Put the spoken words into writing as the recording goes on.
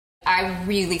I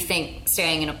really think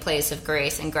staying in a place of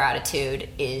grace and gratitude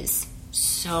is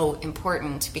so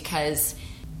important, because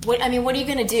what are you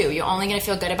going to do? You're only going to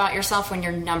feel good about yourself when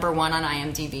you're number one on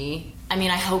IMDb? I mean,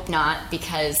 I hope not,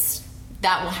 because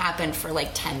that will happen for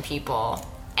like 10 people.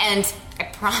 And I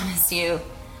promise you,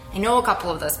 I know a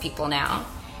couple of those people now.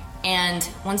 And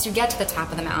once you get to the top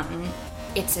of the mountain,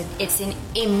 it's an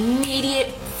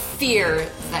immediate fear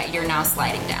that you're now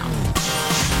sliding down.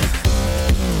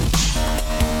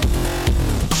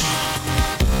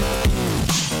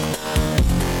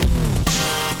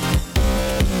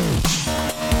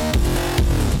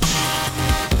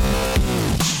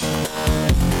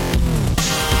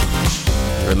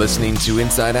 You're listening to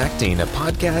Inside Acting, a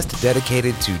podcast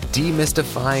dedicated to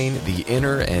demystifying the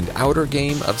inner and outer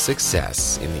game of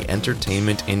success in the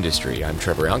entertainment industry. I'm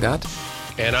Trevor Algatt.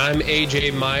 And I'm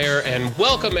AJ Meyer, and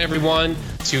welcome everyone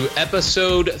to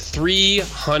episode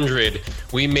 300.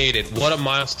 We made it. What a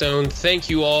milestone. Thank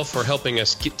you all for helping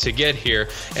us get here.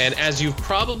 And as you've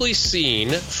probably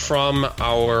seen from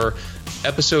our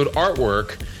episode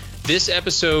artwork, this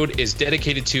episode is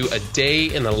dedicated to a day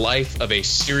in the life of a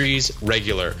series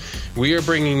regular. We are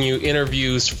bringing you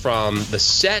interviews from the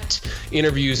set,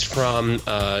 interviews from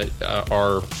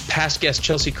our past guest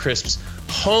Chelsea Crisp's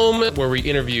home, where we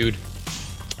interviewed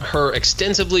her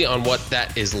extensively on what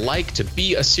that is like to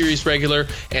be a series regular,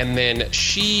 and then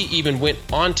she even went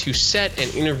onto set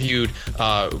and interviewed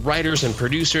writers and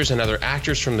producers and other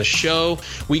actors from the show.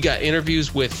 We got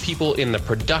interviews with people in the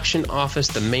production office,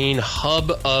 the main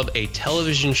hub of a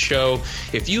television show.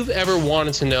 If you've ever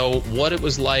wanted to know what it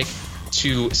was like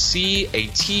to see a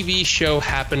TV show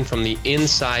happen from the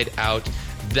inside out,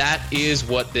 that is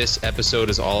what this episode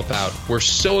is all about. We're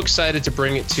so excited to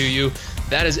bring it to you.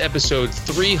 That is episode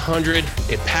 300.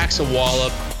 It packs a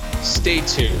wallop. Stay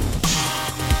tuned.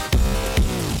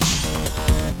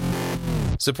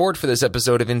 Support for this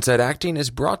episode of Inside Acting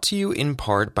is brought to you in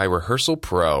part by Rehearsal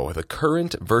Pro, the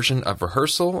current version of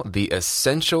Rehearsal, the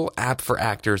essential app for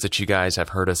actors that you guys have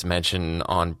heard us mention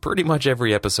on pretty much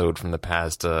every episode from the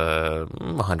past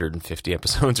 150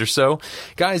 episodes or so.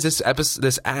 Guys,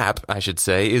 this app, I should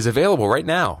say, is available right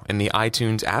now in the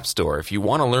iTunes App Store. If you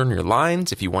want to learn your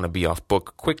lines, if you want to be off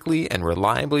book quickly and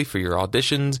reliably for your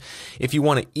auditions, if you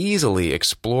want to easily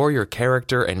explore your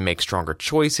character and make stronger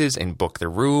choices and book the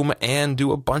room and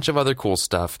do a bunch of other cool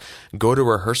stuff, go to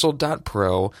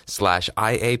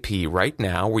rehearsal.pro/IAP right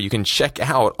now, where you can check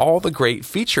out all the great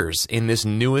features in this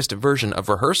newest version of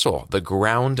Rehearsal, the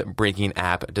groundbreaking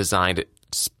app designed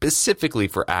specifically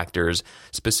for actors,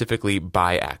 specifically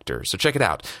by actors. So check it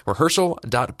out,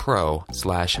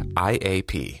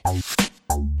 rehearsal.pro/IAP.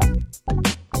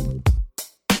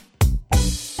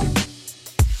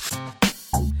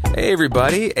 Hey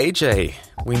everybody, AJ,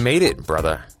 we made it,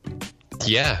 brother.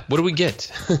 Yeah, what do we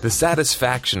get? The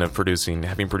satisfaction of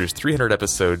having produced 300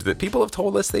 episodes that people have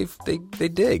told us they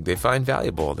dig, they find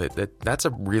valuable. That's a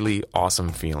really awesome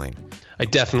feeling. I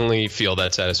definitely feel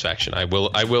that satisfaction. I will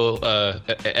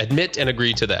admit and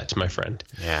agree to that, my friend.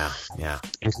 Yeah.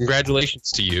 And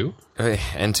congratulations to you.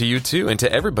 And to you too, and to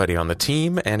everybody on the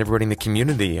team and everybody in the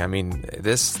community. I mean,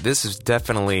 this is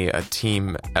definitely a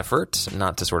team effort,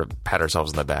 not to sort of pat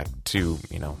ourselves on the back too,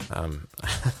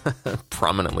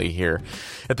 prominently here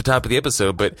at the top of the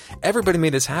episode, but everybody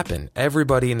made this happen.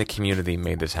 Everybody in the community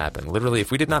made this happen. Literally, if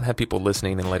we did not have people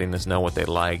listening and letting us know what they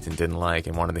liked and didn't like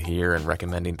and wanted to hear and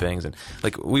recommending things, and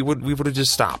we would have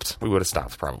just stopped. We would have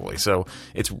stopped probably. So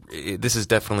this is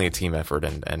definitely a team effort,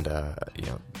 and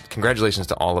congratulations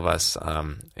to all of us.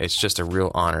 It's just a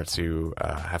real honor to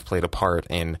have played a part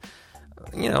in,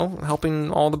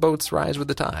 helping all the boats rise with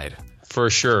the tide. For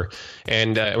sure.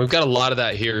 And we've got a lot of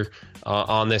that here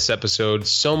on this episode.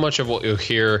 So much of what you'll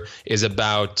hear is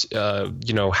about,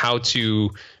 how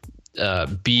to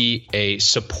be a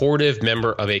supportive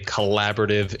member of a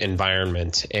collaborative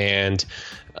environment. And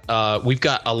we've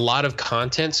got a lot of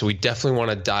content, so we definitely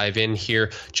want to dive in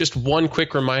here. Just one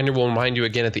quick reminder, we'll remind you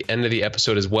again at the end of the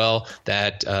episode as well,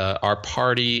 that our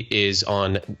party is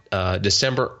on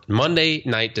Monday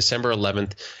night, December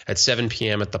 11th at 7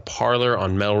 p.m. at the Parlor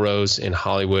on Melrose in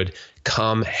Hollywood.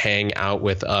 Come hang out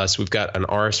with us. We've got an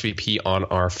RSVP on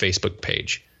our Facebook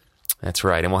page. That's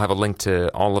right, and we'll have a link to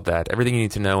all of that, everything you need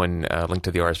to know, and a link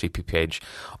to the RSVP page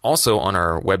also on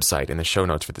our website in the show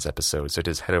notes for this episode. So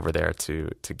just head over there to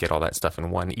get all that stuff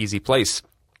in one easy place.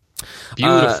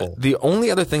 Beautiful. The only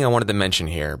other thing I wanted to mention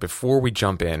here before we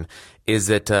jump in is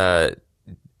that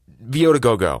VO to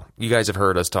Go-Go. You guys have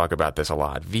heard us talk about this a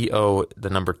lot. VO,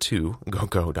 the number 2,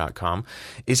 GoGo.com,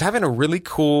 is having a really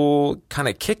cool kind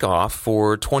of kickoff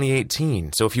for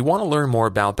 2018. So if you want to learn more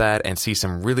about that and see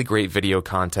some really great video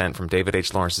content from David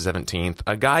H. Lawrence 17th,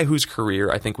 a guy whose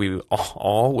career I think we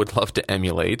all would love to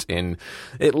emulate in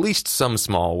at least some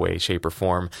small way, shape, or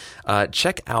form,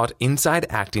 check out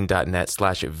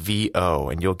insideacting.net/VO,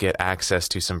 and you'll get access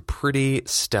to some pretty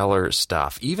stellar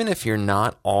stuff. Even if you're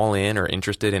not all in or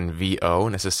interested in VO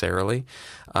necessarily,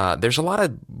 there's a lot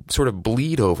of sort of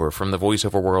bleed over from the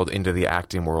voiceover world into the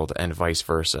acting world and vice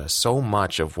versa. So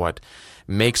much of what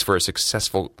makes for a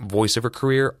successful voiceover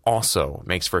career also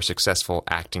makes for a successful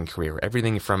acting career.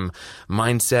 Everything from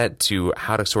mindset to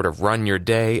how to sort of run your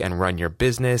day and run your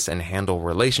business and handle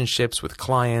relationships with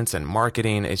clients and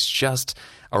marketing. It's just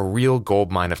a real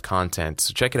goldmine of content.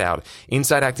 So check it out,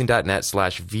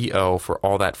 insideacting.net/VO, for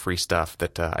all that free stuff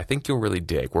that I think you'll really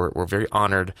dig. We're very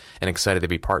honored and excited to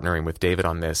be partnering with David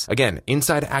on this. Again,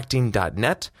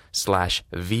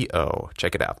 insideacting.net/VO.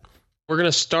 Check it out. We're going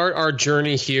to start our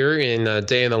journey here in a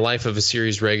Day in the Life of a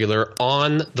Series regular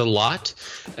on the lot,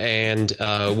 and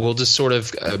we'll just sort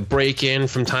of break in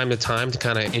from time to time to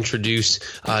kind of introduce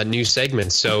new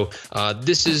segments. So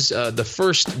this is the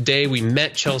first day we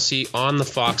met Chelsea on the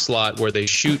Fox lot where they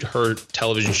shoot her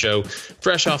television show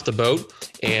fresh off the boat,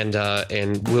 and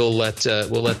we'll let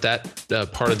that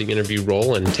part of the interview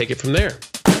roll and take it from there.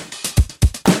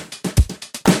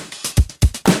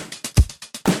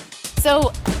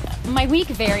 So my week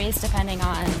varies depending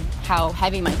on how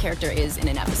heavy my character is in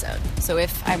an episode. So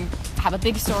if I have a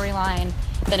big storyline,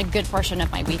 then a good portion of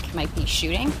my week might be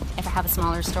shooting. If I have a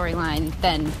smaller storyline,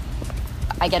 then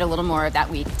I get a little more of that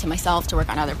week to myself to work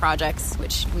on other projects,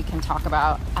 which we can talk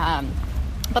about.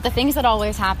 But the things that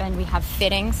always happen, we have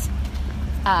fittings,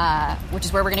 which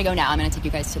is where we're going to go now. I'm going to take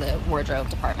you guys to the wardrobe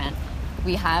department.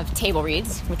 We have table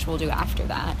reads, which we'll do after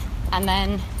that. And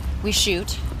then we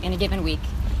shoot in a given week.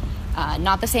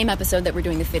 Not the same episode that we're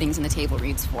doing the fittings and the table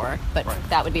reads for, but right.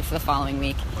 That would be for the following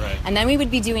week. Right. And then we would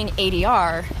be doing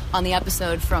ADR on the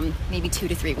episode from maybe 2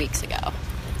 to 3 weeks ago.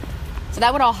 So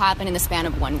that would all happen in the span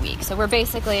of 1 week. So we're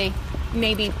basically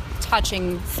maybe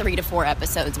touching 3 to 4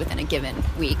 episodes within a given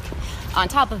week. On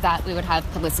top of that, we would have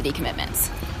publicity commitments.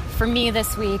 For me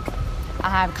this week, I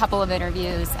have a couple of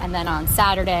interviews, and then on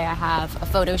Saturday I have a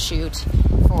photo shoot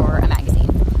for a magazine.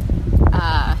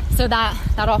 So that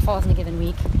all falls in a given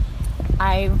week.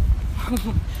 A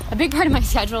big part of my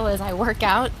schedule is I work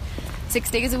out 6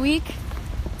 days a week,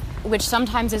 which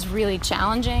sometimes is really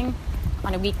challenging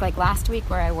on a week like last week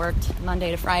where I worked Monday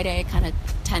to Friday, kind of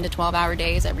 10 to 12 hour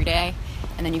days every day,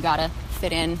 and then you gotta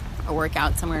fit in a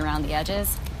workout somewhere around the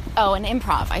edges. Oh, and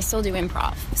improv. I still do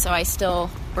improv. So I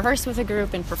still rehearse with a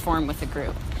group and perform with a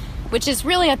group, which is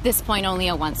really at this point only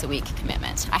a once a week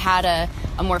commitment. I had a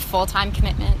more full-time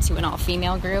commitment to an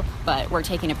all-female group, but we're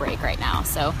taking a break right now.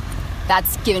 So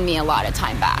that's given me a lot of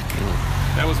time back.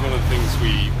 That was one of the things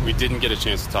we didn't get a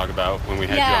chance to talk about when we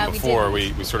had you on before.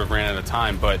 We sort of ran out of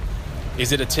time, but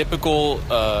is it a typical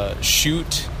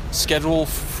shoot schedule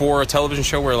for a television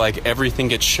show where like everything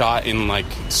gets shot in like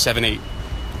 7-8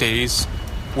 days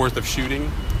worth of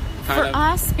shooting? For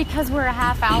us, because we're a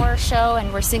half-hour show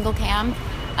and we're single cam,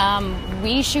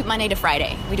 we shoot Monday to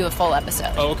Friday. We do a full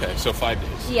episode. Oh, okay. So 5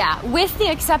 days. Yeah, with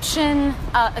the exception,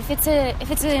 if it's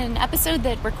an episode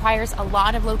that requires a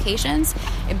lot of locations,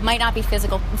 it might not be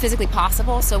physically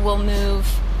possible. So we'll move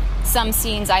some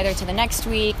scenes either to the next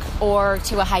week or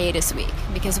to a hiatus week,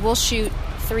 because we'll shoot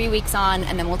 3 weeks on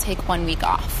and then we'll take 1 week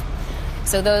off.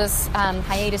 So those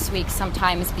hiatus weeks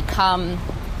sometimes become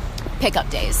pickup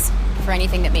days for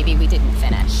anything that maybe we didn't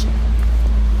finish.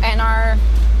 And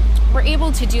we're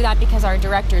able to do that because our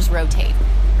directors rotate.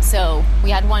 So we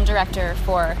had one director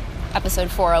for episode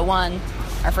 401,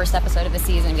 our first episode of the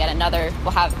season.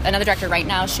 We'll have another director right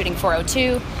now shooting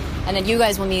 402, and then you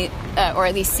guys will meet, or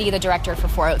at least see the director for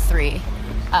 403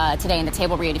 today in the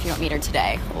table read. If you don't meet her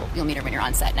today, you'll meet her when you're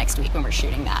on set next week when we're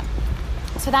shooting that.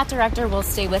 So that director will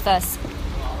stay with us,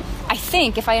 I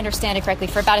think, if I understand it correctly,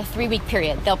 for about a 3-week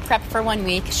period. They'll prep for 1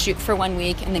 week, shoot for 1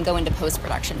 week, and then go into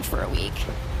post-production for a week.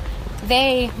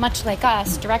 They, much like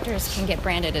us, directors can get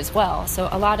branded as well. So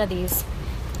a lot of these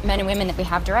men and women that we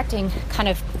have directing kind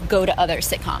of go to other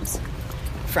sitcoms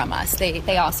from us.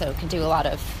 They also can do a lot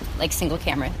of like single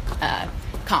camera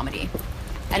comedy.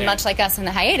 And much like us in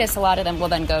the hiatus, a lot of them will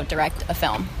then go direct a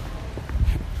film.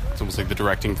 It's almost like the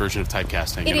directing version of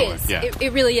typecasting. It is. Yeah.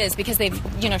 It really is, because they've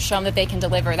shown that they can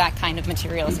deliver that kind of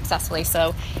material successfully.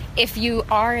 So if you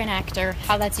are an actor,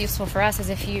 how that's useful for us is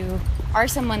if you are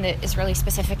someone that is really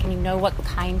specific and you know what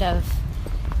kind of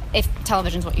if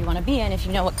television's what you want to be in, if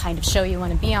you know what kind of show you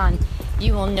want to be on,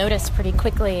 you will notice pretty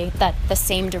quickly that the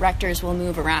same directors will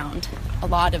move around a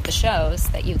lot of the shows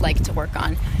that you'd like to work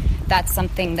on. That's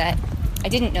something that I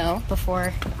didn't know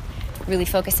before really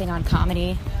focusing on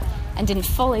comedy, and didn't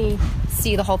fully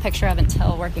see the whole picture of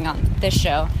until working on this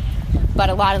show. But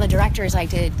a lot of the directors I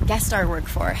did guest star work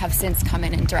for have since come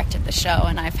in and directed the show,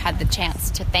 and I've had the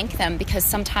chance to thank them, because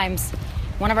sometimes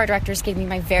one of our directors gave me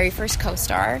my very first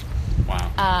co-star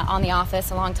on The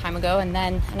Office a long time ago, and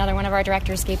then another one of our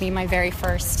directors gave me my very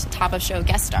first top of show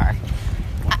guest star.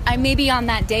 I maybe on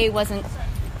that day wasn't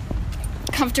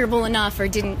comfortable enough, or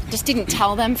didn't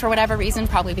tell them for whatever reason,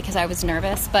 probably because I was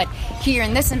nervous. But here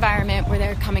in this environment where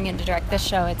they're coming in to direct this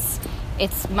show,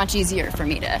 it's much easier for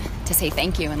me to say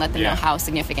thank you and let them know how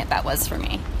significant that was for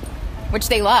me, which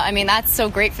they love. I mean, that's so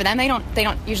great for them. They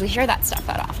don't usually hear that stuff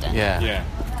that often.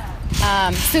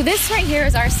 So this right here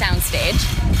is our sound stage,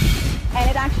 and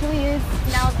it actually is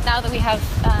now that we have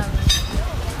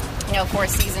 4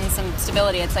 seasons, some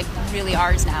stability, it's like really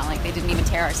ours now. Like, they didn't even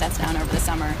tear our sets down over the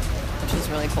summer, which was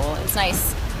really cool. It's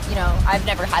nice. I've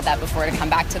never had that before, to come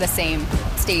back to the same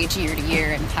stage year to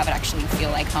year and have it actually feel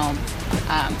like home.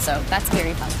 So that's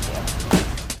very fun to do.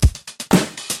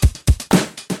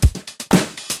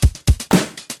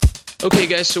 Okay,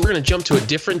 guys, so we're going to jump to a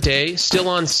different day, still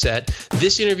on set.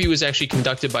 This interview was actually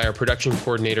conducted by our production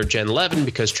coordinator, Jen Levin,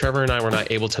 because Trevor and I were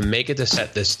not able to make it to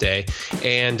set this day.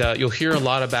 And you'll hear a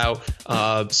lot about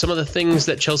some of the things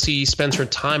that Chelsea spends her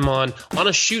time on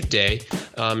a shoot day,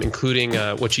 including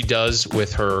what she does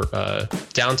with her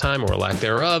downtime or lack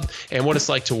thereof, and what it's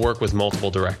like to work with multiple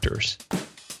directors.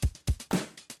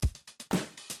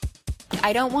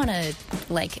 I don't want to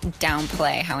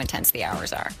downplay how intense the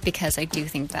hours are, because I do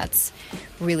think that's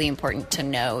really important to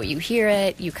know. You hear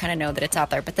it, you kind of know that it's out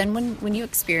there, but then when you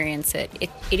experience it,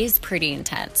 it is pretty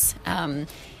intense.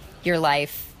 Your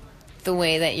life, the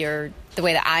way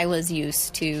that I was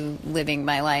used to living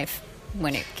my life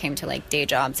when it came to day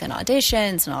jobs and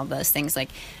auditions and all those things,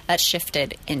 that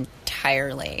shifted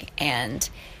entirely. And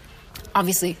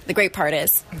obviously the great part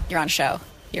is you're on a show.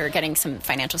 You're getting some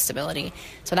financial stability,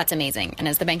 so that's amazing. And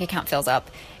as the bank account fills up,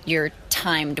 your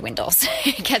time dwindles.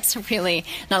 It gets really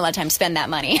not a lot of time to spend that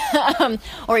money,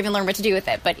 or even learn what to do with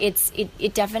it. But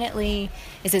it definitely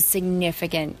is a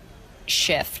significant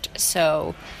shift.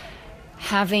 So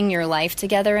having your life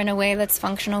together in a way that's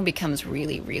functional becomes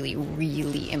really, really,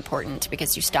 really important,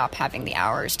 because you stop having the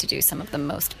hours to do some of the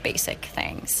most basic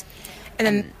things. And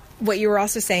then what you were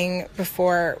also saying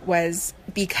before was,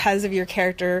 because of your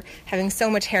character having so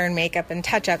much hair and makeup and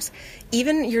touch-ups,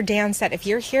 even your day on set, if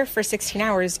you're here for 16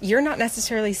 hours, you're not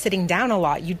necessarily sitting down a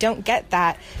lot. You don't get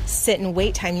that sit and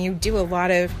wait time. You do a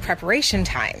lot of preparation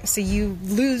time. So you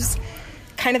lose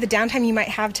kind of the downtime you might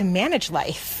have to manage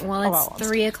life. Well, it's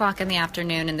 3 o'clock in the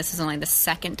afternoon, and this is only the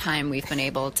second time we've been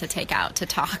able to take out to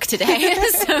talk today.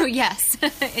 So yes,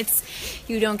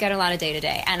 you don't get a lot of day to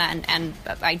day. And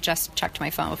I just checked my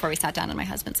phone before we sat down, and my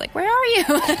husband's like, "Where are you?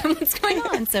 What's going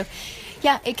on?" So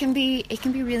yeah, it can be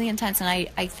really intense, and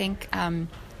I think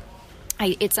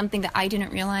it's something that I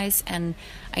didn't realize, and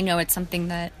I know it's something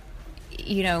that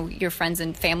your friends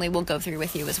and family will go through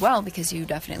with you as well, because you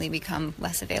definitely become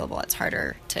less available. It's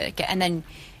harder to get, and then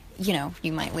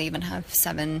you might leave and have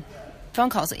 7 phone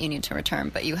calls that you need to return,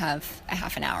 but you have a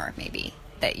half an hour maybe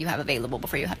that you have available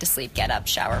before you have to sleep, get up,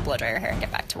 shower, blow dry your hair, and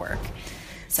get back to work.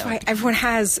 So everyone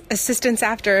has assistants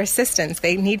after assistants.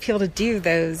 They need people to do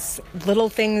those little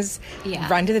things.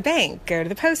 Run to the bank, go to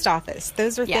the post office.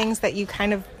 Those are things that you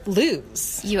kind of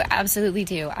lose. You absolutely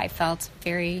do. I felt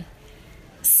very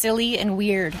silly and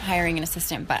weird hiring an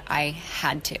assistant, but I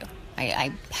had to.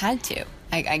 I had to.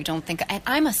 I don't think... And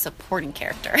I'm a supporting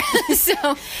character.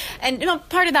 So, and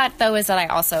part of that, though, is that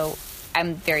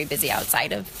I'm very busy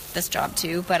outside of this job,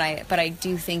 too. But I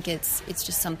do think it's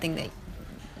just something that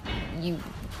you're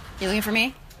looking for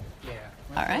me?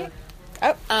 Yeah. All right.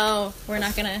 Oh, we're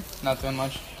not going to... Not doing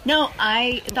much? No,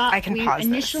 I thought I can pause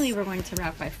initially were going to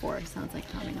wrap by 4. Sounds like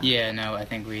coming up. Yeah, no, I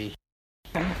think we...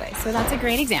 So that's a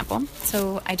great example.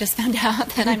 So I just found out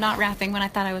that I'm not rapping when I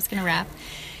thought I was going to rap.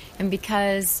 And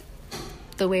because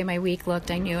the way my week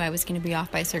looked, I knew I was going to be off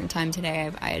by a certain time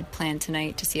today. I had planned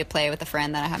tonight to see a play with a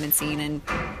friend that I haven't seen in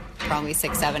probably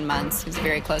 6-7 months. Who's a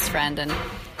very close friend. And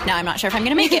now I'm not sure if I'm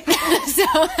going to make it.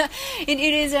 So it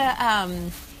is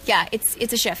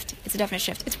it's a shift. It's a definite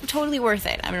shift. It's totally worth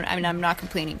it. I mean, I'm not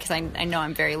complaining, because I know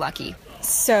I'm very lucky.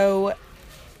 So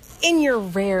in your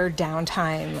rare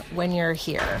downtime when you're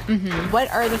here,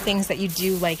 what are the things that you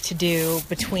do like to do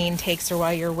between takes or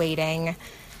while you're waiting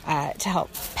to help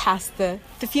pass the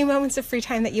few moments of free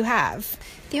time that you have?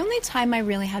 The only time I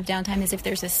really have downtime is if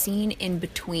there's a scene in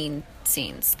between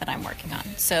scenes that I'm working on.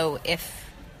 So if,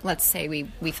 let's say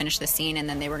we finished the scene and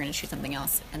then they were going to shoot something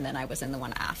else and then I was in the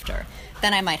one after,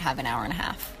 then I might have an hour and a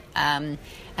half. And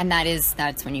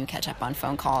that's when you catch up on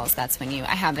phone calls. That's when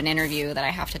I have an interview that I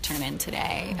have to turn in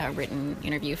today, a written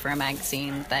interview for a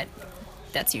magazine.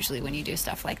 That's usually when you do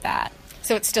stuff like that.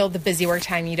 So it's still the busy work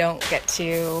time. You don't get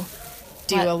to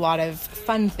do a lot of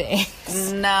fun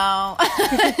things. No,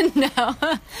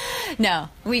 no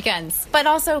weekends. But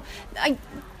also,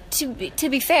 to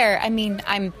be fair, I mean,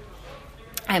 I'm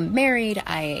married.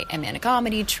 I am in a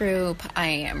comedy troupe. I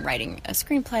am writing a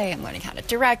screenplay. I'm learning how to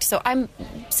direct. So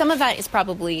some of that is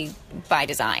probably by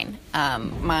design.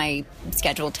 My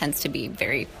schedule tends to be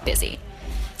very busy.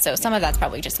 So some of that's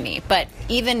probably just me. But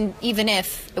even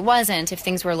if it wasn't, if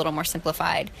things were a little more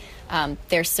simplified,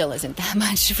 there still isn't that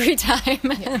much free time.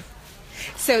 Yeah.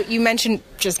 So you mentioned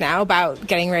just now about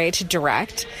getting ready to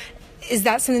direct. Is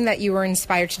that something that you were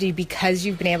inspired to do because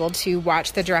you've been able to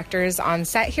watch the directors on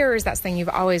set here, or is that something you've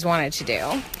always wanted to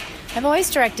do? I've always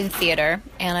directed theater,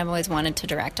 and I've always wanted to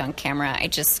direct on camera. I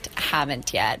just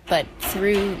haven't yet. But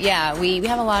we have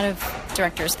a lot of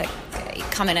directors that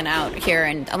come in and out here,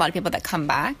 and a lot of people that come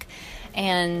back.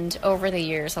 And over the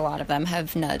years, a lot of them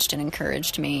have nudged and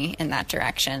encouraged me in that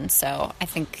direction. So I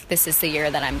think this is the year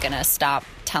that I'm going to stop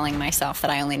telling myself that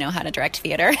I only know how to direct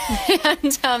theater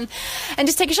and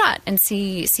just take a shot and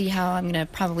see how I'm going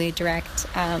to probably direct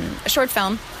a short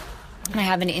film. And I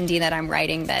have an indie that I'm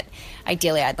writing that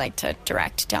ideally I'd like to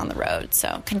direct down the road. So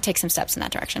kind of take some steps in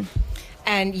that direction.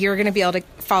 And you're going to be able to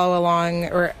follow along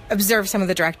or observe some of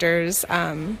the directors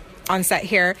on set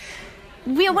here.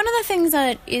 Yeah, one of the things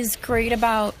that is great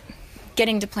about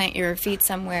getting to plant your feet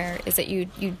somewhere is that you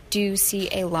do see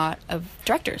a lot of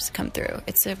directors come through.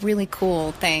 It's a really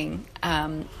cool thing.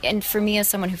 And for me, as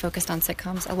someone who focused on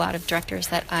sitcoms, a lot of directors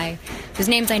whose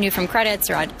names I knew from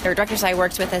credits or directors I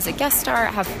worked with as a guest star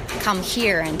have come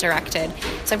here and directed.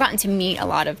 So I've gotten to meet a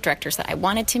lot of directors that I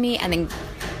wanted to meet and then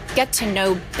get to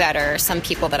know better some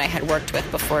people that I had worked with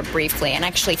before briefly and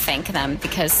actually thank them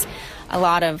because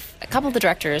a couple of the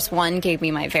directors, one gave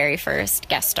me my very first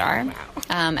guest star,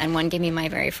 and one gave me my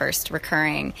very first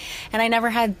recurring. And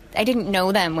I didn't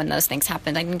know them when those things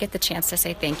happened. I didn't get the chance to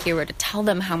say thank you or to tell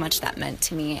them how much that meant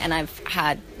to me. And I've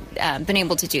been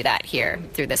able to do that here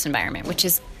through this environment, which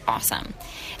is awesome.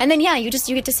 And then, you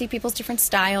get to see people's different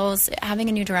styles. Having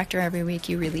a new director every week,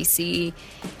 you really see,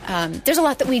 there's a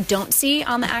lot that we don't see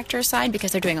on the actor side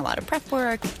because they're doing a lot of prep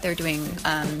work. They're doing,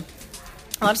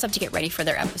 a lot of stuff to get ready for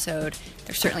their episode.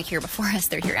 They're certainly here before us.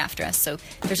 They're here after us. So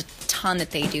there's a ton that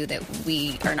they do that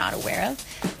we are not aware of.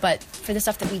 But for the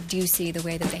stuff that we do see, the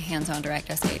way that they hands-on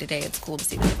direct us day to day, it's cool to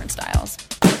see the different styles.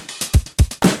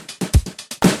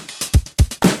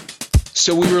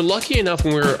 So we were lucky enough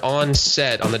when we were on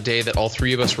set on the day that all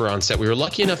three of us were on set, we were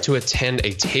lucky enough to attend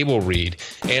a table read.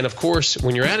 And of course,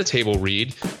 when you're at a table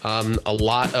read, a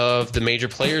lot of the major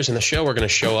players in the show are going to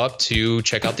show up to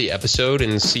check out the episode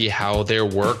and see how their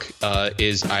work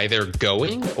is either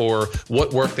going or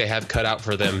what work they have cut out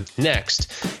for them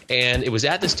next. And it was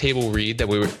at this table read that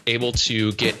we were able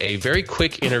to get a very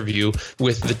quick interview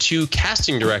with the two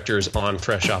casting directors on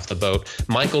Fresh Off the Boat,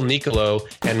 Michael Nicolo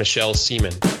and Michelle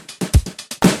Seaman.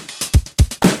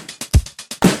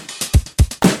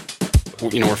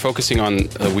 We're focusing on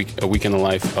a week in the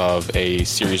life of a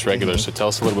series regular. So tell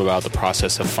us a little bit about the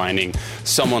process of finding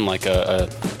someone like a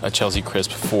Chelsea Crisp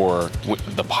for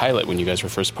the pilot when you guys were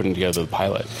first putting together the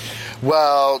pilot.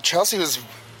 Well, Chelsea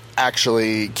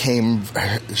came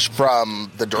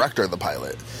from the director of the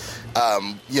pilot.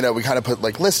 We kind of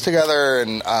put lists together,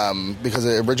 and because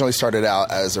it originally started out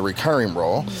as a recurring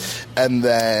role, and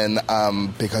then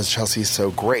because Chelsea's so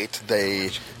great,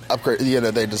 they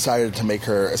decided to make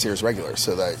her a series regular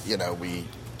so that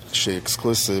she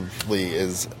exclusively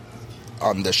is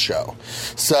on this show.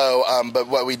 So, but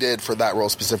what we did for that role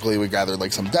specifically, we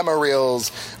gathered some demo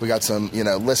reels. We got some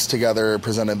lists together,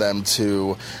 presented them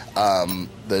to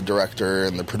the director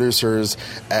and the producers,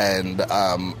 and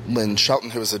Lynn Shelton,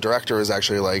 who was the director, was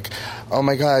actually oh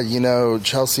my god,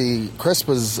 Chelsea Crisp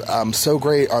was so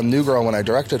great on New Girl when I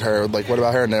directed her. What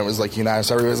about her? And then it was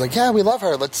unanimous. Everybody was yeah, we love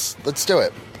her. Let's do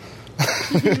it.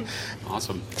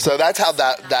 Awesome. So that's how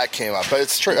that came up. But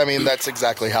it's true. I mean, that's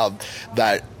exactly how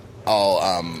that all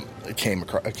came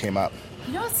up.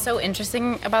 You know what's so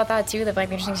interesting about that, too, that might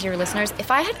be interesting to your listeners? If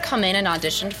I had come in and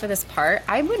auditioned for this part,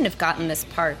 I wouldn't have gotten this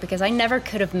part because I never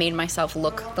could have made myself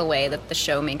look the way that the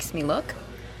show makes me look.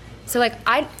 So,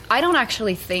 I don't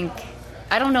actually think...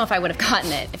 I don't know if I would have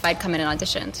gotten it if I'd come in and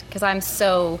auditioned because I'm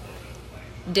so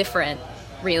different,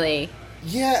 really.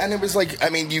 Yeah, and it was like, I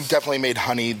mean, you've definitely made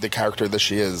Honey the character that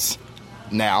she is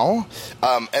now.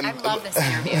 And I love this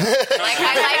interview. I like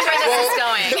where this is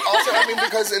going. Also, I mean,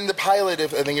 because in the pilot,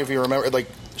 if you remember, like,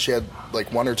 she had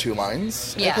like 1 or 2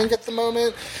 lines, I think, at the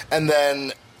moment, and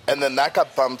then that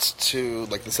got bumped to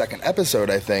like the second episode,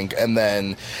 I think, and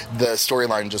then the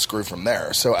storyline just grew from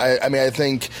there. So I mean, I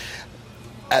think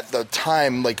at the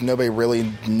time, like, nobody really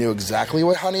knew exactly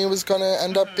what Honey was going to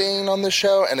end up being on the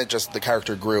show, and the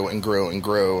character grew and grew and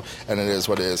grew, and it is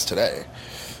what it is today.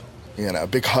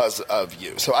 Because of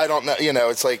you. So I don't know,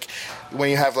 it's like when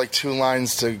you have like 2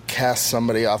 lines to cast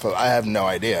somebody off of, I have no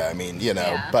idea. I mean,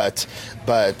 but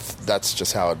that's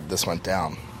just how this went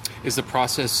down. Is the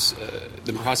process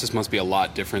must be a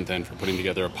lot different then for putting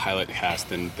together a pilot cast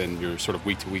than your sort of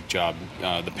week-to-week job.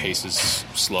 The pace is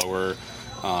slower.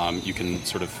 You can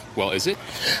sort of, is it?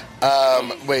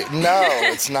 Wait, no,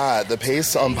 it's not. The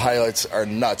pace on pilots are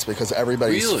nuts because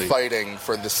everybody's fighting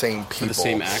for the same people. For the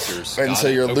same actors. And so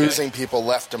you're losing people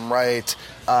left and right,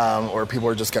 or people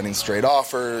are just getting straight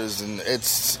offers, and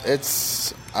it's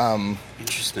interesting.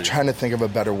 Trying to think of a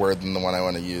better word than the one I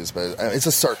want to use, but it's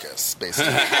a circus,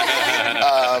 basically.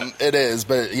 It is,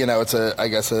 but, it's I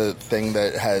guess a thing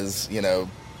that has,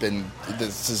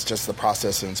 this is just the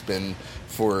process, and it's been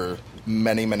for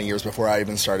many, many years before I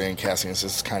even started in casting. It's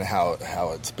just kind of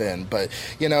how it's been. But,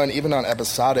 and even on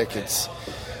episodic,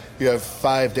 you have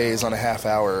 5 days on a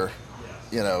half-hour,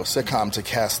 sitcom to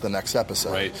cast the next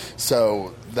episode. Right.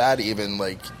 So that even,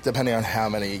 like, depending on how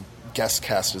many guest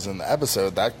casters in the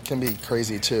episode, that can be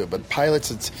crazy too. But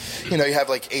pilots, it's, you have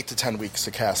like 8 to 10 weeks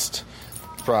to cast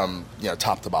from,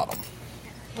 top to bottom.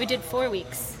 We did 4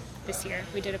 weeks. This year,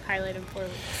 we did a pilot in 4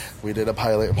 weeks. We did a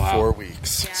pilot in 4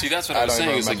 weeks. Yeah. See, that's what I was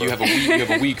saying. Is like you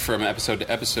have a week from episode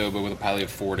to episode, but with a pilot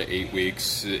of 4 to 8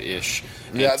 weeks ish.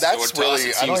 Yeah, that's so really.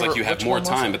 It seems like you have more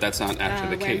time, but that's not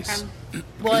actually the case.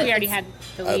 Well, we already had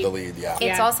the lead. The lead, yeah.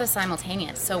 It's also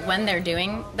simultaneous. So when they're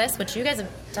doing this, which you guys have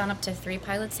done up to 3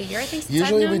 pilots a year, I think.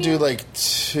 Usually we do like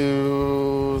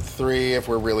 2, 3. If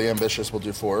we're really ambitious, we'll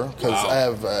do 4. Because I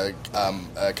have a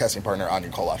casting partner, Anya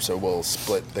Koloff, so we'll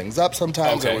split things up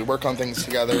sometimes, and we work on things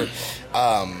together.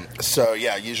 So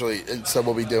yeah, usually, so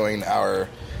we'll be doing our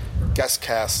guest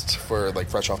cast for like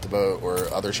Fresh Off the Boat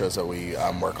or other shows that we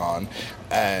work on,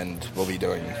 and we'll be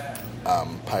doing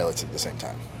pilots at the same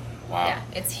time. Wow. Yeah,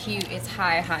 it's huge. It's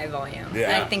high volume.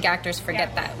 Yeah. And I think actors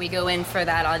forget that. We go in for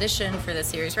that audition for the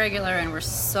series regular, and we're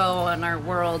so in our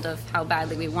world of how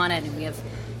badly we want it, and we have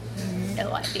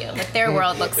no idea what their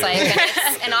world looks like.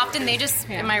 And often they just,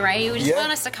 am I right? You just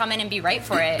want us to come in and be right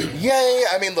for it. Yeah.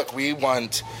 I mean, look, we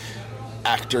want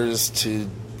actors to,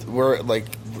 we're like,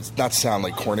 not to sound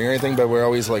like corny or anything, but we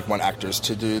always like want actors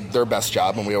to do their best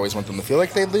job, and we always want them to feel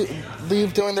like they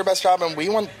leave doing their best job, and we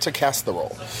want to cast the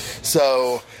role.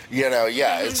 So,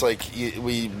 it's like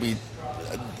we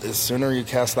the sooner you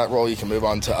cast that role, you can move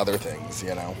on to other things,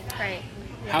 Right.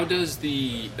 How does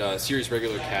the series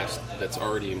regular cast that's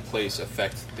already in place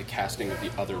affect the casting of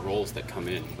the other roles that come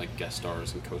in, like guest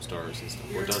stars and co-stars and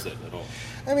stuff, or does it at all?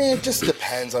 I mean, it just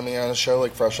depends. I mean, on a show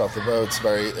like Fresh Off the Boat,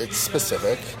 it's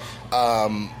specific.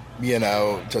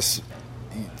 Just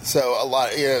so a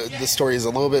lot. The story is a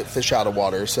little bit fish out of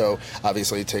water. So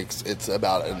obviously, it's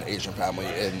about an Asian family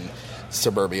in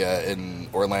suburbia in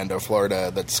Orlando,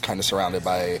 Florida, that's kind of surrounded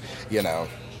by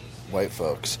white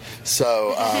folks.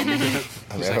 So I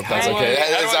hope that's okay.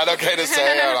 Is that okay to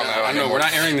say? I don't know. I know we're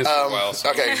not airing this well. So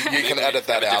okay, you can edit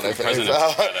that out.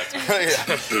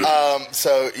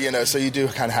 So you do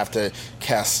kind of have to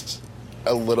cast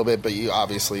a little bit, but you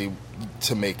obviously,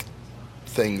 to make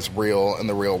things real in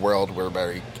the real world, we're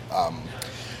very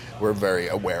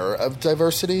aware of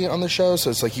diversity on the show. So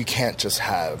it's like you can't just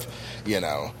have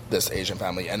this Asian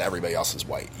family and everybody else is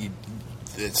white.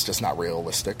 It's just not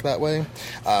realistic that way.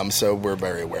 So we're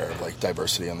very aware of like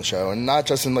diversity on the show, and not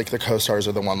just in like the co-stars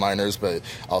or the one-liners, but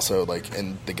also like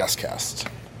in the guest cast,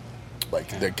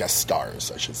 like the guest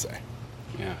stars, I should say.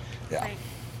 Yeah. Right.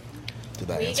 Did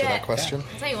that answer that question?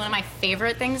 I'll tell you, one of my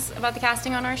favorite things about the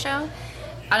casting on our show,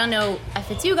 I don't know if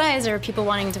it's you guys or people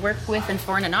wanting to work with in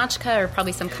Foreign and Nachka, or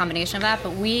probably some combination of that,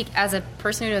 but we, as a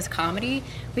person who does comedy,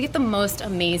 we get the most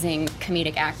amazing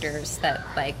comedic actors that,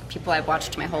 like, people I've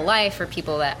watched my whole life, or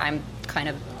people that I'm kind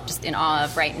of just in awe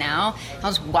of right now.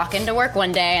 I'll just walk into work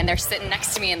one day and they're sitting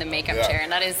next to me in the makeup chair,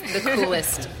 and that is the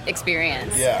coolest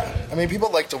experience. Yeah. I mean,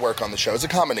 people like to work on the show. It's a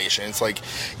combination. It's like,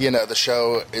 the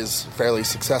show is fairly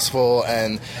successful,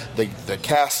 and the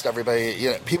cast,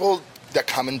 everybody, people that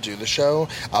come and do the show,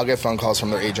 I'll get phone calls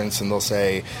from their agents and they'll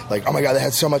say, like, oh my God, they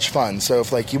had so much fun. So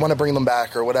if, like, you want to bring them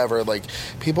back or whatever, like,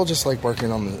 people just like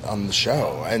working on the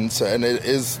show. And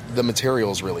the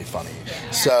material's really funny.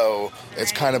 So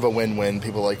it's kind of a win-win.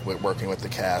 People like working with the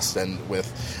cast and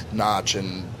with Notch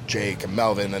and Jake and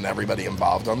Melvin and everybody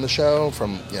involved on the show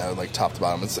from, like, top to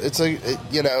bottom.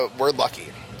 We're lucky.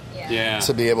 Yeah.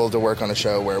 To be able to work on a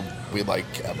show where we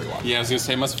like everyone. Yeah, I was going to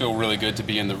say, it must feel really good to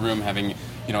be in the room having,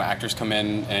 actors come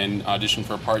in and audition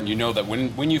for a part, and you know that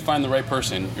when you find the right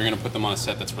person, you're going to put them on a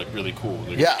set that's like really cool.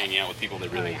 They're going to hang out with people they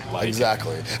really like.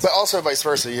 Exactly. But also vice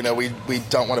versa, we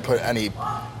don't want to put any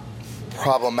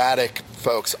problematic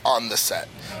folks on the set.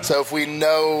 So if we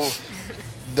know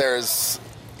there's,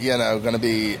 going to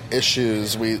be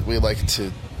issues, we like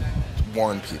to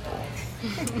warn people.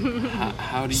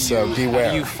 How do beware.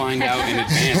 How do you find out in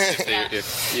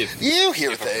advance if you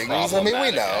hear things? I mean, we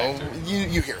know. Actor.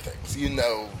 You hear things. I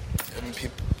mean,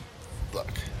 people. Look.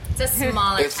 It's a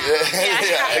smaller town.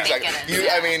 Yeah,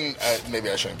 exactly. Maybe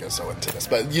I shouldn't go so into this,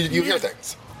 but you hear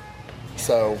things.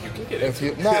 So that's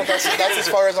as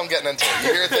far as I'm getting into it.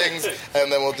 You hear things,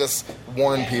 and then we'll just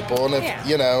warn people, and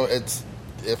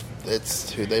if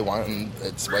it's who they want and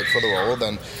it's right for the role,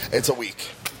 then it's a week.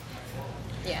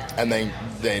 Yeah. And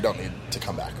they don't need to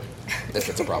come back if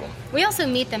it's a problem. We also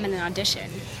meet them in an audition.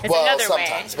 It's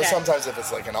sometimes. But sometimes if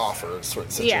it's like an offer sort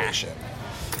of situation.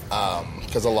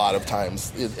 Because a lot of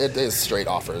times, it is straight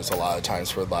offers a lot of times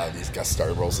for a lot of these guest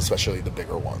star roles, especially the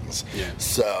bigger ones. Yeah.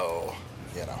 So,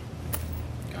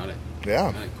 Got it. Yeah.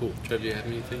 All right, cool. Trev, you have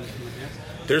anything?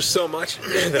 There's so much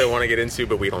that I want to get into,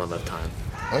 but we don't have enough time.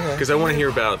 Okay. Because I want to hear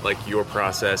about, like, your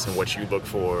process and what you look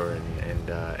for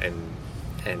and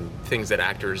things that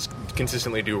actors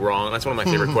consistently do wrong. That's one of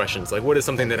my favorite questions. Like, what is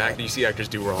something that you see actors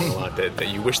do wrong a lot that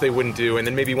you wish they wouldn't do? And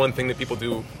then maybe one thing that people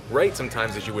do right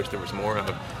sometimes that you wish there was more of.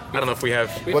 I don't know if we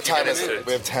have... What time is it?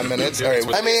 We have 10 minutes? All right.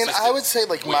 I mean, I would say,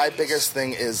 like, my biggest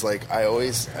thing is, like,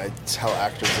 I tell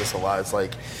actors this a lot. It's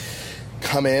like,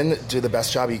 come in, do the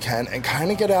best job you can, and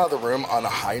kind of get out of the room on a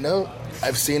high note.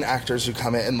 I've seen actors who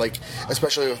come in and, like,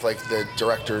 especially with, like, the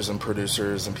directors and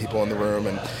producers and people in the room,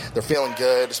 and they're feeling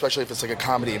good, especially if it's like a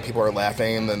comedy and people are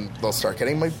laughing, and then they'll start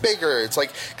getting, like, bigger. It's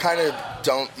like, kind of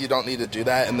you don't need to do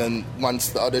that. And then once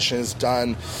the audition is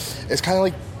done, it's kind of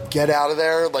like, get out of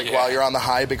there, while you're on the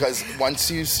high, because once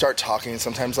you start talking,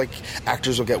 sometimes, like,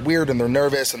 actors will get weird and they're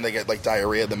nervous and they get, like,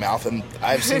 diarrhea of the mouth, and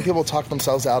I've seen people talk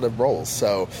themselves out of roles.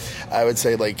 So I would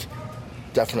say, like,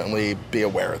 definitely be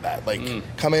aware of that. Like,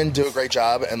 come in, do a great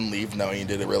job, and leave knowing you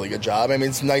did a really good job. I mean,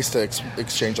 it's nice to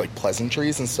exchange, like,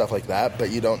 pleasantries and stuff like that,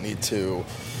 but you don't need to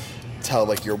tell,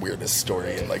 like, your weirdest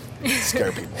story and, like,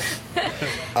 scare people.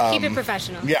 Keep it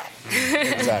professional. Yeah,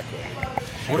 exactly.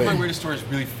 What if my weirdest story is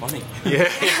really funny? Yeah.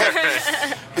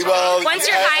 Well, once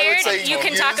you're hired, you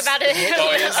can talk about it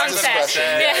on set.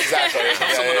 Yeah, exactly.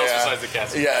 Someone else besides the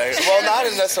cast. Yeah, well, not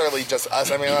necessarily just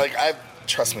us. I mean, like,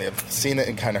 trust me, I've seen it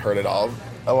and kind of heard it all.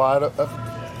 A lot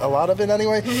of it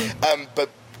anyway. But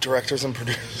directors and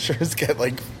producers get,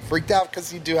 like, freaked out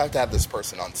because you do have to have this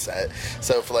person on set.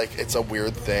 So if, like, it's a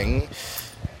weird thing,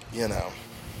 you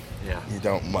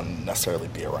don't want to necessarily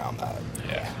be around that.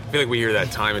 Yeah. I feel like we hear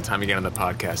that time and time again on the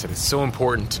podcast, and it's so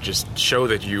important to just show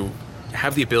that you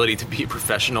have the ability to be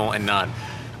professional and not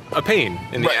a pain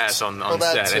in the ass on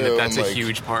set. Too, and that's a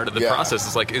huge part of the process.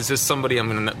 It's like, is this somebody I'm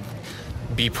going to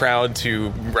be proud to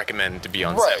recommend to be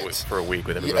on set for a week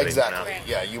with everybody? Exactly.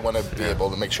 Yeah, you want to be able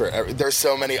to make sure. There's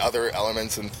so many other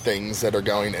elements and things that are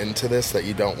going into this that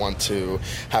you don't want to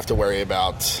have to worry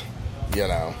about,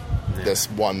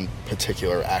 this one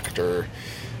particular actor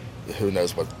who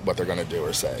knows what they're going to do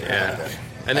or say. Yeah.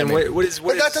 And then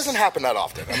but that doesn't happen that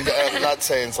often. I'm not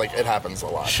saying it's like it happens a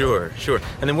lot. Sure.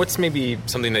 And then what's maybe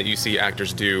something that you see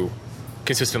actors do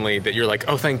consistently that you're like,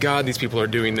 oh, thank God these people are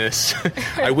doing this.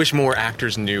 I wish more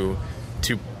actors knew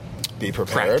to be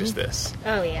prepared. Practice this.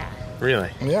 Oh, yeah.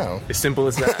 Really? Yeah. As simple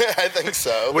as that? I think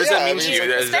so. What does that mean to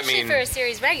you? Especially for a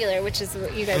series regular, which is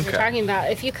what you guys were talking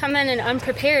about. If you come in and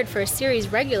unprepared for a series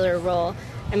regular role,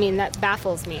 I mean, that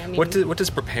baffles me. I mean, what does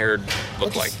prepared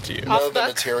look like to you? Know the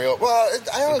material. Well,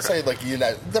 I always say, like,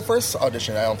 the first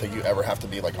audition, I don't think you ever have to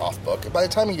be, like, off book. By the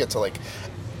time you get to, like,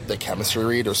 the chemistry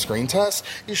read or screen test,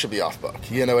 you should be off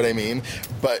book. You know what I mean?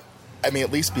 But I mean,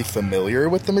 at least be familiar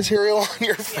with the material on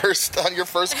your first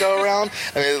go around.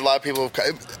 I mean, a lot of people,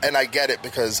 and I get it,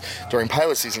 because during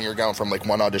pilot season you're going from, like,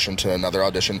 one audition to another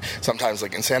audition. Sometimes,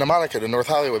 like, in Santa Monica to North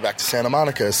Hollywood, back to Santa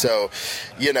Monica. So,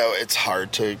 it's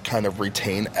hard to kind of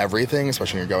retain everything,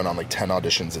 especially when you're going on, like, 10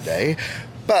 auditions a day.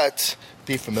 But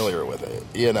be familiar with it.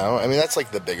 I mean, that's, like,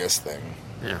 the biggest thing.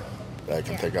 Yeah. That I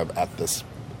can think of at this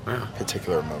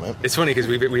particular moment. It's funny because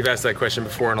we've asked that question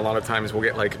before, and a lot of times we'll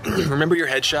get like, remember your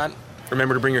headshot?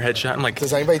 Remember to bring your headshot? I'm like,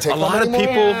 does anybody take a lot of people?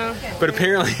 Yeah. But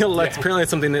apparently it's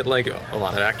something that like a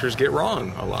lot of actors get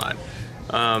wrong a lot.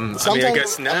 I mean, I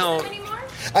guess now.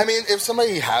 I mean, if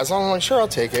somebody has one, I'm like, sure, I'll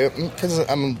take it because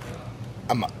I'm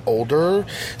older,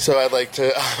 so I'd like to.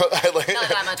 Not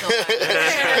that much older.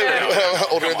 I'm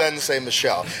older than say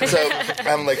Michelle, so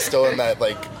I'm like still in that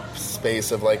like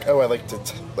space of like, I like to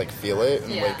like feel it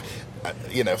and like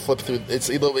flip through. It's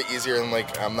a little bit easier, and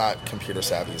like I'm not computer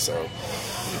savvy, so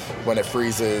when it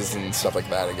freezes and stuff like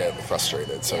that, I get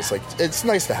frustrated. So it's like it's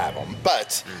nice to have them,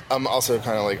 but I'm also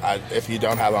kind of like, if you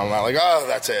don't have them, I'm not like, oh,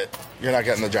 that's it. You're not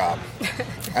getting the job.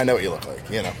 I know what you look like,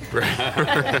 Right.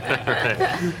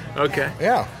 Okay.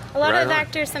 Yeah. A lot of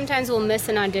actors sometimes will miss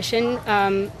an audition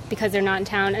because they're not in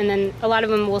town, and then a lot of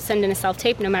them will send in a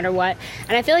self-tape no matter what.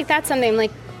 And I feel like that's something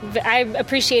like I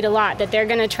appreciate a lot, that they're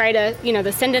going to try to,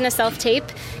 they send in a self-tape.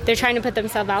 They're trying to put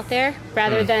themselves out there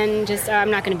rather than just,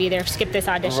 I'm not going to be there, skip this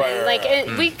audition.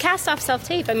 We cast off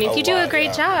self-tape. I mean, if you do a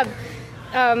great job,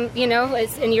 and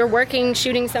you're working,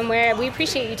 shooting somewhere, we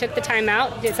appreciate you took the time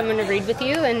out, get someone to read with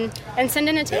you, and send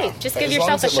in a tape. Just give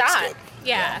yourself a shot.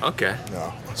 Yeah. Okay.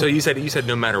 Yeah. So you said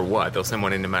no matter what, they'll send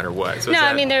one in no matter what. So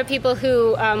I mean, there are people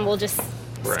who will just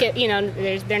skip,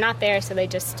 they're not there, so they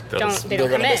just don't come in. They're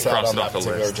going to miss out on that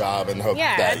particular job and hope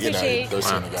that, they're seeing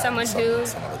again. Someone who,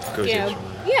 goes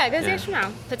the extra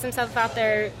mile, puts himself out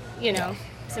there,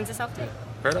 sends a self-tape.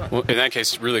 Right on. Well, in that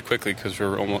case, really quickly, because we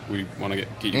want to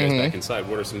get you guys back inside,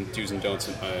 what are some do's and don'ts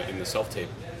in the self-tape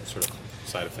sort of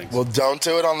side of things? Well, don't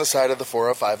do it on the side of the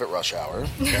 405 at rush hour.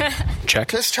 Check.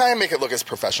 Just try and make it look as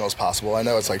professional as possible. I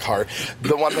know it's like hard.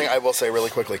 The one thing I will say really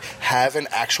quickly, have an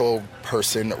actual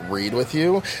person read with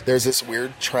you. There's this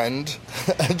weird trend,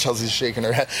 Chelsea's shaking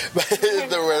her head, but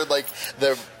where like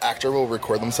the actor will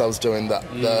record themselves doing the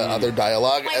other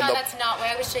dialogue. Oh my God, that's not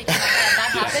why I was shaking my head.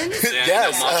 That happens?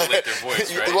 Yes. Modulate their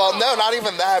voice, right? Well, no, not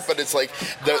even that, but it's like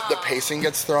the pacing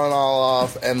gets thrown all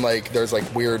off, and like there's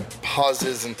like weird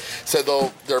pauses, and so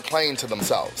they're playing to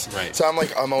themselves. Right. So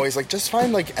I'm always like, just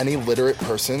find like any literate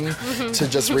person to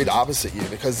just read opposite you,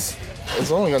 because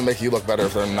it's only going to make you look better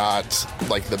if they're not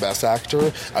like the best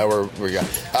actor.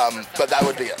 But that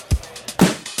would be it.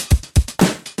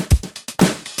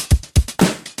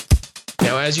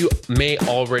 Now, as you may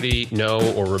already know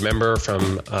or remember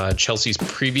from Chelsea's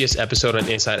previous episode on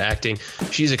Inside Acting,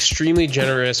 she's extremely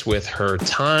generous with her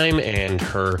time and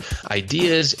her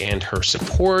ideas and her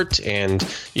support. And,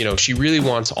 she really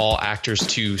wants all actors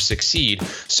to succeed.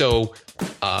 So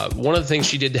one of the things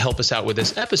she did to help us out with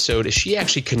this episode is she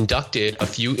actually conducted a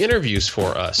few interviews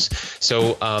for us.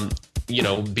 So,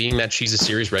 being that she's a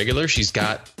series regular, she's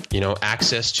got,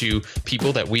 access to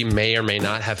people that we may or may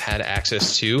not have had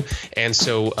access to. And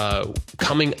so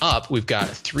coming up, we've got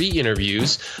 3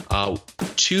 interviews,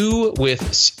 2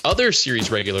 with other series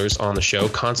regulars on the show,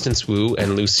 Constance Wu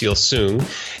and Lucille Soong,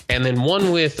 and then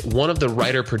 1 with one of the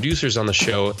writer-producers on the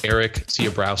show, Eric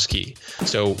Ziobrowski.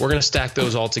 So we're going to stack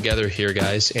those all together here,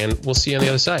 guys, and we'll see you on the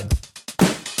other side.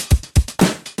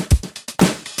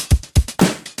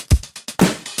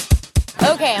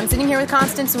 Okay, I'm sitting here with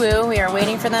Constance Wu. We are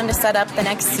waiting for them to set up the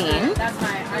next scene.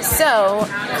 So,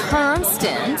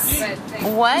 Constance,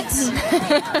 what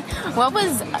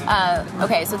was,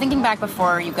 okay, so thinking back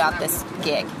before you got this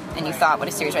gig and you thought what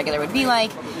a series regular would be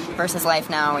like versus life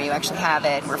now where you actually have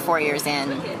it, we're 4 years in,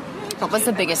 what was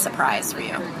the biggest surprise for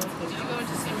you?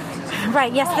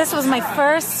 Right, yes, this was my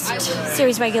first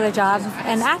series regular job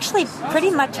and actually pretty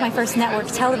much my first network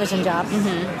television job.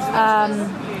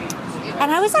 Mm-hmm. And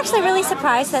I was actually really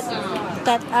surprised that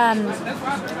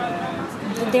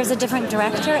there's a different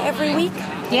director every week.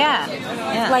 Yeah.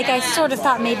 Like I sort of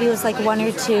thought maybe it was like 1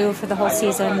 or 2 for the whole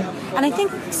season. And I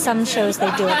think some shows they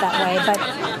do it that way, but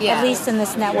at least in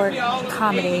this network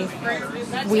comedy,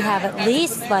 we have at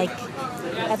least like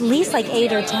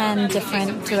 8 or 10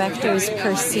 different directors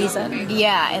per season.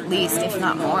 Yeah, at least, if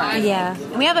not more. Yeah.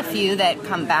 And we have a few that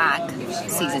come back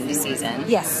season to season.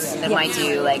 Yes. That might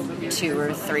do like 2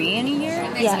 or 3 in a year.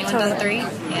 Yeah, anyone totally. done 3?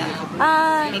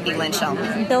 Yeah. Maybe Lynn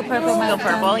Shelton. Bill Purple. Bill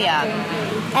Purple, yeah.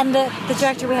 And the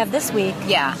director we have this week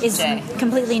is Jay.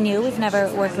 Completely new. We've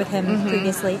never worked with him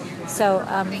previously. So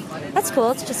that's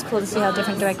cool. It's just cool to see how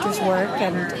different directors work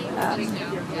and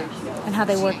how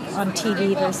they work on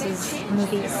TV versus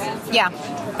movies. Yeah,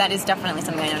 that is definitely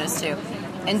something I noticed too.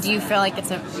 And do you feel like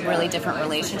it's a really different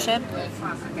relationship,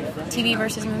 TV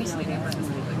versus movies?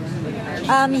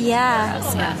 Yeah.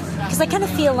 Because I kind of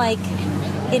feel like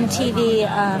in TV,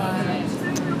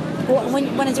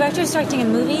 when a director is directing a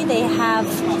movie, they have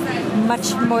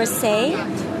much more say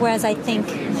Whereas I think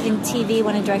in TV,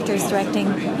 when a director is directing,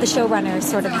 the showrunner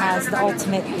sort of has the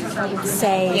ultimate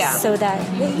say, so that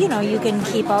you can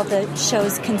keep all the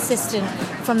shows consistent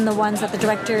from the ones that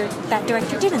director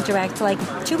didn't direct like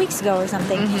 2 weeks ago or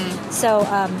something. Mm-hmm. So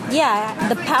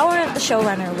the power of the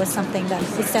showrunner was something that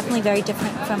is definitely very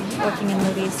different from working in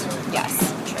movies. Yes,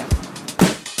 true.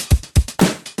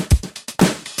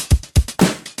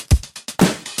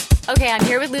 Okay, I'm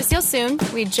here with Lucille Soon.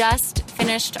 We just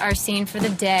finished our scene for the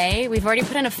day. We've already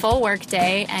put in a full work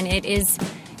day, and it is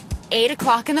 8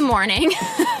 o'clock in the morning.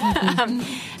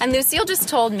 And Lucille just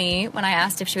told me, when I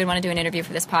asked if she would want to do an interview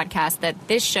for this podcast, that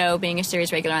this show, being a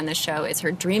series regular on this show, is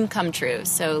her dream come true.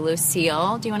 So,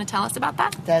 Lucille, do you want to tell us about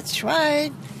that? That's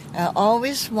right. I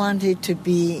always wanted to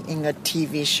be in a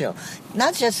TV show.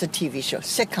 Not just a TV show,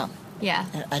 sitcom. Yeah.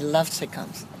 I love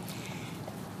sitcoms.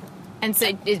 And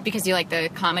so, because you like the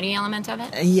comedy element of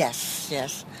it?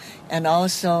 Yes. And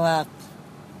also, I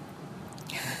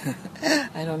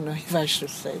don't know if I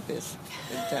should say this.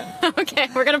 Okay,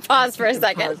 we're going to pause for a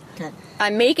second. Okay.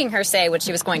 I'm making her say what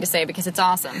she was going to say because it's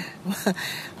awesome.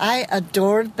 I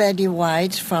adored Betty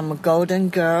White from Golden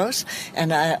Girls,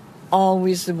 and I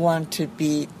always want to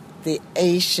be the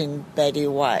Asian Betty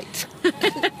White.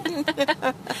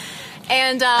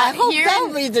 And I hope that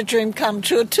will be the dream come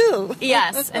true, too.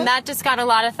 Yes, and that just got a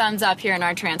lot of thumbs up here in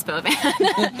our transpo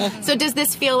van. So does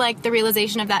this feel like the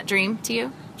realization of that dream to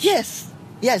you? Yes,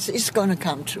 it's going to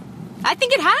come true. I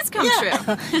think it has come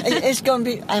true. It's going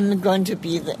to be. I'm going to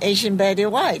be the Asian Betty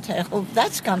White. I hope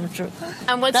that's come true.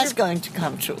 And that's going to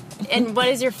come true. And what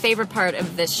is your favorite part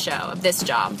of this show, of this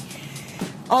job?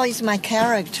 Oh, it's my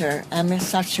character. I'm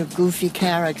such a goofy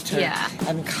character. Yeah.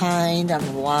 I'm kind,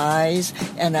 I'm wise,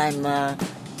 and I'm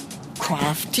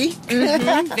crafty.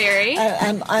 Mm-hmm, very.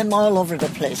 I'm all over the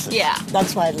place. Yeah.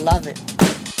 That's why I love it.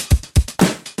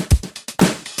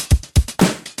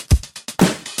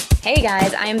 Hey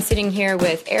guys, I am sitting here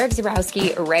with Eric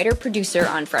Zabrowski, a writer-producer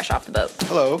on Fresh Off the Boat.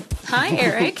 Hello. Hi,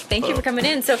 Eric. Thank you for coming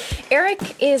in. So,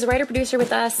 Eric is a writer-producer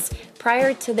with us.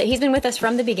 Prior to that, he's been with us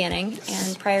from the beginning,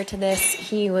 and prior to this,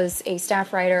 he was a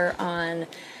staff writer on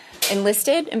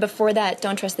Enlisted, and before that,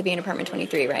 Don't Trust the Bee in Apartment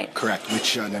 23, right? Correct,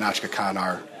 which Nahnatchka Khan,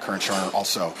 our current showrunner,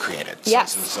 also created. So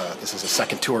yes. This is a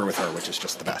second tour with her, which is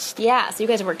just the best. Yeah, so you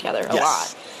guys have worked together a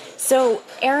lot. So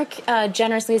Eric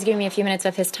generously has given me a few minutes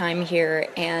of his time here,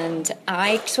 and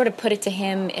I sort of put it to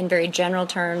him in very general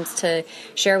terms to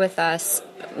share with us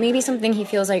maybe something he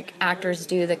feels like actors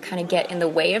do that kind of get in the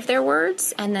way of their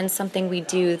words, and then something we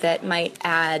do that might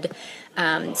add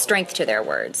strength to their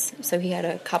words. So he had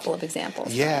a couple of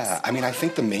examples. Yeah, I mean, I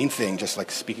think the main thing, just like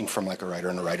speaking from like a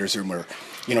writer in a writer's room, where,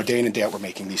 day in and day out we're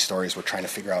making these stories, we're trying to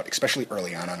figure out, especially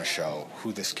early on a show,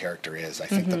 who this character is. I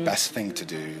think the best thing to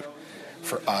do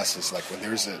for us is like when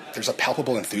there's a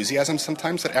palpable enthusiasm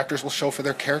sometimes that actors will show for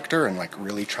their character, and like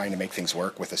really trying to make things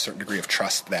work with a certain degree of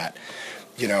trust that,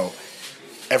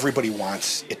 everybody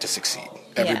wants it to succeed.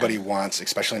 Everybody wants,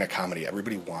 especially in a comedy,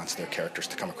 everybody wants their characters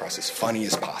to come across as funny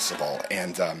as possible.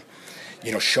 And,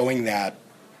 showing that,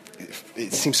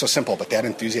 it seems so simple, but that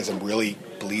enthusiasm really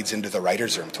bleeds into the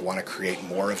writer's room to want to create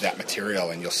more of that material.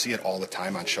 And you'll see it all the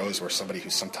time on shows where somebody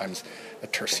who's sometimes a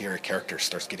tertiary character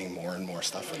starts getting more and more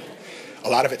stuff. And a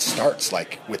lot of it starts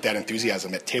like with that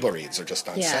enthusiasm at table reads or just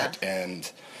on set.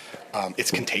 And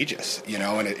it's contagious,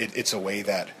 and it's a way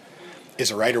that,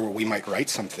 as a writer, where we might write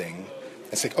something,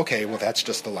 it's like, okay, well, that's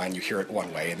just the line. You hear it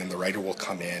one way, and then the writer will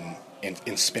come in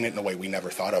and spin it in a way we never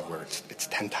thought of, where it's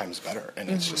 10 times better. And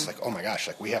it's just like, oh my gosh,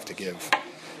 like we have to give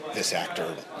this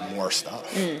actor more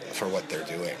stuff for what they're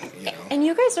doing, And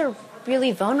you guys are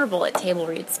really vulnerable at table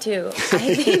reads too.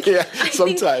 I think.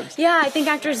 Sometimes. I think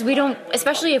actors, we don't,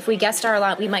 especially if we guest star a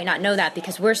lot, we might not know that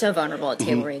because we're so vulnerable at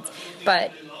table reads.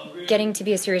 But getting to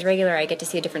be a series regular, I get to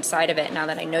see a different side of it now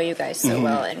that I know you guys so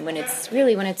well. And when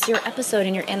it's your episode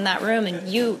and you're in that room and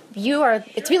you are,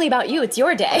 it's really about you. It's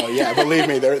your day. Oh yeah, believe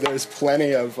me, there's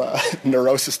plenty of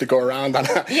neurosis to go around on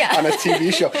a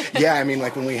TV show. Yeah, I mean,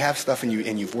 like when we have stuff and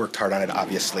you've worked hard on it,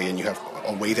 obviously, and you have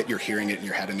a way that you're hearing it in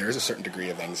your head, and there is a certain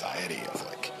degree of anxiety of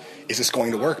like, is this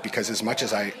going to work? Because as much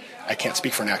as I can't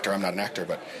speak for an actor, I'm not an actor,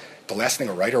 but the last thing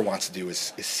a writer wants to do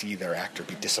is see their actor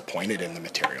be disappointed in the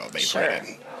material they've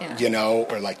written. Yeah.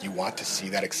 Or like you want to see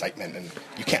that excitement, and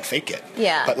you can't fake it.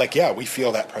 Yeah. But like, we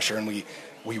feel that pressure, and we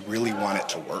really want it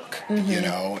to work, and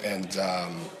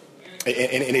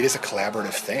it is a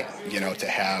collaborative thing, to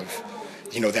have,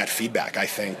 that feedback. I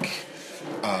think,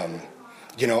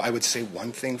 I would say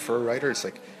one thing for a writer is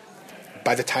like,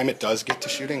 by the time it does get to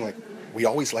shooting, like we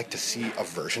always like to see a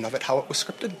version of it how it was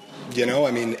scripted,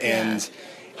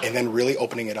 And then really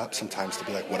opening it up sometimes to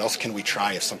be like, what else can we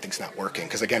try if something's not working?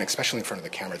 Because again, especially in front of the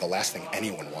camera, the last thing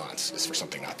anyone wants is for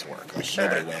something not to work. Like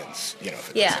nobody wins,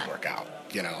 if it doesn't work out,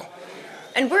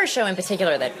 And we're a show in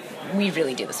particular that we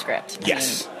really do the script.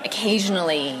 Yes. I mean,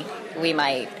 occasionally we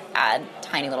might add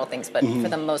tiny little things, but for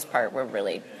the most part, we're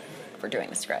doing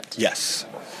the script. Yes.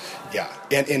 Yeah.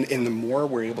 And the more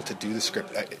we're able to do the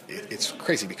script, it's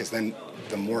crazy because then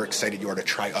the more excited you are to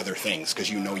try other things because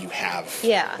you have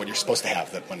what you're supposed to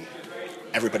have, that when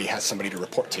everybody has somebody to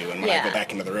report to, and when I go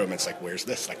back into the room, it's like, where's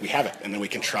this? Like, we have it, and then we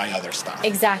can try other stuff.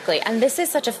 Exactly. And this is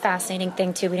such a fascinating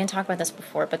thing, too. We didn't talk about this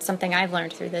before, but something I've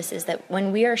learned through this is that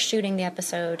when we are shooting the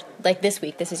episode, like this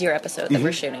week, this is your episode that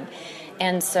we're shooting,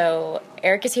 and so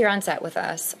Eric is here on set with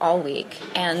us all week,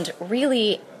 and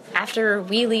really, after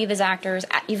we leave as actors,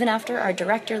 even after our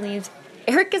director leaves,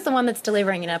 Eric is the one that's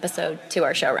delivering an episode to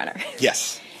our showrunner.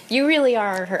 Yes. You really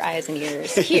are her eyes and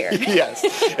ears here. Yes.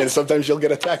 And sometimes you'll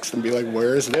get a text and be like,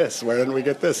 where is this? Where did we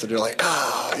get this? And you're like,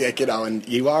 and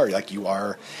you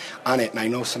are on it. And I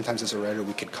know sometimes as a writer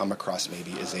we could come across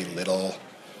maybe as a little,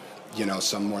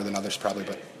 some more than others probably,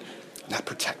 but not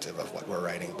protective of what we're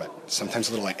writing, but sometimes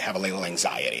have a little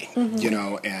anxiety,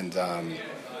 and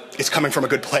it's coming from a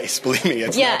good place, believe me.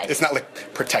 It's not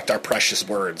like protect our precious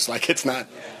words. Like, it's not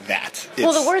that.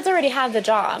 Well, the words already have the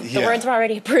job. The words are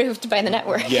already approved by the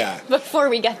network before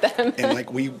we get them. And,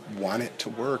 we want it to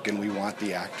work, and we want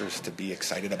the actors to be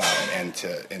excited about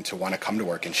it and to want to come to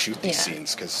work and shoot these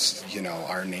scenes because,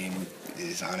 our name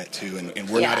is on it, too. And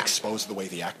we're not exposed the way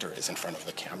the actor is in front of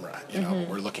the camera.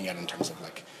 We're looking at it in terms of,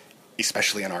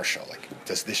 especially on our show,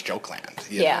 does this joke land?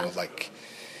 You know,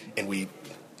 and we...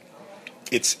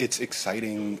 It's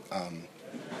exciting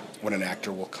when an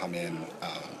actor will come in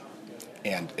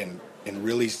and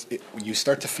really you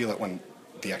start to feel it when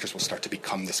the actors will start to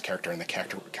become this character, and the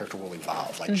character will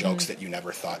evolve. Jokes that you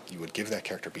never thought you would give that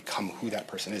character become who that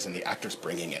person is, and the actor's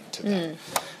bringing it to them.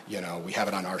 We have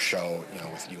it on our show,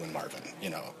 with you and Marvin,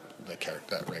 the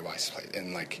character that Ray Wise played,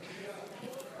 and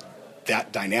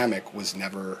that dynamic was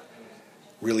never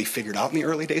really figured out in the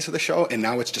early days of the show, and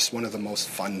now it's just one of the most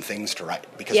fun things to write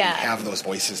because we have those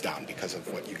voices down because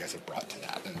of what you guys have brought to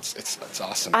that, and it's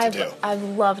awesome to do. I've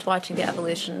loved watching the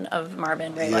evolution of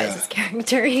Marvin Ray Wise's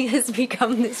character. He has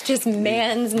become this just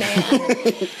man's man,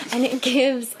 and it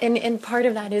gives, and part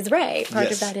of that is Ray.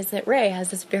 Part of that is that Ray has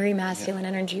this very masculine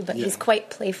energy, but he's quite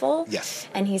playful. Yes.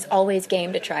 And he's always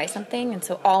game to try something, and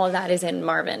so all of that is in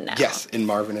Marvin now. Yes, and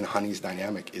Marvin and Honey's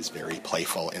dynamic is very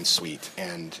playful and sweet,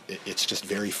 and it's just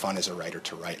very fun as a writer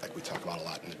to write. We talk about a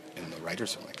lot in the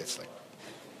writers' room.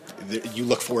 You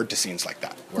look forward to scenes like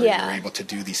that where you're able to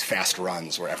do these fast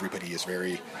runs where everybody is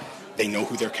they know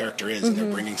who their character is and they're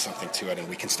bringing something to it, and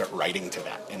we can start writing to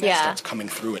that, and that starts coming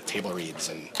through at table reads,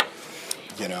 and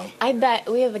I bet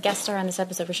we have a guest star on this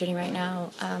episode we're shooting right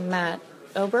now, Matt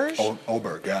Oberg.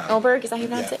 Oberg, yeah. Oberg, is that how you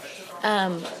pronounce it?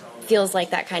 Feels like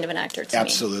that kind of an actor to me.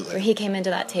 Absolutely. Where he came into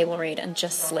that table read and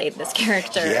just slayed this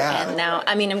character. Yeah. And now,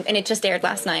 and it just aired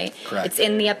last night. Correct. It's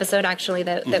in the episode, actually,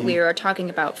 that we were talking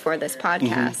about for this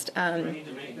podcast.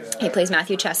 He plays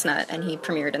Matthew Chestnut, and he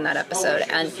premiered in that episode.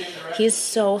 And he's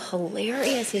so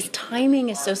hilarious. His timing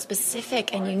is so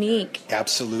specific and unique.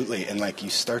 Absolutely. And, you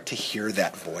start to hear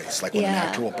that voice. When an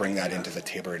actor will bring that into the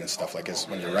table read and stuff, as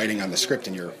when you're writing on the script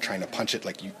and you're trying to punch it,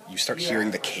 you start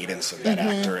hearing the cadence of that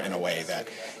actor in a way that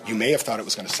you may have thought it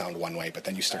was going to sound one way, but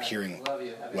then you start hearing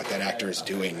what that actor is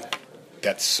doing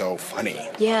that's so funny.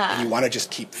 Yeah. And you want to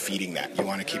just keep feeding that. You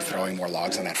want to keep throwing more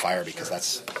logs on that fire because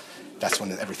that's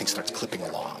when everything starts clipping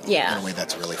along in a way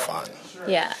that's really fun.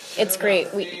 Yeah, it's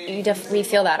great. We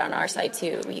feel that on our side,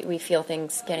 too. We feel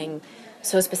things getting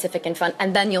so specific and fun.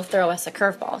 And then you'll throw us a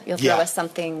curveball. You'll throw us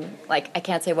something, I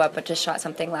can't say what, but just shot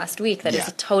something last week that is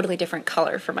a totally different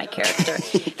color for my character.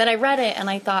 That I read it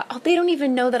and I thought, they don't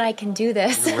even know that I can do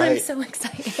this. Right. I'm so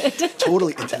excited.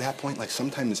 Totally. And to that point,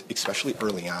 sometimes, especially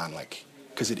early on,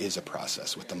 because it is a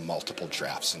process with the multiple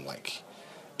drafts and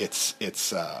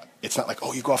it's not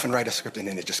you go off and write a script and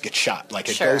then it just gets shot.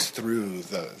 It goes through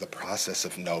the process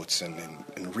of notes and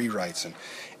rewrites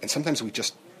and sometimes we'll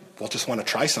just want to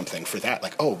try something for that.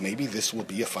 Maybe this will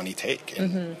be a funny take.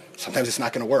 And sometimes it's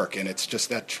not going to work. And it's just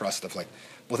that trust of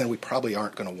then we probably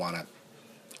aren't going to want to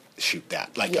shoot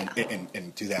that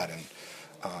and do that.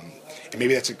 And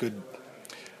maybe that's a good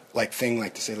thing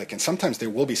to say and sometimes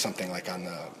there will be something on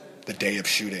the day of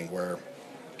shooting where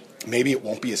maybe it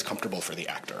won't be as comfortable for the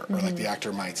actor, or the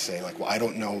actor might say I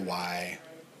don't know why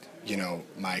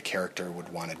my character would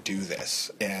want to do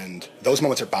this. And those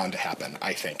moments are bound to happen,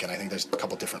 I think. And I think there's a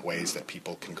couple different ways that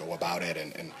people can go about it.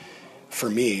 And for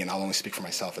me, and I'll only speak for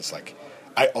myself, it's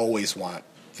I always want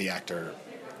the actor,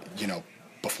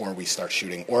 before we start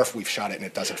shooting, or if we've shot it and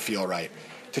it doesn't feel right,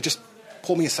 to just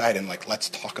pull me aside and like, let's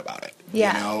talk about it, you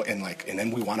know, and like, and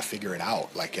then we want to figure it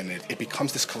out, like, and it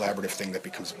becomes this collaborative thing that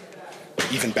becomes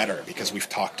even better because we've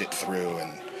talked it through,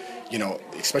 and you know,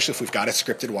 especially if we've got it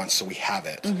scripted once, so we have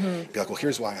it. Be like, well,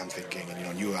 here's why I'm thinking, and you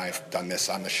know, you and I have done this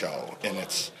on the show, and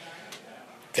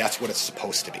that's what it's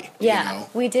supposed to be. Yeah, you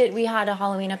know? We had a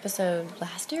Halloween episode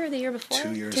last year or the year before?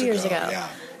 2 years ago.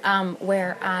 Yeah.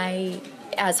 Where I,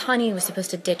 as Honey, was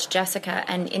supposed to ditch Jessica,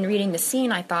 and in reading the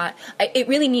scene, I thought it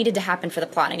really needed to happen for the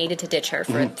plot. I needed to ditch her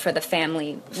for the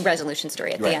family resolution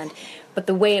story at the end. But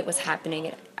the way it was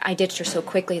happening, I ditched her so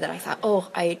quickly that I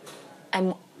thought,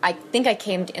 I think I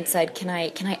came and said, can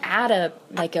I add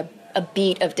a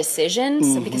beat of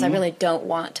decisions because I really don't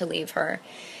want to leave her,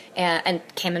 and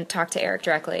came and talked to Eric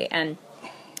directly, and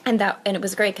it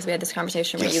was great because we had this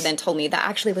conversation where you then told me that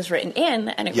actually was written in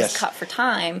and it was cut for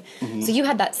time. So you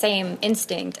had that same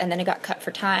instinct, and then it got cut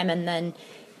for time, and then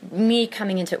me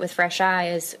coming into it with fresh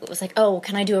eyes, it was like, oh,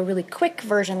 can I do a really quick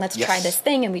version? Let's try this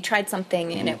thing, and we tried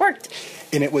something, and it worked.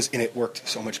 And it worked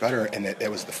so much better, and it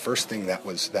was the first thing that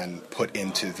was then put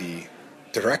into the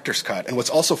director's cut. And what's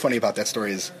also funny about that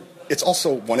story is it's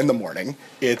also 1 a.m.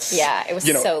 It's it was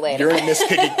so late. You're in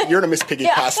a Miss Piggy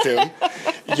costume.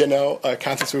 You know,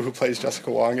 Constance Wu, who plays Jessica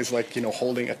Wong, is like, you know,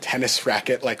 holding a tennis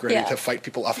racket, like ready to fight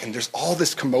people off. And there's all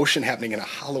this commotion happening in a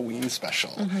Halloween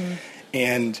special.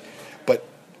 But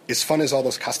as fun as all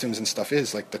those costumes and stuff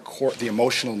is, like the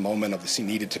emotional moment of the scene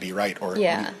needed to be right, or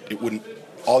it wouldn't.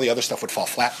 All the other stuff would fall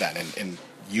flat then. And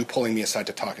you pulling me aside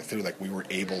to talk it through, like we were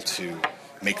able to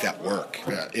make that work.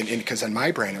 Because in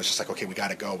my brain, it was just like, okay, we got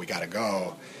to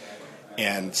go.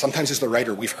 And sometimes as the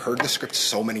writer, we've heard the script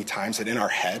so many times that in our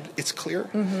head it's clear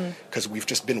because we've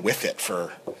just been with it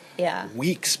for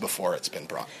weeks before it's been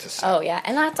brought to set. Oh, yeah.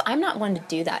 And I'm not one to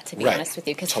do that, to be honest with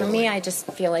you, because for me, I just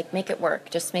feel like make it work.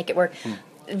 Just make it work.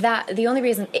 That the only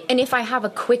reason, and if I have a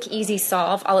quick, easy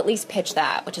solve, I'll at least pitch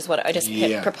that, which is what I just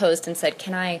proposed and said,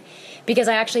 can I, because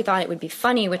I actually thought it would be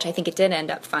funny, which I think it did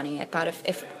end up funny. I thought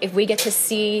if we get to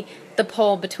see the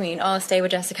poll between, stay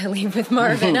with Jessica, leave with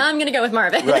Marvin, I'm going to go with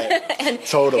Marvin. And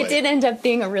it did end up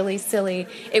being a really silly,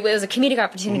 it was a comedic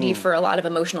opportunity for a lot of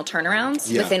emotional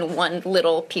turnarounds within one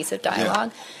little piece of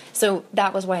dialogue. So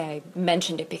that was why I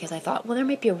mentioned it, because I thought, well, there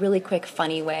might be a really quick,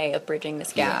 funny way of bridging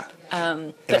this gap.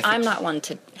 But I'm not one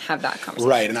to have that conversation.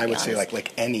 Right, and I would say,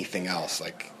 like anything else,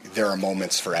 like there are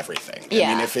moments for everything.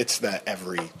 I mean, if it's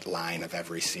every line of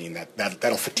every scene,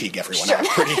 that'll fatigue everyone out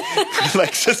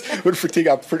would fatigue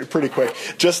out pretty quick.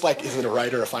 Just like, is it a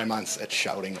writer if I'm on set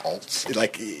shouting alts?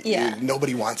 Like,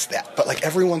 nobody wants that. But like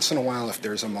every once in a while, if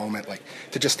there's a moment, like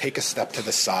to just take a step to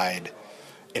the side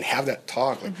and have that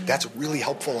talk, like that's really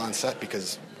helpful on set,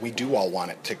 because we do all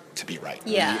want it to be right.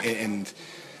 And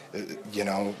you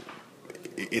know,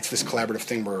 it's this collaborative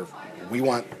thing where we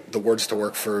want the words to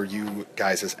work for you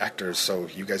guys as actors, so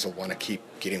you guys will want to keep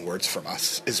getting words from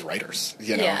us as writers,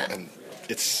 you know, and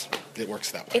it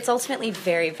works that way. It's ultimately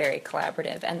very, very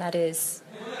collaborative, and that is,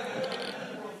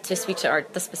 to speak to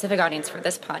the specific audience for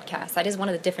this podcast, that is one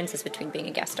of the differences between being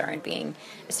a guest star and being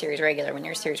a series regular. When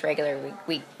you're a series regular,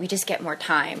 we just get more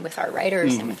time with our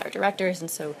writers and with our directors, and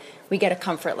so we get a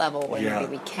comfort level where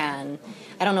maybe we can.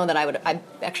 I don't know that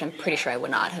I'm pretty sure I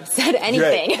would not have said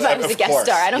anything if I was a guest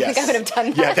star. I don't think I would have done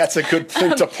that. Yeah, that's a good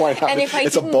thing to point out. And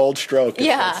it's a bold stroke.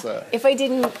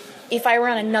 If I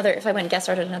went guest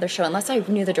starred at another show, unless I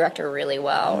knew the director really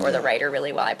well or the writer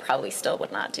really well, I probably still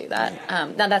would not do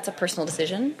that. Now that's a personal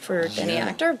decision for any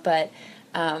actor, but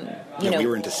you know, we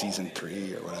were into season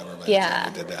 3 or whatever. By the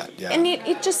time we did that. Yeah, and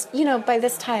it just, you know, by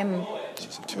this time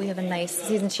we have a nice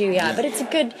season 2. But it's a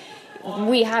good.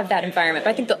 We have that environment, but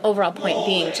I think the overall point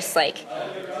being just like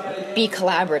be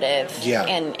collaborative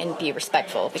and be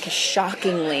respectful, because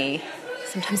shockingly,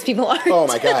 sometimes people aren't. Oh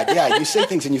my God, you say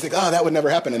things and you think, that would never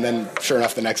happen, and then sure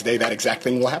enough, the next day that exact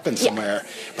thing will happen somewhere.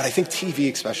 But I think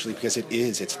TV, especially because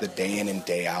it's the day in and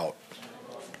day out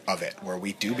of it, where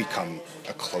we do become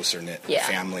a closer-knit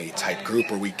family type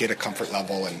group, where we get a comfort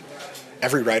level, and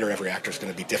every writer, every actor is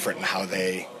going to be different in how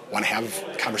they want to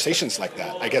have conversations like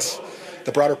that. I guess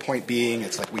the broader point being,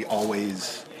 it's like we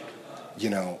always,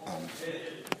 you know,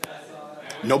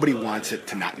 nobody wants it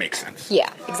to not make sense.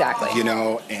 Yeah, exactly. You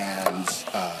know, and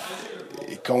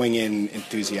going in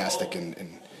enthusiastic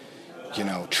and you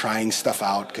know, trying stuff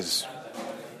out, because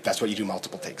that's what you do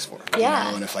multiple takes for. You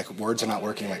know? And if like words are not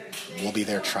working, like we'll be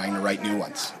there trying to write new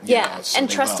ones. You know, so and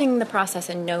trusting the process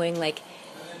and knowing like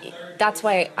that's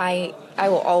why I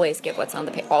will always give what's on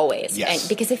the page, always. Yes. And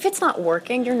because if it's not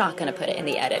working, you're not going to put it in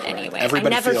the edit anyway.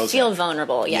 Everybody I never feel it.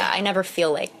 vulnerable. Yeah. I never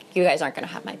feel like you guys aren't going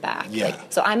to have my back. Yeah.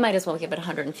 So I might as well give it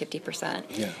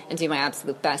 150% and do my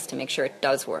absolute best to make sure it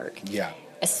does work. Yeah.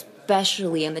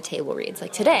 Especially in the table reads.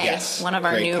 Like today, one of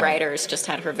our new point. writers just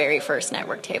had her very first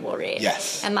network table read.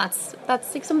 Yes. And that's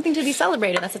like something to be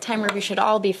celebrated. That's a time where we should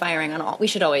all be firing on all. We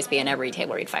should always be in every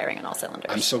table read firing on all cylinders.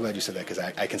 I'm so glad you said that, because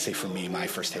I can say for me, my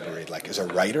first table read, like as a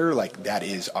writer, like that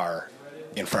is our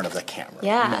in front of the camera.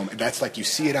 Yeah. That's like you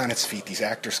see it on its feet. These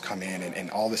actors come in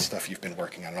and all this stuff you've been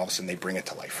working on, and all of a sudden they bring it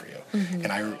to life for you. Mm-hmm.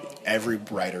 And every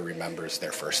writer remembers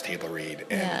their first table read,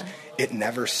 and it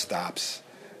never stops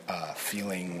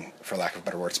feeling, for lack of a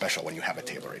better word, special when you have a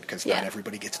table read, because not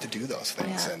everybody gets to do those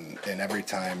things. And every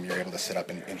time you're able to sit up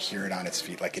and hear it on its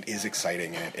feet, like it is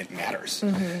exciting and it matters,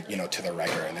 you know, to the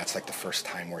writer. And that's like the first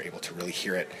time we're able to really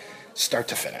hear it start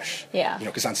to finish. Yeah. You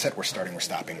know, because on set we're starting, we're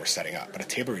stopping, we're setting up, but a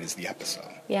table read is the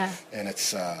episode. Yeah. And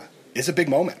it's a big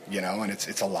moment, you know, and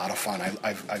it's a lot of fun.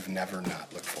 I've never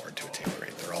not looked forward to a table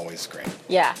read. They're always great.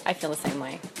 Yeah, I feel the same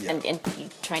way. Yeah. And you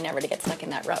try never to get stuck in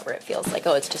that rut where it feels like,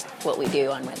 oh, it's just what we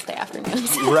do on Wednesday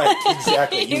afternoons. Right,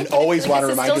 exactly. You always want to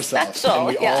remind yourself. Special.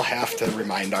 And we all have to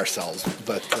remind ourselves.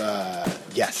 But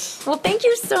yes. Well, thank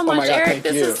you so much, my God, Eric.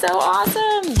 This is so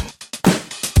awesome.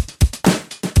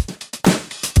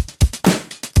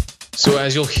 So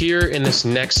as you'll hear in this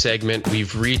next segment,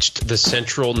 we've reached the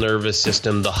central nervous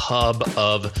system, the hub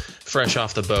of Fresh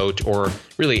Off the Boat, or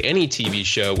really any TV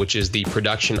show, which is the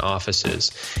production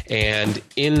offices. And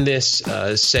in this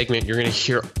segment, you're going to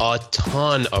hear a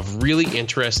ton of really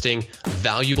interesting,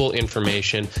 valuable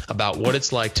information about what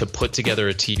it's like to put together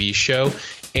a TV show,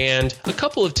 and a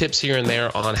couple of tips here and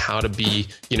there on how to be,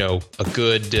 you know, a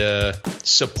good,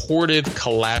 supportive,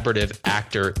 collaborative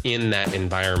actor in that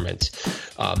environment.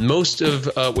 Most of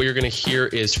what you're going to hear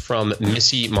is from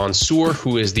Missy Mansour,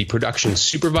 who is the production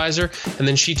supervisor, and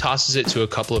then she tosses it to a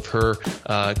couple of her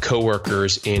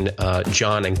co-workers in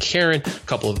John and Karen, a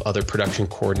couple of other production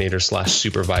coordinators /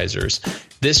 supervisors.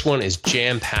 This one is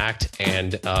jam-packed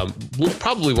and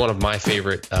probably one of my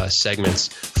favorite segments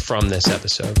from this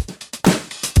episode.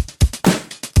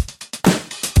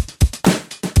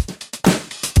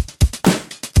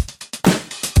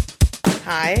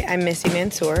 Hi, I'm Missy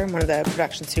Mansour. I'm one of the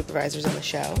production supervisors on the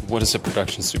show. What does a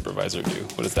production supervisor do?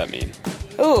 What does that mean?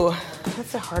 Ooh,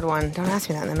 that's a hard one. Don't ask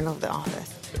me that in the middle of the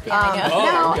office.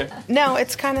 Okay. No,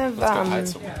 it's kind of... Let's go hide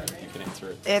somewhere. You can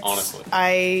answer it honestly.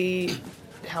 I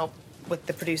help with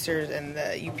the producers and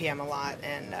the UPM a lot,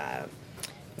 and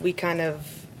we kind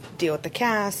of deal with the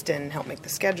cast and help make the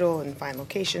schedule and find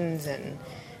locations, and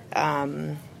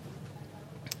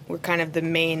we're kind of the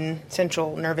main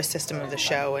central nervous system of the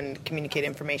show, and communicate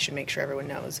information, make sure everyone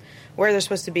knows where they're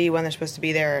supposed to be, when they're supposed to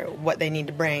be there, what they need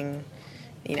to bring,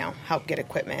 you know, help get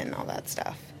equipment and all that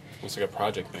stuff. It's like a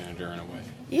project manager in a way.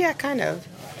 Yeah, kind of.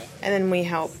 And then we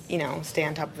help, you know, stay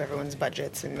on top of everyone's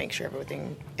budgets and make sure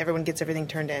everyone gets everything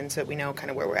turned in, so that we know kind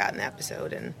of where we're at in the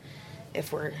episode and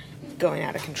if we're going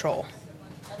out of control,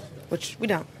 which we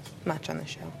don't much on the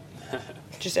show.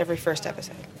 Just every first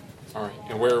episode. All right.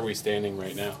 And where are we standing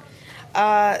right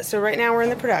now? So right now we're in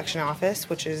the production office,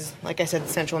 which is, like I said, the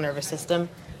central nervous system.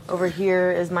 Over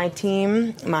here is my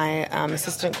team, my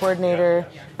assistant coordinator,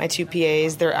 my 2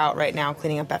 PAs. They're out right now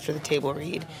cleaning up after the table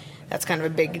read. That's kind of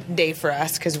a big day for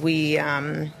us, because we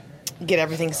get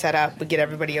everything set up, we get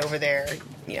everybody over there,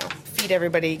 you know, feed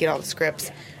everybody, get all the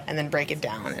scripts, and then break it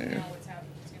down. And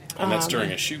that's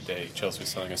during a shoot day, Chelsea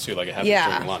was telling us too, like it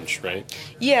happens during lunch, right?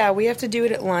 Yeah, we have to do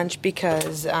it at lunch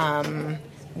because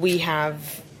we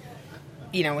have,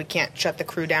 you know, we can't shut the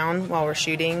crew down while we're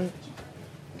shooting,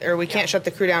 or we can't shut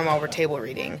the crew down while we're table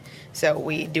reading. So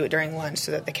we do it during lunch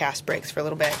so that the cast breaks for a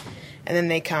little bit, and then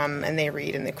they come and they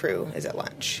read, and the crew is at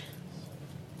lunch.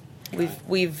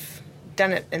 We've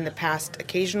done it in the past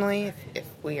occasionally if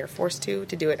we are forced to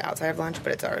do it outside of lunch,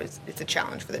 but it's a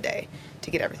challenge for the day to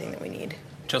get everything that we need.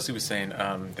 Chelsea was saying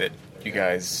that you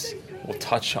guys will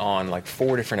touch on like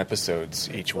 4 different episodes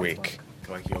each week.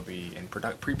 Like you'll be in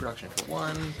pre-production for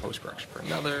one, post-production for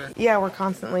another. Yeah, we're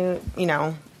constantly, you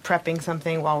know, prepping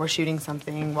something while we're shooting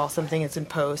something, while something is in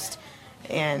post,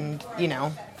 and, you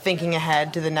know, thinking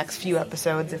ahead to the next few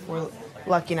episodes if we're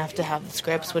lucky enough to have the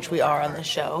scripts, which we are on this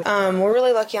show. We're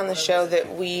really lucky on the show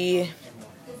that we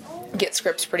get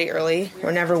scripts pretty early.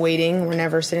 We're never waiting. We're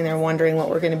never sitting there wondering what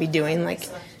we're going to be doing, like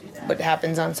what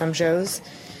happens on some shows.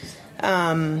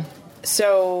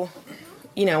 So,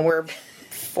 you know, we're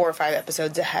 4 or 5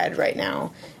 episodes ahead right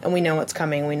now, and we know what's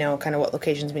coming. We know kind of what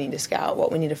locations we need to scout,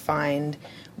 what we need to find,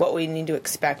 what we need to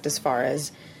expect as far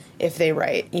as if they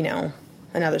write, you know,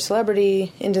 another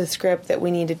celebrity into the script that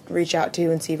we need to reach out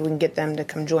to and see if we can get them to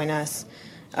come join us,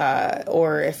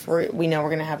 or if we know we're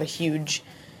going to have a huge,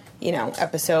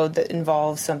 episode that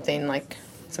involves something like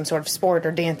some sort of sport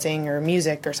or dancing or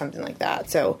music or something like that.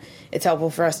 So it's helpful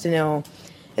for us to know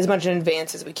as much in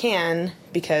advance as we can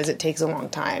because it takes a long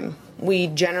time. We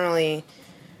generally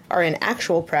are in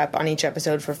actual prep on each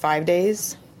episode for 5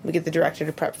 days. We get the director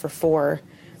to prep for 4,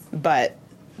 but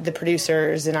the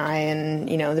producers and I and,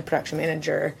 the production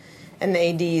manager and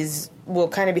the ADs will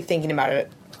kind of be thinking about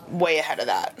it way ahead of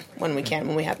that when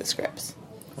we have the scripts.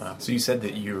 Wow. So you said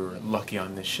that you're lucky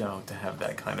on this show to have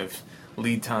that kind of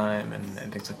lead time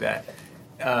and things like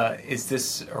that. Is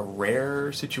this a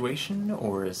rare situation,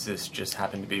 or is this just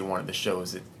happen to be one of the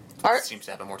shows that seems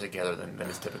to have it more together than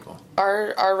is typical?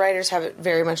 Our writers have it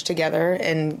very much together,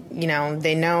 and,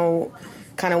 they know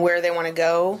kind of where they want to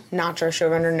go. Notch, our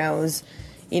showrunner, knows,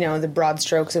 the broad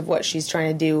strokes of what she's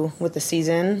trying to do with the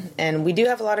season. And we do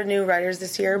have a lot of new writers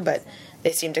this year, but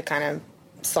they seem to kind of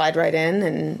slide right in,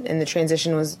 and the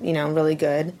transition was, really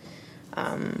good.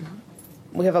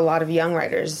 We have a lot of young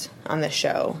writers on this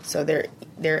show, so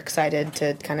they're excited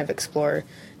to kind of explore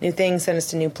new things, send us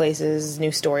to new places,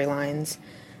 new storylines,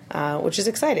 which is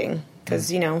exciting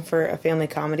because, for a family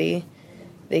comedy,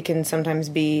 they can sometimes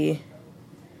be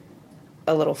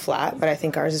a little flat, but I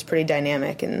think ours is pretty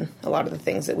dynamic in a lot of the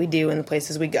things that we do and the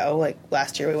places we go. Like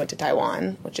last year we went to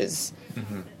Taiwan, which is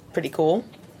pretty cool.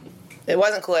 It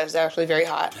wasn't cool, it was actually very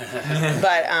hot.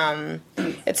 But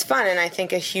it's fun, and I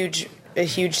think a huge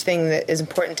thing that is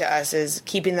important to us is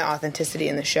keeping the authenticity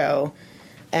in the show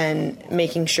and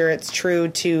making sure it's true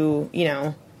to,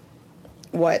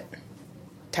 what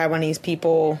Taiwanese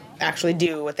people actually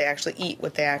do, what they actually eat,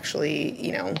 what they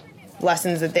actually,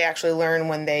 lessons that they actually learn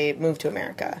when they move to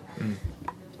America.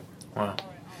 Wow.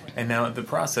 And now the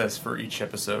process for each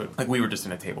episode, like we were just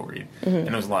in a table read, and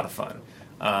it was a lot of fun.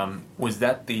 Was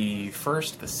that the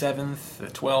 1st, the 7th, the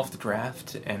 12th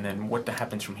draft, and then what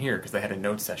happens from here? Because they had a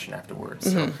note session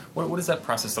afterwards. So what does that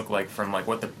process look like from like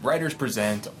what the writers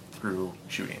present through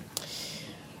shooting?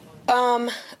 On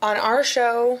our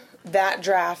show, that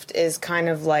draft is kind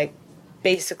of like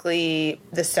basically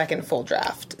the second full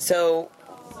draft. So,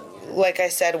 like I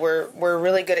said, we're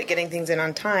really good at getting things in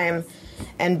on time,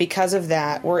 and because of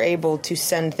that, we're able to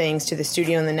send things to the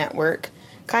studio and the network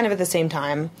kind of at the same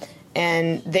time.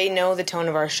 And they know the tone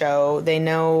of our show. They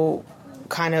know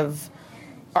kind of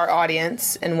our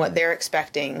audience and what they're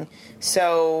expecting.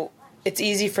 So it's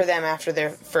easy for them after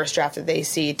their first draft that they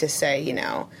see to say,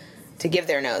 to give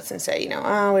their notes and say,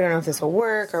 oh, we don't know if this will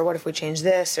work, or what if we change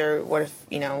this, or what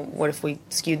if we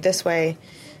skewed this way.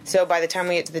 So by the time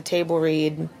we get to the table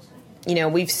read,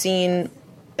 we've seen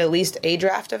at least a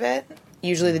draft of it.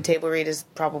 Usually the table read is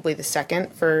probably the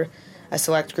second for a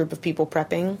select group of people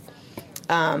prepping.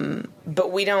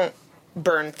 But we don't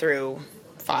burn through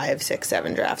 5, 6,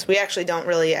 7 drafts. We actually don't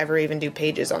really ever even do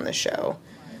pages on this show.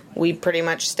 We pretty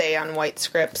much stay on white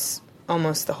scripts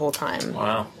almost the whole time.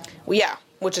 Wow. Well, yeah,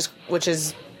 which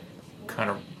is kind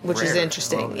of is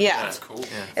interesting. Yeah, that's cool.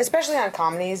 Yeah. Especially on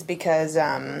comedies because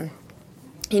I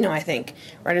think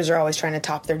writers are always trying to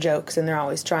top their jokes and they're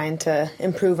always trying to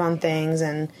improve on things,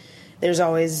 and there's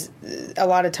always a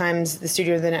lot of times the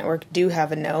studio or the network do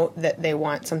have a note that they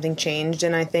want something changed,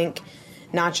 and I think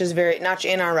Notch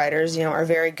and our writers, are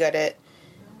very good at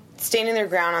standing their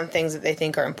ground on things that they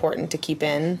think are important to keep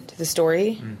in to the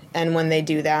story, and when they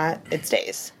do that, it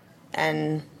stays.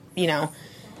 And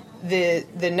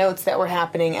the notes that were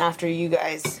happening after you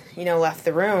guys left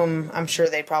the room, I'm sure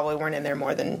they probably weren't in there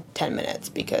more than 10 minutes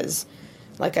because,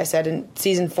 like I said, in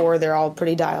season 4 they're all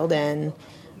pretty dialed in.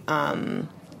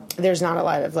 There's not a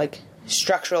lot of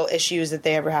structural issues that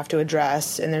they ever have to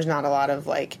address, and there's not a lot of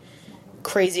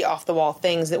crazy off the wall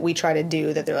things that we try to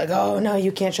do that they're like, oh no,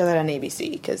 you can't show that on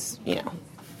ABC, because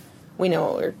we know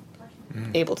what we're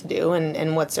able to do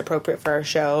and what's appropriate for our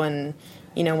show and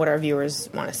what our viewers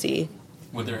want to see.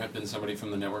 Would there have been somebody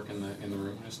from the network in the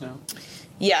room just now?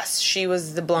 Yes, she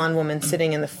was the blonde woman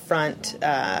sitting in the front,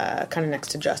 kind of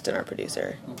next to Justin, our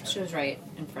producer. She was right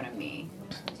in front of me.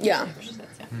 Yeah.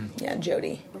 Yeah,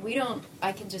 Jody.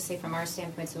 I can just say from our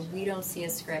standpoint, so we don't see a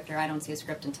script, or I don't see a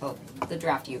script until the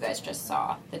draft you guys just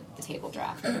saw, the table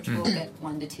draft, which we'll get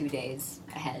 1 to 2 days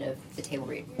ahead of the table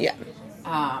read. Yeah.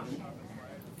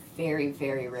 Very,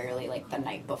 very rarely the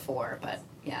night before, but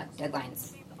yeah,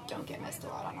 deadlines don't get missed a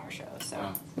lot on our show,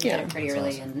 so we get it pretty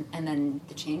early, awesome. and then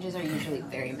the changes are usually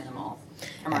very minimal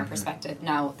from our perspective.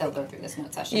 Now they'll go through this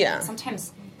note session. Yeah.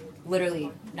 Sometimes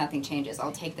literally nothing changes.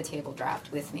 I'll take the table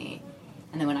draft with me,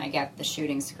 and then when I get the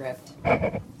shooting script,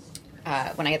 I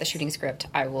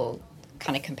will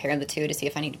kind of compare the two to see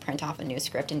if I need to print off a new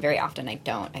script, and very often I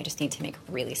don't. I just need to make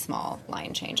really small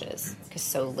line changes because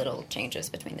so little changes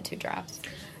between the two drafts.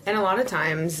 And a lot of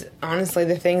times, honestly,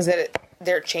 the things that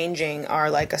they're changing are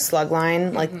like a slug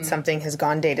line, like something has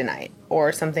gone day to night,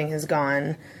 or something has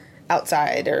gone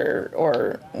outside,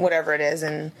 or whatever it is.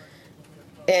 And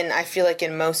I feel like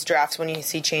in most drafts, when you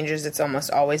see changes, it's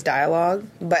almost always dialogue.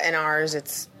 But in ours,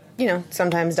 it's,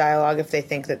 sometimes dialogue if they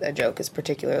think that a joke is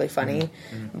particularly funny.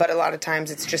 But a lot of times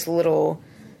it's just little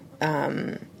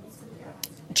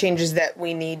changes that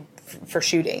we need for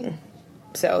shooting.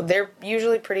 So they're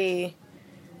usually pretty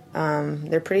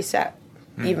set,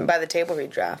 even by the table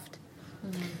read draft.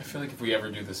 I feel like if we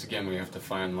ever do this again, we have to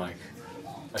find like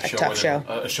a tough show.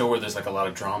 A show where there's like a lot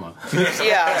of drama.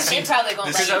 Yeah, they probably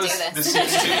won't let you do this.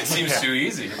 It seems too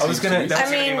easy. That was going to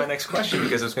be my next question,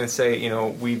 because I was going to say,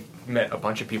 we've met a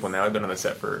bunch of people now. I've been on the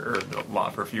set for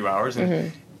a few hours,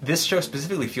 and this show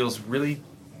specifically feels really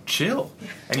chill.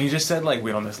 And you just said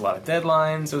we don't miss a lot of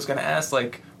deadlines. I was going to ask,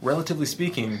 relatively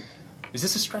speaking, is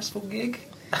this a stressful gig?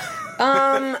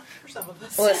 Listen,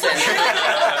 voice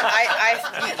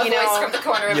from the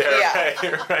corner of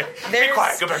right. Be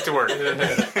quiet, go back to work.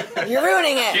 You're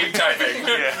ruining it. Keep typing.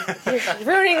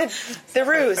 You're ruining the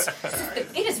ruse.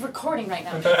 It is recording right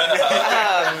now.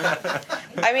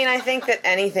 I think that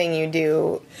anything you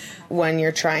do when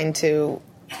you're trying to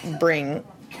bring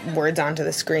words onto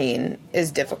the screen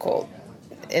is difficult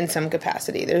in some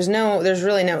capacity. There's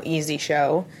really no easy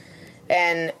show.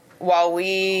 And while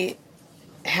we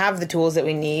have the tools that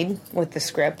we need with the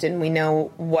script and we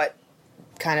know what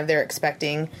kind of they're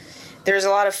expecting, there's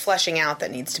a lot of fleshing out that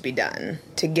needs to be done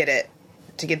to get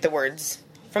the words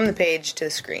from the page to the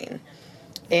screen.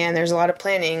 And there's a lot of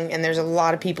planning, and there's a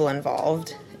lot of people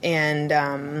involved. And,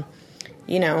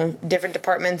 different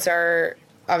departments are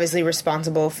obviously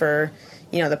responsible for,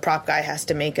 the prop guy has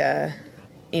to make a,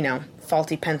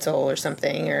 faulty pencil or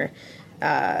something, or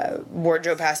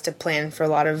wardrobe has to plan for a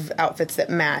lot of outfits that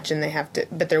match, and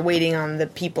but they're waiting on the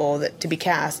people to be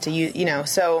cast to use,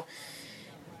 so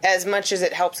as much as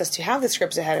it helps us to have the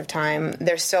scripts ahead of time,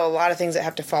 there's still a lot of things that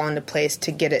have to fall into place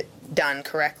to get it done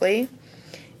correctly.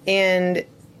 And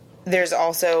there's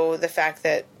also the fact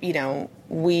that,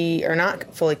 we are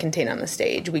not fully contained on the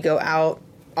stage. We go out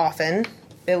often,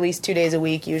 at least 2 days a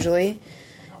week usually.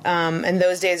 And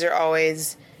those days are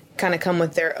always kind of come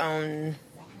with their own,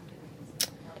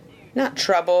 not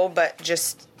trouble, but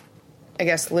just, I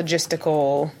guess,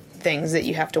 logistical things that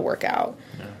you have to work out.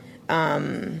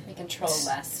 We control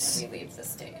less when we leave the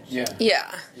stage.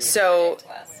 Yeah. So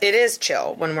it is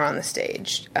chill when we're on the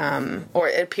stage, or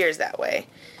it appears that way,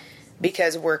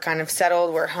 because we're kind of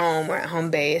settled. We're home. We're at home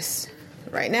base.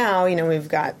 Right now, we've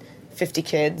got 50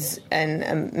 kids and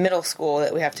a middle school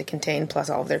that we have to contain, plus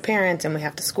all of their parents, and we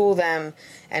have to school them,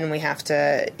 and we have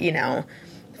to,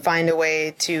 find a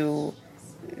way to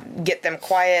get them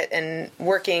quiet and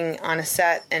working on a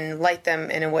set and light them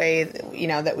in a way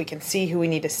that, that we can see who we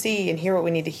need to see and hear what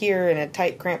we need to hear in a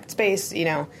tight, cramped space,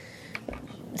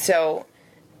 So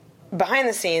behind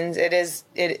the scenes, it is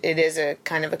a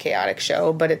kind of a chaotic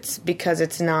show, but it's because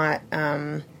it's not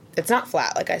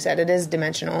flat. Like I said, it is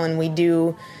dimensional, and we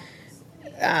do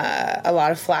a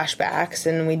lot of flashbacks,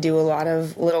 and we do a lot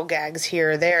of little gags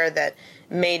here or there that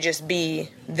may just be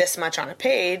this much on a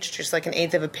page, just like an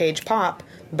eighth of a page pop,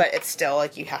 but it's still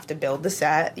you have to build the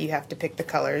set, you have to pick the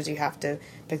colors, you have to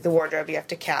pick the wardrobe, you have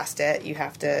to cast it, you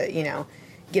have to,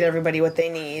 get everybody what they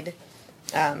need,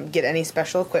 get any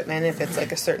special equipment if it's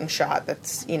a certain shot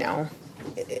that's,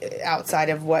 outside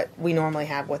of what we normally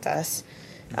have with us.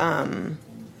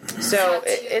 So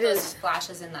it is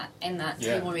flashes in that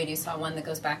table read. You saw one that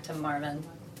goes back to Marvin,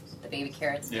 the baby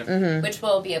carrots, Mm-hmm. which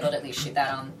we'll be able to at least shoot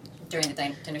that on during the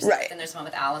dinner set. Right. Then there's one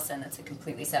with Allison that's a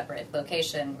completely separate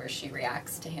location where she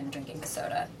reacts to him drinking the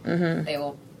soda. Mm-hmm. They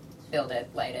will build it,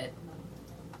 light it,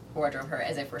 wardrobe her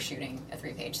as if we're shooting a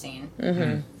 3-page scene.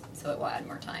 Mm-hmm. So it will add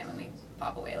more time when we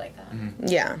pop away like that. Mm-hmm.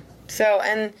 Yeah. So,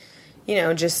 and,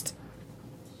 just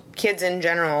kids in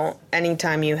general,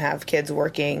 anytime you have kids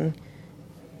working,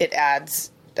 it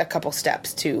adds a couple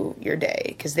steps to your day,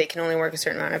 because they can only work a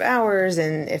certain amount of hours,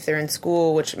 and if they're in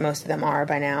school, which most of them are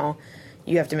by now,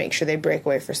 you have to make sure they break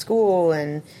away for school,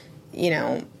 and,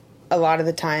 a lot of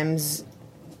the times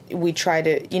we try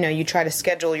to, you try to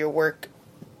schedule your work.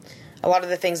 A lot of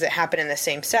the things that happen in the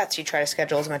same sets, you try to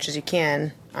schedule as much as you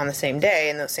can on the same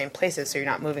day in those same places, so you're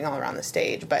not moving all around the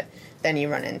stage. But then you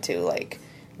run into,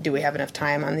 do we have enough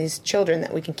time on these children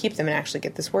that we can keep them and actually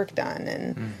get this work done?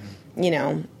 And,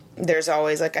 there's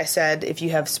always, like I said, if you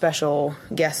have special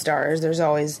guest stars, there's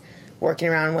always working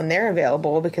around when they're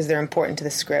available because they're important to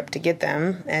the script to get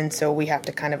them. And so we have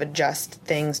to kind of adjust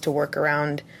things to work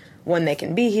around when they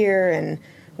can be here and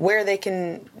where they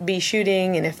can be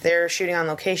shooting, and if they're shooting on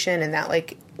location and that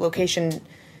like location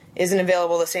isn't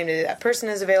available the same day that person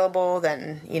is available,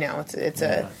 then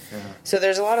so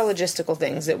there's a lot of logistical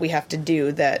things that we have to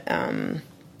do that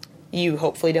you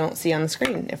hopefully don't see on the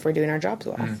screen if we're doing our jobs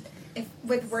well.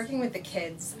 With working with the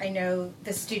kids, I know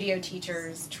the studio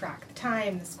teachers track the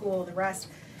time, the school, the rest.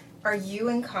 Are you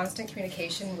in constant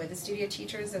communication with the studio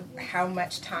teachers of how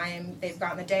much time they've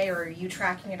got in the day, or are you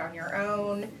tracking it on your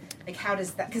own? Like, how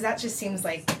does that, because that just seems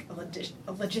like a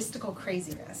logistical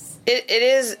craziness. It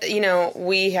is,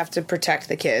 we have to protect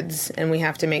the kids, and we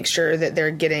have to make sure that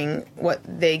they're getting what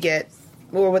they get,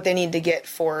 or what they need to get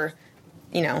for,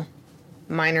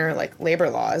 minor, like, labor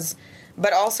laws.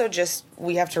 But also just,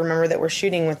 we have to remember that we're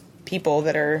shooting with people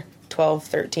that are 12,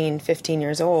 13, 15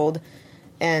 years old,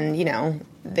 and,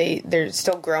 they're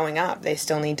still growing up. They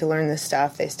still need to learn this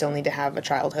stuff. They still need to have a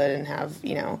childhood and have,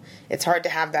 it's hard to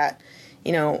have that,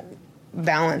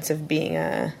 balance of being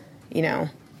a,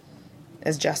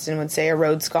 as Justin would say, a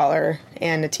Rhodes Scholar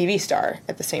and a TV star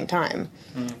at the same time.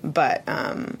 Mm. But,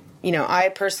 I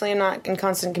personally am not in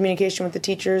constant communication with the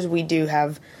teachers. We do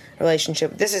have a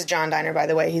relationship. This is John Diner, by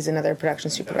the way. He's another production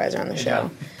supervisor on the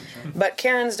show. Yeah. But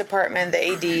Karen's department,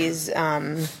 the ADs,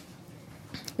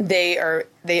 they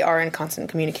are in constant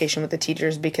communication with the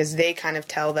teachers because they kind of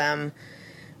tell them,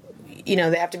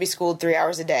 they have to be schooled 3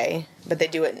 hours a day, but they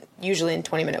do it usually in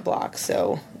 20-minute blocks.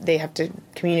 So they have to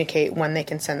communicate when they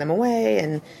can send them away,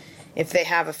 and if they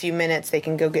have a few minutes, they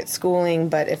can go get schooling.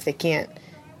 But if they can't,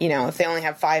 if they only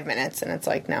have 5 minutes, and it's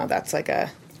like, no, that's like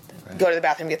go to the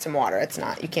bathroom, get some water. It's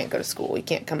not, you can't go to school. You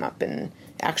can't come up and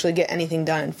actually get anything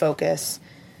done and focus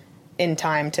in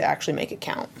time to actually make it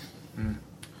count. Mm.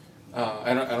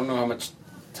 I don't know how much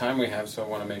time we have, so I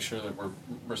want to make sure that we're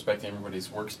respecting everybody's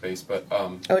workspace. But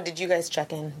did you guys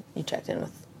check in? You checked in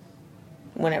with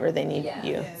whenever they need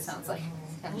you. Yeah, sounds like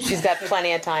she's got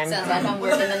plenty of time. Sounds like I'm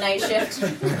working the night shift.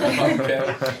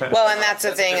 Okay. Well, and that's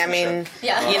the thing. I mean,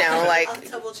 I'll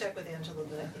double check with Angela,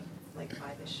 but I think like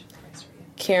 5-ish.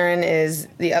 Karen is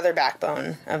the other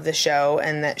backbone of the show,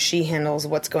 and that she handles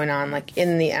what's going on like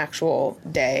in the actual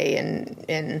day,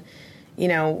 and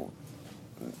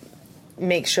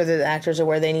make sure that the actors are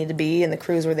where they need to be and the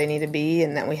crew's where they need to be,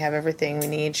 and that we have everything we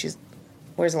need. She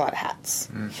wears a lot of hats,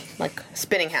 like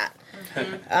spinning hat.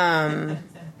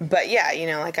 But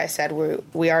yeah, like I said,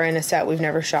 we are in a set we've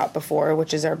never shot before,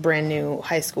 which is our brand new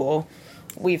high school.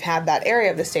 We've had that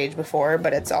area of the stage before,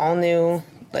 but it's all new,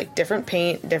 like different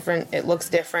paint, it looks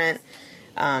different,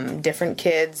 different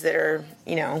kids that are,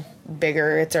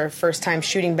 bigger. It's our first time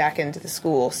shooting back into the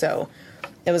school, so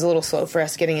it was a little slow for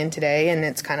us getting in today, and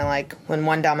it's kind of like when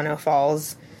one domino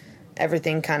falls,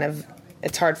 everything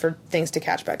it's hard for things to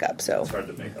catch back up. So it's hard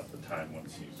to make up the time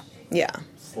once you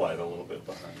slide a little bit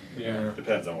behind. Yeah.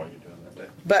 Depends on what you're doing that day.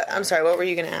 But I'm sorry, what were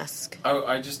you going to ask?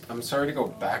 I'm sorry to go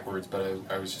backwards, but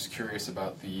I was just curious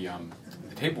about the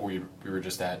table we were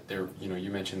just at. There, you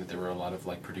mentioned that there were a lot of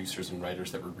like producers and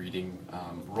writers that were reading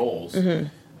roles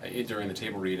during the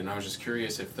table read, and I was just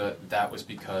curious if that was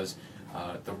because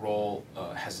the role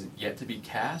hasn't yet to be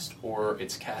cast, or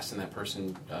it's cast and that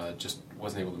person just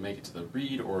wasn't able to make it to the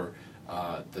read, or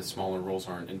the smaller roles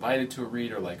aren't invited to a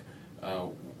read, or like,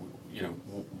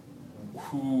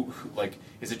 who like,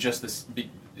 is it just this? Do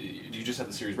you just have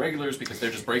the series regulars because they're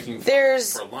just breaking for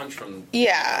lunch from the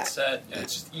set, and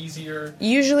it's just easier?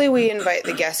 Usually we invite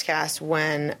the guest cast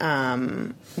when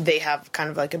they have kind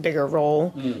of like a bigger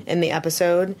role in the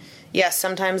episode. Yes,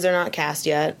 sometimes they're not cast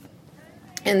yet.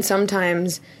 And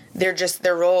sometimes their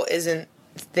role isn't,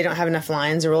 they don't have enough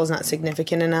lines, their role is not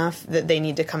significant enough that they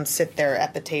need to come sit there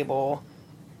at the table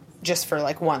just for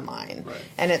like one line. Right.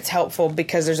 And it's helpful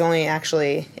because there's only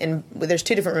actually, there's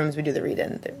 2 different rooms we do the read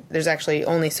in. There's actually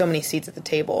only so many seats at the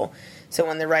table. So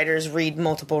when the writers read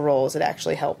multiple roles, it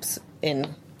actually helps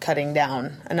in cutting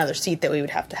down another seat that we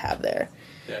would have to have there.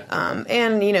 Yeah.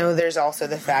 And, there's also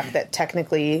the fact that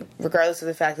technically, regardless of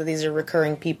the fact that these are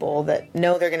recurring people that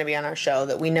know they're going to be on our show,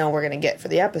 that we know we're going to get for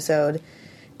the episode,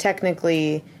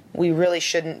 technically, we really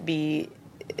shouldn't be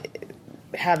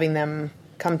having them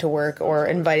come to work or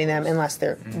inviting them unless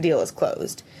their deal is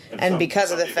closed. And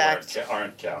because of the fact...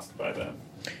 aren't cast by then.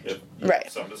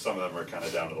 Right. Some of them are kind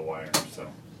of down to the wire,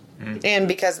 so... And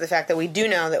because of the fact that we do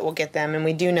know that we'll get them, and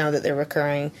we do know that they're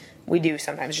recurring, we do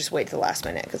sometimes just wait to the last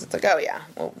minute, because it's like, oh yeah,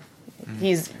 well,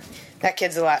 that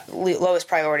kid's the lowest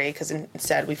priority, because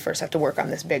instead we first have to work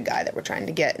on this big guy that we're trying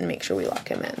to get and make sure we lock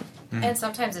him in. And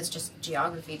sometimes it's just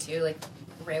geography too, like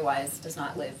Ray Wise does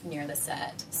not live near the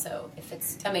set, so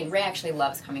Ray actually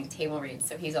loves coming to table reads,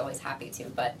 so he's always happy to,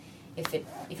 but if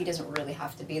he doesn't really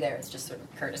have to be there, it's just sort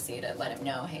of courtesy to let him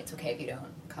know, hey, it's okay if you don't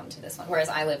come to this one. Whereas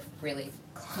I live really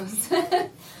close.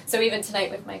 So even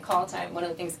tonight with my call time, one of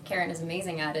the things Karen is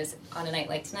amazing at is on a night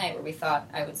like tonight where we thought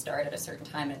I would start at a certain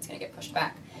time and it's going to get pushed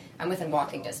back, I'm within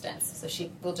walking distance. So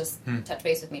she will just touch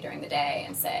base with me during the day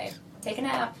and say, take a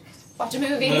nap, watch a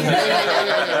movie, like,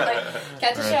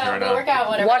 catch a show, go work out,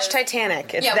 whatever. Watch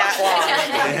Titanic. It's that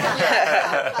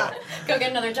long. Go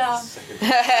get another job.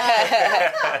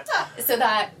 So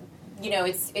that,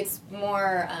 it's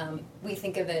more, we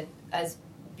think of it as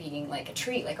being like a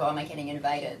treat, like, oh, am I getting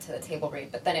invited to the table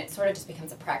read? But then it sort of just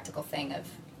becomes a practical thing of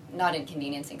not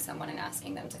inconveniencing someone and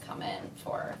asking them to come in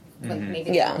for, when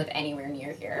maybe they don't live anywhere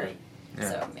near here. Right. Yeah.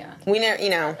 So, yeah.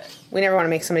 We never want to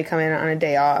make somebody come in on a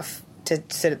day off to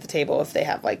sit at the table if they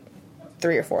have like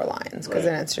 3 or 4 lines, because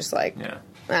then it's just like,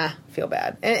 feel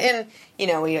bad. And we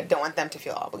don't want them to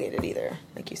feel obligated either,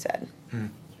 like you said.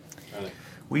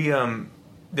 We,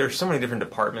 there's so many different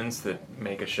departments that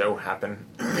make a show happen.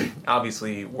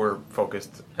 Obviously, we're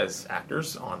focused as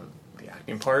actors on the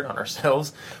acting part, on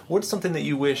ourselves. What's something that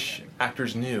you wish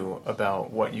actors knew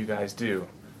about what you guys do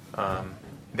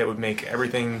that would make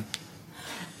everything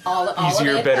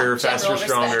easier, better, faster,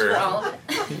 stronger?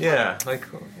 Yeah, like...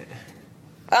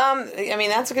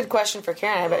 that's a good question for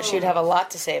Karen. I bet she'd have a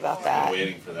lot to say about that. I'm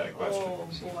waiting for that question. Oh,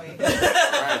 boy.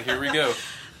 All right, here we go.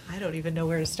 I don't even know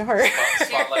where to start.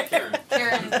 Spotlight Karen.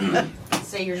 Karen,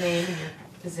 say your name and your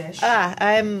position.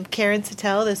 I'm Karen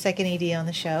Sattel, the second AD on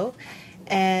the show.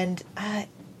 And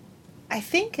I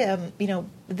think,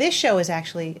 this show is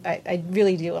actually, I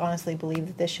really do honestly believe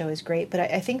that this show is great. But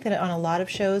I think that on a lot of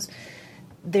shows,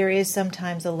 there is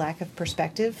sometimes a lack of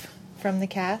perspective from the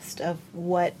cast of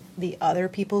what the other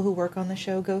people who work on the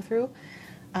show go through.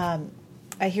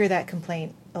 I hear that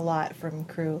complaint a lot from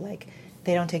crew, like,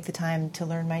 they don't take the time to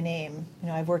learn my name.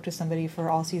 I've worked with somebody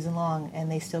for all season long,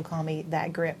 and they still call me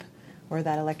that grip or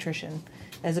that electrician,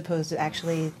 as opposed to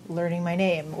actually learning my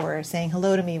name or saying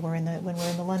hello to me when we're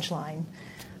in the lunch line.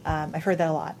 I've heard that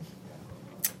a lot.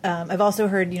 I've also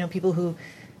heard, people who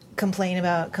complain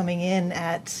about coming in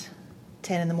at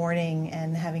 10 in the morning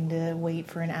and having to wait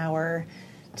for an hour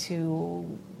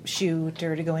to shoot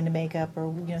or to go into makeup,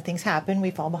 or things happen, we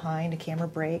fall behind, a camera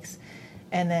breaks,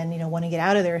 and then want to get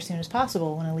out of there as soon as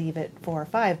possible, want to leave at 4 or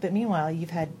 5. But meanwhile, you've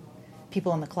had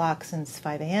people on the clock since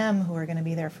 5 a.m. who are going to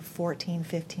be there for 14,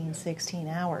 15, 16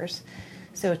 hours.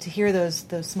 So to hear those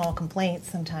small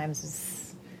complaints sometimes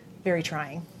is very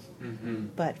trying. Mm-hmm.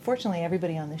 But fortunately,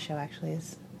 everybody on this show actually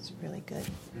is really good.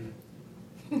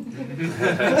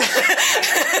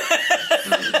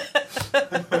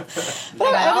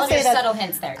 But all of your subtle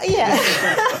hints there. Yeah,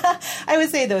 I would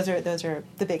say those are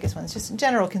the biggest ones. Just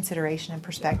general consideration and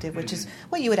perspective, which is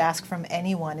what you would ask from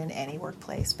anyone in any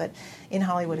workplace. But in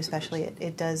Hollywood, especially,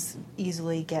 it does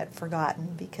easily get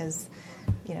forgotten because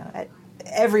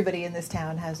everybody in this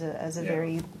town has a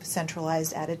very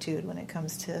centralized attitude when it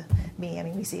comes to me. I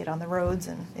mean, we see it on the roads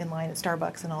and in line at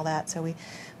Starbucks and all that. So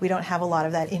we don't have a lot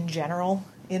of that in general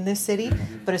in this city,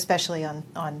 but especially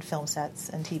on film sets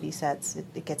and TV sets,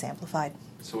 it gets amplified.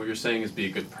 So what you're saying is be a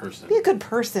good person. Be a good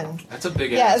person. That's a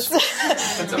big ask.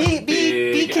 Yes.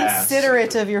 Be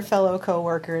considerate of your fellow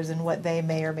coworkers and what they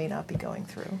may or may not be going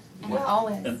through.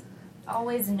 And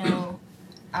always know,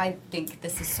 I think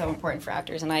this is so important for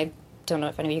actors, and I don't know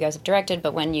if any of you guys have directed,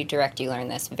 but when you direct, you learn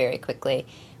this very quickly.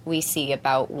 We see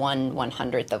about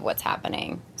 1/100th of what's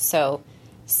happening. So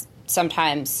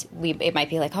sometimes it might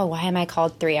be like, oh, why am I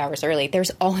called 3 hours early?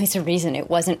 There's always a reason. It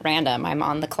wasn't random. I'm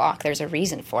on the clock. There's a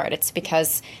reason for it. It's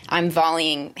because I'm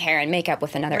volleying hair and makeup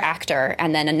with another actor,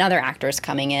 and then another actor is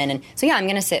coming in. And so, I'm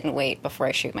going to sit and wait before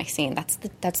I shoot my scene.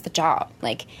 That's the job.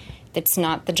 Like,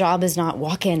 the job is not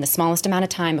walk in the smallest amount of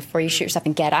time before you shoot yourself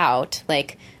and get out.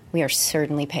 Like, we are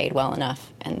certainly paid well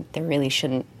enough, and there really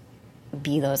shouldn't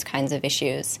be those kinds of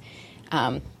issues.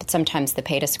 But sometimes the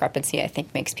pay discrepancy, I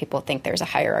think, makes people think there's a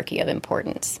hierarchy of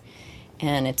importance.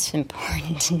 And it's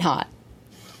important not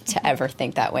to ever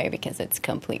think that way because it's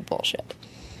complete bullshit.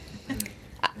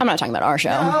 I'm not talking about our show.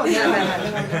 No.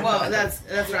 Well, that's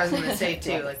what I was going to say,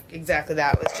 too. Like, exactly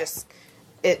that. Was just,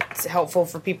 it's helpful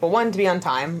for people, one, to be on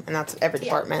time, and that's every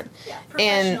department. Yeah,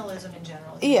 professionalism in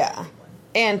general. Yeah.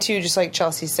 And two, just like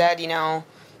Chelsea said, and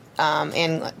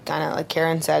kind of like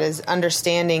Karen said, is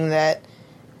understanding that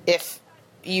if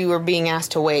you are being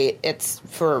asked to wait, it's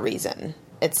for a reason.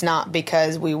 It's not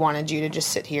because we wanted you to just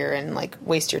sit here and like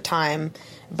waste your time,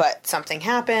 but something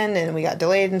happened and we got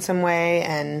delayed in some way,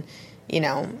 and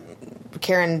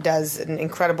Karen does an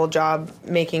incredible job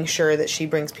making sure that she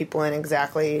brings people in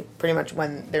exactly pretty much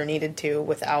when they're needed to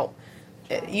without...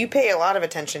 You pay a lot of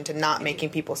attention to not making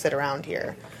people sit around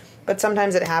here. But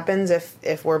sometimes it happens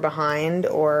if we're behind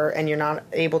and you're not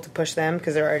able to push them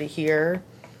because they're already here.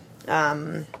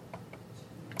 And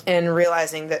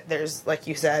realizing that there's, like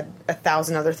you said,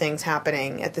 1,000 other things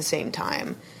happening at the same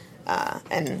time.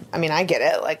 And, I mean, I get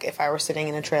it. Like, if I were sitting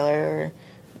in a trailer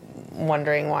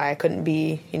wondering why I couldn't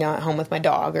be, at home with my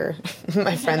dog or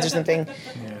my friends or something,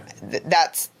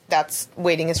 that's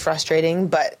waiting is frustrating,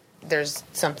 but there's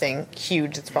something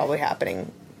huge that's probably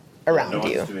happening around you.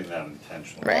 No one's doing that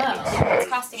intentionally. Right. Well, it's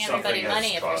costing everybody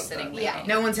money if you're sitting there. Yeah.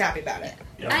 No one's happy about it.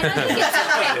 Yeah. I don't think it's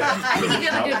okay. I think if you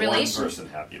have a good Not one relationship. person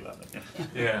happy about it.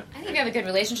 Yeah. I think if you have a good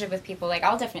relationship with people, like,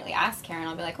 I'll definitely ask Karen.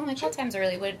 I'll be like, oh, my call times are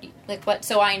really what,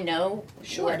 so I know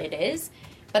what it is.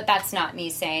 But that's not me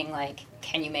saying, like,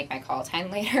 can you make my call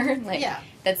time later? Like,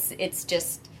 it's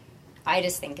just, I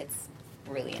just think it's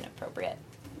really inappropriate.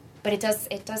 But it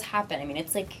does happen. I mean,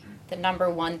 it's like the number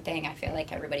one thing I feel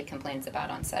like everybody complains about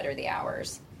on set are the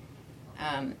hours.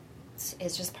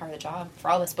 It's just part of the job for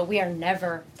all of us. But we are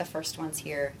never the first ones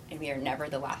here, and we are never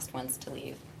the last ones to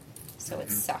leave. So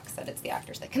it sucks that it's the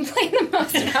actors that complain the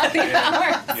most about the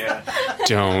hours. Yeah.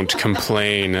 Don't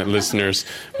complain, listeners.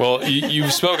 Well,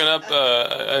 you've spoken up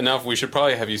enough. We should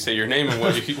probably have you say your name and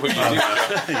what you do.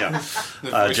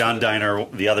 Yeah. John Diner,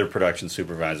 the other production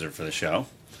supervisor for the show.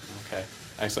 Okay.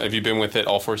 Excellent. Have you been with it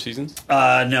all 4 seasons?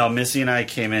 No. Missy and I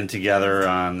came in together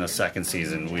on the second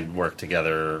season. We'd worked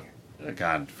together,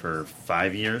 for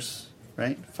 5 years,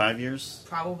 right? 5 years?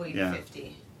 Probably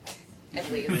 50. At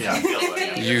least. Yeah.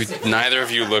 Neither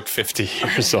of you look 50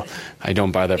 years old. I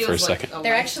don't buy that for a second.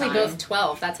 They're actually both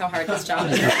 12. That's how hard this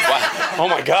job is. Wow. Oh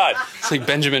my God. It's like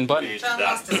Benjamin Button. John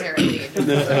lost his hair.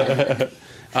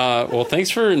 Well, thanks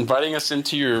for inviting us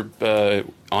into your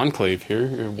enclave here,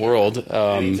 your world.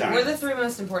 We're the 3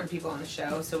 most important people on the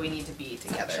show, so we need to be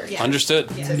together. Yeah.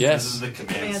 Understood. Yeah. Yes. This is the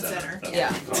command center.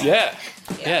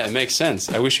 Yeah, it makes sense.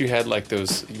 I wish you had like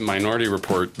those Minority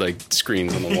Report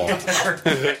screens on the wall.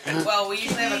 Well, we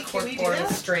usually have a corkboard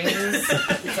with strings.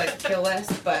 It's like kill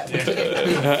list, but we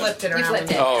flipped it around. We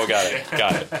flipped it. Oh,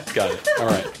 got it. All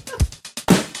right.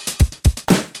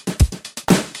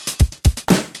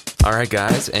 All right,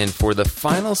 guys, and for the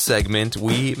final segment,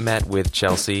 we met with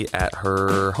Chelsea at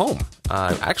her home.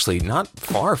 Actually, not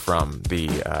far from the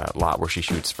lot where she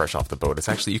shoots Fresh Off the Boat. It's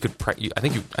actually I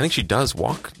think she does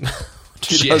walk.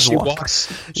 She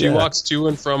walks. She walks to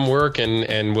and from work,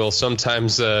 and will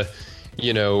sometimes. I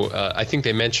think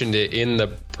they mentioned it in the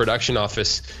production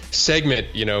office segment.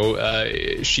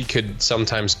 She could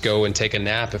sometimes go and take a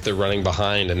nap if they're running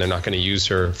behind, and they're not going to use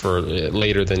her for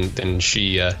later than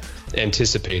she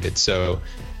anticipated. So,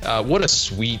 what a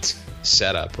sweet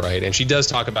setup, right? And she does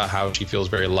talk about how she feels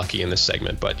very lucky in this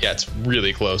segment, but yeah, it's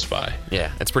really close by.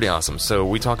 Yeah, it's pretty awesome. So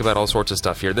we talk about all sorts of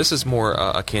stuff here. This is more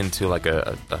akin to like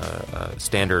a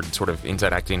standard sort of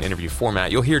inside acting interview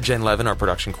format. You'll hear Jen Levin, our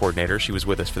production coordinator. She was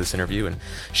with us for this interview, and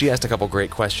she asked a couple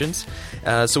great questions.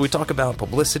 So we talk about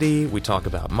publicity, we talk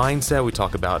about mindset, we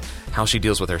talk about how she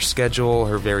deals with her schedule,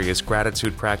 her various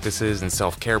gratitude practices and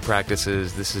self-care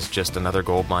practices. This is just another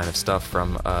goldmine of stuff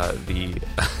from the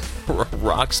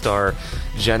rock star,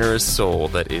 generous soul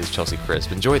that is Chelsea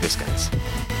Crisp. Enjoy this, guys.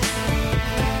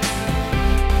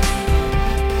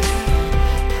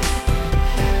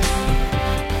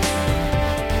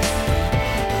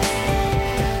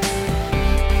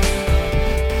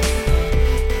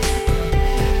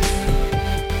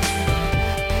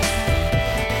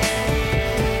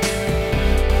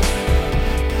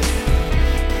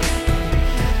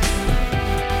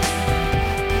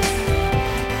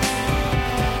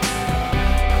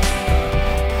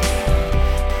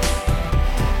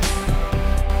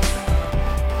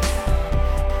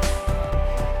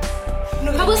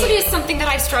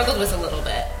 Struggled with a little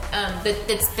bit.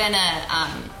 It's been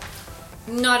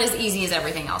not as easy as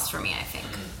everything else for me, I think.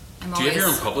 Do you have your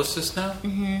own publicist now?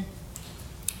 Mm-hmm.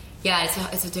 Yeah,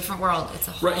 it's a different world. It's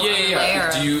a whole layer.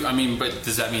 layer. But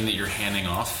does that mean that you're handing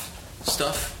off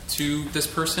stuff to this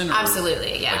person? Or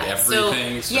absolutely, yeah. Like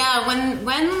everything?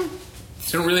 When you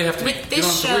don't really have to. You don't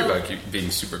have to worry about being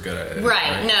super good at it,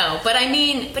 right? No, but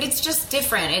it's just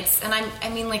different.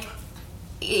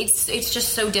 It's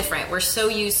just so different. We're so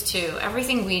used to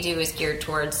everything we do is geared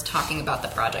towards talking about the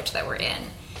project that we're in.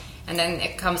 And then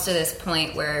it comes to this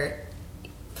point where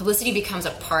publicity becomes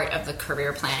a part of the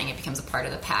career planning. It becomes a part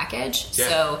of the package. Yeah.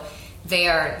 So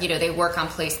they work on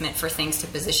placement for things to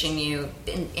position you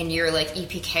in your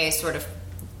EPK sort of,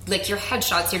 like your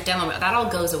headshots, your demo, that all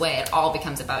goes away. It all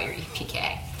becomes about your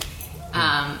EPK.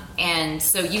 And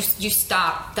so you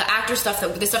stop the actor stuff,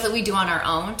 the stuff that we do on our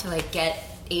own to like get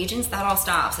agents, that all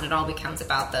stops, and it all becomes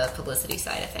about the publicity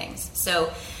side of things.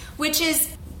 So, which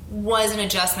was an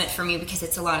adjustment for me because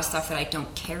it's a lot of stuff that I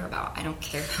don't care about. I don't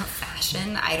care about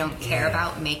fashion. I don't care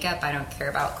about makeup. I don't care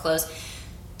about clothes.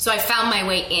 So I found my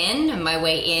way in, and my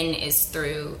way in is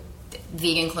through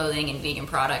vegan clothing and vegan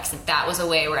products, and that was a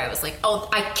way where I was like, oh,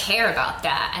 I care about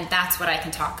that, and that's what I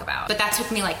can talk about. But that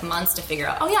took me like months to figure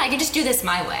out, oh yeah, I can just do this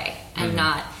my way, and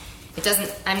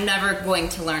I'm never going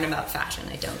to learn about fashion.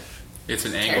 I don't. It's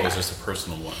an angle, it's just a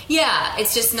personal one. Yeah,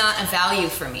 it's just not a value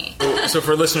for me. So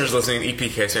for listeners listening,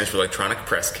 EPK stands for Electronic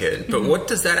Press Kit, but what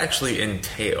does that actually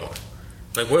entail?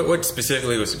 Like, what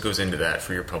specifically goes into that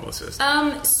for your publicist?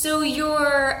 So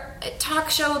your talk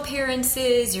show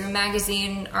appearances, your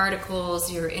magazine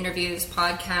articles, your interviews,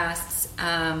 podcasts.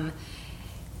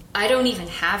 I don't even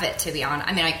have it, to be honest.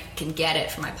 I mean, I can get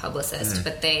it from my publicist,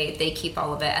 but they keep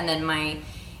all of it. And then my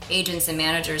agents and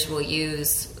managers will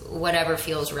use whatever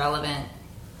feels relevant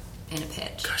in a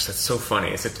pitch. Gosh, that's so funny.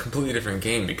 It's a completely different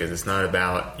game because it's not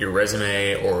about your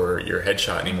resume or your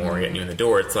headshot anymore getting you in the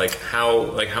door. It's like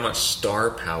how much star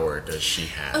power does she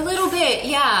have? A little bit,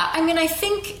 yeah. I mean, I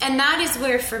think, and that is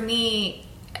where for me,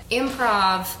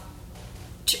 improv's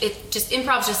just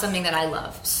something that I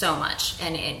love so much,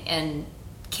 and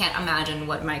can't imagine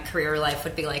what my career life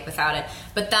would be like without it.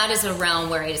 But that is a realm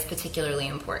where it is particularly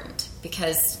important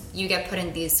because you get put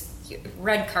in these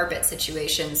red carpet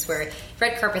situations where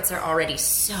red carpets are already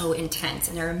so intense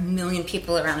and there are a million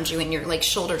people around you and you're like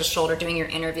shoulder to shoulder doing your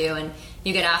interview and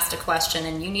you get asked a question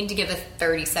and you need to give a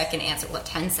 30-second answer, well, a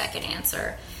 10-second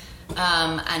answer,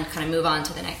 and kind of move on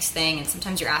to the next thing. And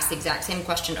sometimes you're asked the exact same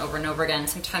question over and over again.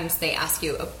 Sometimes they ask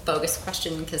you a bogus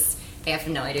question because they have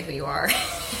no idea who you are.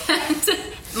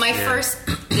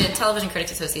 The Television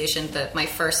Critics Association, my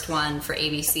first one for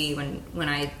ABC when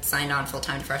I signed on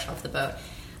full-time fresh off the boat,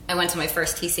 I went to my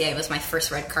first TCA. It was my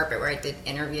first red carpet where I did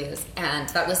interviews. And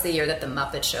that was the year that The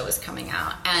Muppet Show was coming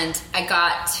out. And I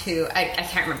got to, I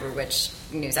can't remember which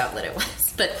news outlet it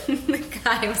was, but the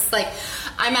guy was like,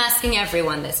 I'm asking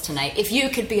everyone this tonight. If you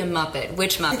could be a Muppet,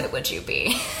 which Muppet would you be?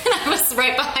 And I was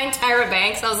right behind Tyra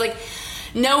Banks. I was like,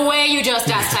 no way you just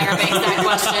asked Tyra Banks that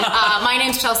question. My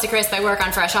name's Chelsea Crisp. I work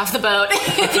on Fresh Off the Boat.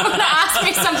 If you want to ask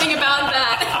me something about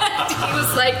that. He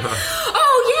was like,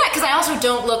 oh, yeah, because I also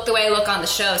don't look the way I look on the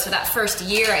show. So that first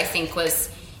year, I think, was,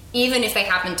 even if they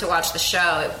happened to watch the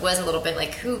show, it was a little bit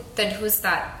like, who's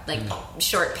that, like,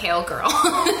 short, pale girl?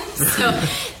 So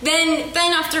then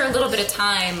after a little bit of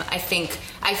time, I think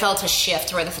I felt a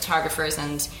shift where the photographers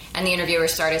and the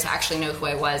interviewers started to actually know who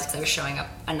I was because I was showing up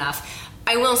enough.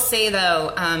 I will say,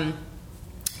 though,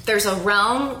 there's a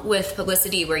realm with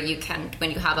publicity where you can,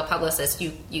 when you have a publicist,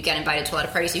 you get invited to a lot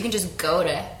of parties. You can just go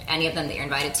to any of them that you're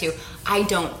invited to. I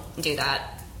don't do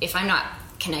that. If I'm not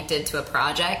connected to a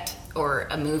project or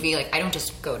a movie, like, I don't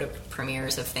just go to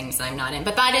premieres of things that I'm not in.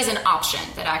 But that is an option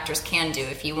that actors can do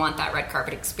if you want that red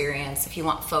carpet experience, if you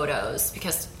want photos,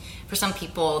 because for some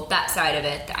people, that side of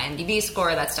it, the IMDb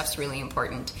score, that stuff's really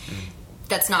important.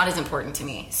 That's not as important to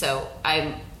me. So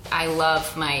I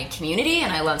love my community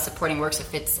and I love supporting works.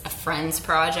 If it's a friend's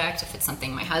project, if it's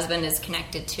something my husband is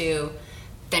connected to,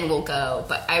 then we'll go.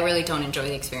 But I really don't enjoy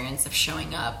the experience of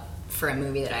showing up for a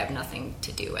movie that I have nothing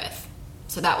to do with.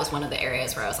 So that was one of the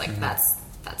areas where I was like, that's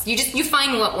you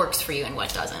find what works for you and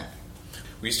what doesn't.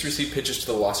 We used to receive pitches to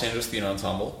the Los Angeles Theater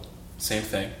Ensemble. Same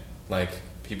thing. Like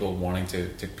people wanting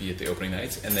to be at the opening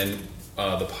nights. And then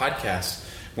the podcast,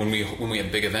 when we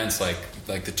have big events like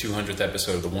the 200th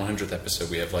episode or the 100th episode,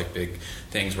 we have like big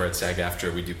things where at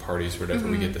SAG-AFTRA we do parties or whatever.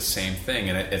 We get the same thing,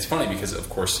 and it's funny because of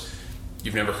course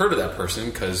you've never heard of that person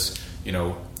because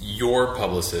your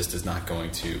publicist is not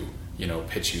going to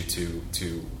pitch you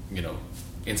to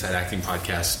Inside Acting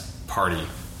Podcast party.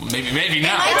 Maybe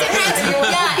now.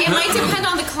 It might depend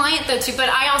on the client though too. But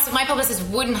my publicist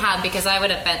wouldn't have, because I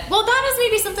would have been. Well, that is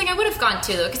maybe something I would have gone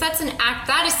to though, because that's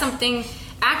that is something.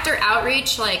 Actor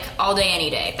outreach, like all day,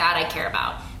 any day, that I care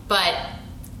about. But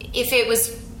if it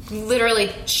was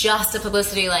literally just a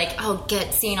publicity, like, oh,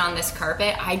 get seen on this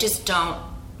carpet, I just don't,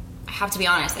 I have to be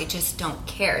honest, I just don't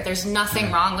care. There's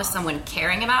nothing wrong with someone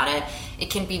caring about it. It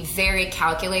can be very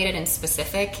calculated and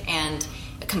specific and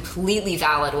a completely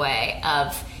valid way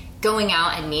of going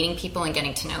out and meeting people and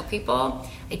getting to know people.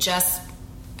 I just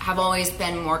have always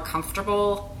been more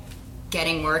comfortable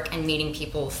getting work and meeting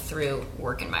people through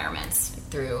work environments,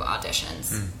 through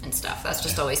auditions and stuff. That's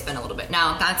just always been a little bit.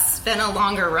 Now, that's been a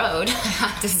longer road, I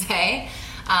have to say.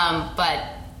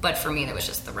 But for me, that was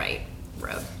just the right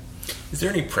road. Is there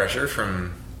any pressure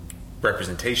from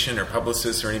representation or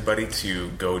publicists or anybody to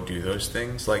go do those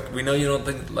things? Like, we know you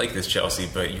don't like this, Chelsea,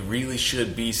 but you really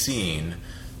should be seen.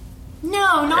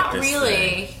 No, not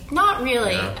really. Not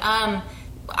really. No?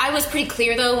 I was pretty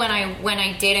clear though when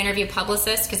I did interview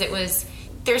publicists, because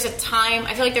there's a time,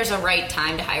 I feel like there's a right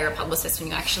time to hire a publicist when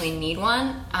you actually need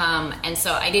one. And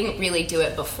so I didn't really do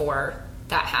it before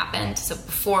that happened. So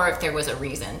before, if there was a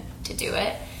reason to do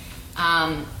it.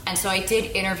 And so I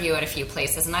did interview at a few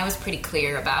places, and I was pretty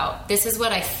clear about, this is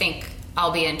what I think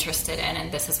I'll be interested in,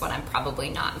 and this is what I'm probably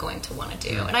not going to want to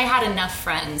do. And I had enough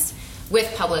friends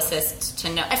with publicists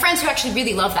to know, and friends who actually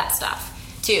really love that stuff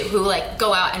too, who like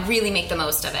go out and really make the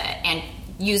most of it and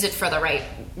use it for the right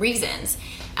reasons.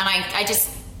 And I just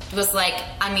was like,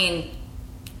 I mean,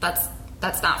 that's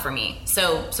not for me.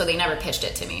 So they never pitched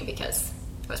it to me, because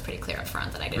it was pretty clear up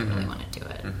front that I didn't really want to do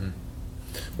it.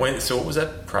 So what was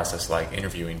that process like,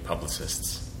 interviewing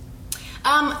publicists?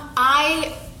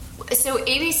 So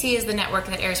ABC is the network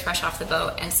that airs Fresh Off the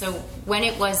Boat, and so when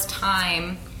it was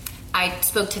time, I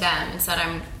spoke to them and said,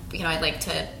 I'd like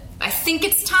to, I think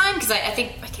it's time, because I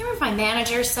can't remember if my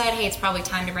manager said, hey, it's probably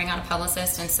time to bring on a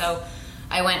publicist. And so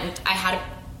I went and I had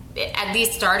at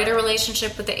least started a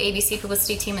relationship with the ABC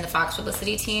publicity team and the Fox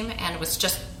publicity team, and was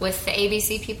just with the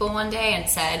ABC people one day and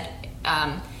said,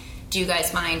 do you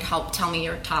guys mind tell me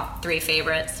your top 3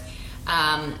 favorites?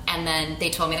 And then they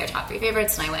told me their top 3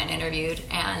 favorites, and I went and interviewed,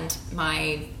 and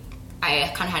I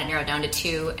kind of had it narrowed down to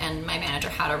 2, and my manager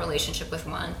had a relationship with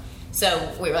one.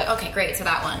 So we were like, okay, great, so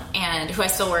that one. And who I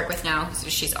still work with now,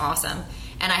 she's awesome.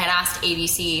 And I had asked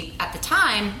ABC at the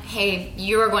time, hey,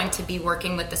 you're going to be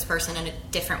working with this person in a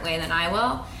different way than I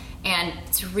will. And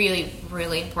it's really,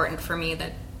 really important for me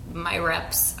that my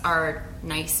reps are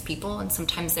nice people, and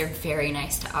sometimes they're very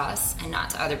nice to us and not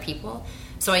to other people.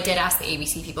 So I did ask the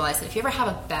ABC people, I said, if you ever have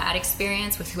a bad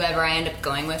experience with whoever I end up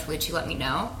going with, would you let me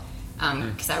know?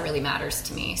 Because that really matters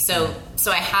to me. So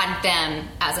I had them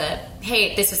as a,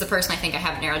 hey, this is the person I think I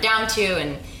have it narrowed down to,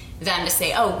 and them to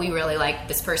say, oh, we really like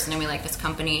this person and we like this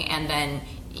company, and then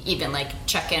even like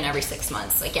check in every 6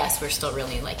 months, like, yes, we're still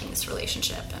really liking this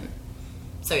relationship. And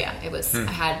so yeah, it was,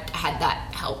 I had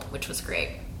that help, which was great.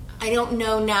 I don't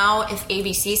know now if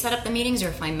ABC set up the meetings or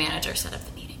if my manager set up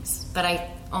the meetings, but I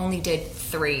only did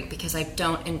 3 because I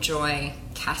don't enjoy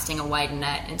casting a wide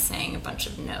net and saying a bunch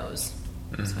of no's.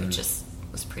 So I just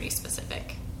was pretty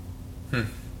specific.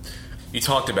 You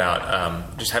talked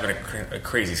about just having a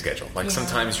crazy schedule. Like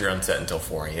sometimes you're on set until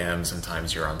 4 a.m.,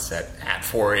 sometimes you're on set at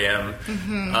 4 a.m.,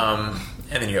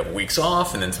 and then you have weeks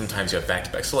off, and then sometimes you have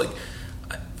back-to-back. So like,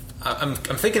 I'm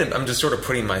thinking, I'm just sort of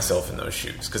putting myself in those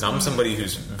shoes, because I'm somebody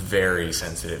who's very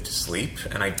sensitive to sleep,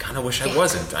 and I kind of wish I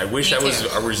wasn't. I wish I was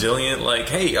a resilient, like,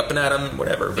 hey, up and at 'em,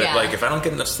 whatever. But like, if I don't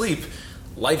get enough sleep,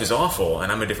 life is awful,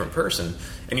 and I'm a different person.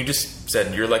 And you just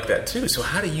said you're like that too. So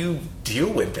how do you deal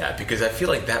with that? Because I feel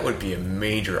like that would be a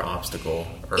major obstacle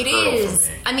or hurdle for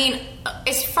me. I mean,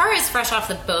 as far as Fresh Off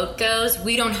the Boat goes,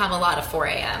 we don't have a lot of 4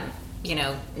 a.m.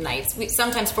 Nights.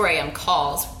 Sometimes 4 a.m.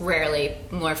 calls, rarely,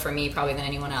 more for me probably than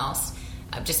anyone else,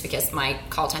 just because my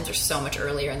call times are so much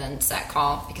earlier than set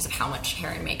call because of how much hair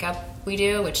and makeup we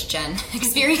do, which Jen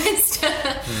experienced.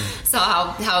 So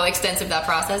how extensive that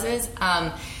process is.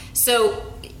 So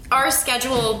our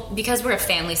schedule, because we're a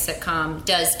family sitcom,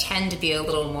 does tend to be a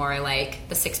little more like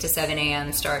the 6 to 7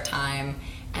 a.m. start time.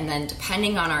 And then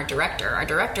depending on our director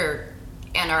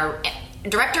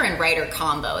and writer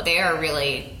combo, they are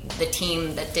really the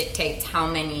team that dictates how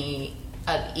many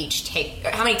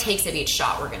takes of each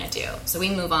shot we're going to do. So we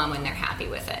move on when they're happy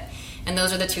with it. And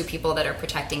those are the 2 people that are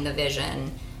protecting the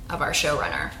vision of our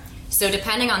showrunner. So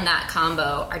depending on that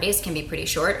combo, our days can be pretty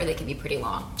short or they can be pretty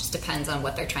long. Just depends on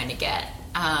what they're trying to get.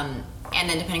 And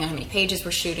then depending on how many pages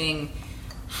we're shooting,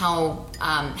 how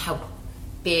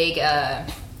big a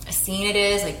scene it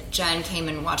is. Like Jen came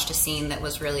and watched a scene that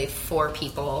was really 4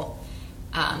 people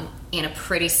in a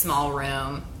pretty small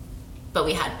room, but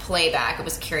we had playback. It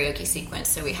was a karaoke sequence,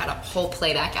 so we had a whole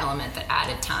playback element that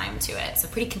added time to it. So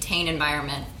pretty contained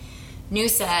environment. New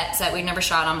set we'd never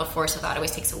shot on before, so that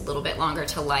always takes a little bit longer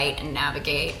to light and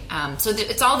navigate. So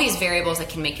it's all these variables that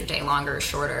can make your day longer or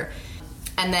shorter.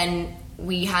 And then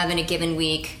we have, in a given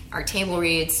week, our table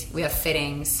reads, we have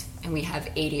fittings, and we have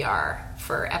ADR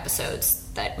for episodes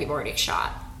that we've already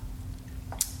shot.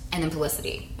 And then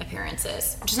publicity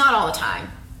appearances, which is not all the time.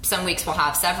 Some weeks we'll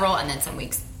have several, and then some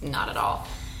weeks not at all.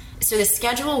 So the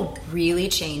schedule really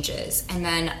changes. And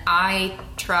then I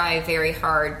try very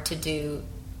hard to do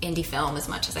indie film as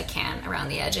much as I can around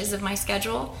the edges of my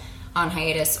schedule on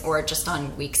hiatus or just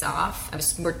on weeks off.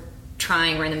 We're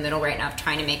we're in the middle right now of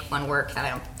trying to make one work that I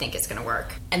don't think is going to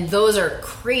work. And those are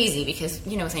crazy because,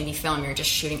 with indie film, you're just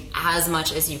shooting as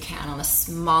much as you can on the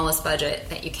smallest budget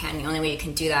that you can. The only way you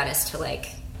can do that is to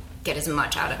get as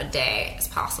much out of a day as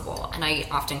possible. And I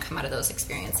often come out of those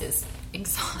experiences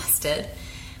exhausted,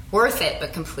 worth it,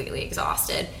 but completely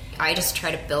exhausted. I just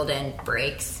try to build in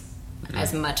breaks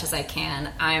as much as I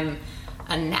can. I'm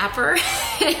a napper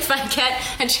if I get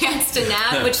a chance to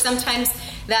nap, which sometimes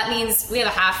that means we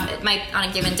have it might on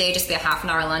a given day just be a half an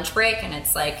hour lunch break, and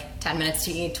it's 10 minutes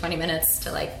to eat, 20 minutes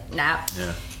to nap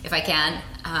if I can.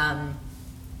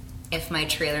 If my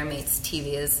trailer mate's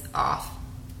TV is off,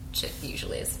 which it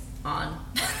usually is on,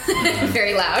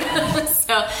 very loud.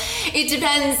 So it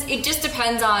depends. It just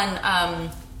depends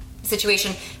on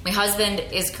situation. My husband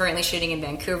is currently shooting in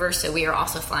Vancouver, so we are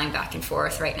also flying back and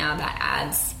forth right now. That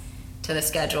adds to the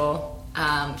schedule.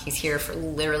 He's here for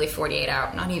literally 48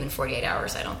 hours, not even 48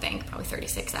 hours, I don't think, probably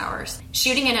 36 hours.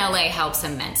 Shooting in LA helps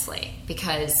immensely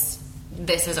because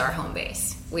this is our home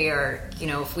base. We are,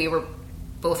 if we were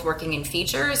both working in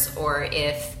features or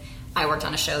if I worked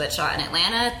on a show that shot in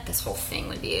Atlanta, this whole thing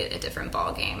would be a different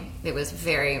ball game. It was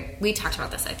we talked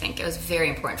about this, I think. It was very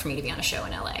important for me to be on a show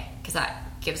in LA because that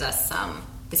gives us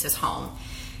this is home.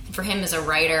 And for him as a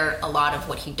writer, a lot of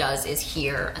what he does is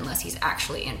here unless he's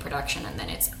actually in production, and then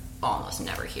it's almost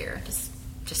never here.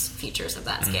 Just features of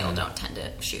that scale don't tend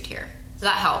to shoot here. So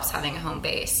that helps, having a home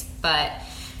base. But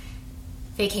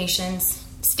vacations,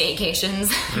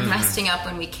 staycations, resting up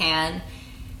when we can.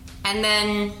 And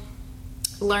then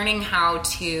learning how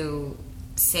to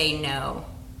say no,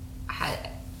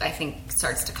 I think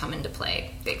starts to come into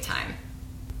play big time.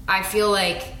 I feel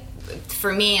like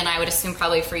for me, and I would assume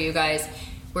probably for you guys,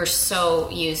 we're so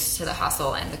used to the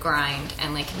hustle and the grind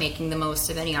and making the most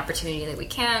of any opportunity that we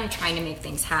can, trying to make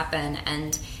things happen.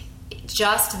 And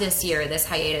just this year, this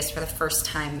hiatus, for the first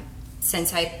time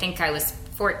since I think I was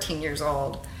 14 years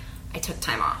old, I took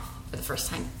time off for the first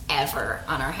time ever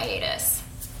on our hiatus,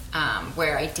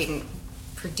 where I didn't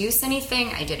produce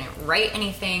anything, I didn't write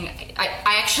anything. I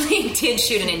actually did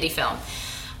shoot an indie film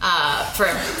for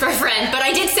a friend, but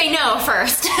I did say no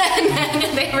first. And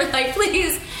then they were like,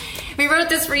 please, we wrote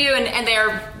this for you, and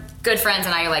they're good friends,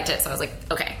 and I liked it. So I was like,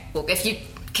 okay, well, if you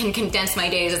can condense my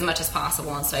days as much as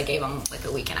possible. And so I gave them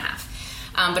a week and a half.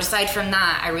 But aside from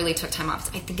that, I really took time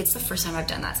off. I think it's the first time I've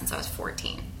done that since I was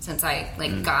 14, since I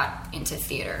got into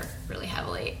theater really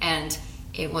heavily. And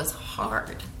it was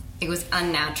hard. It was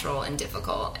unnatural and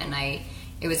difficult. And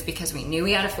it was because we knew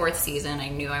we had a fourth season. I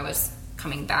knew I was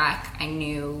coming back. I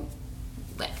knew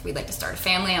we'd like to start a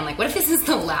family. I'm like, what if this is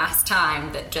the last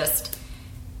time that just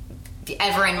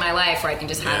ever in my life where I can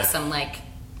just have some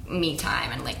me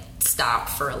time and stop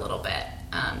for a little bit.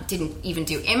 Didn't even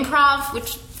do improv,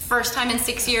 which first time in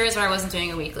 6 years where I wasn't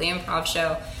doing a weekly improv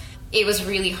show. It was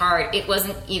really hard. It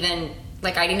wasn't even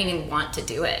I didn't even want to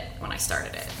do it when I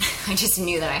started it. I just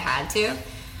knew that I had to.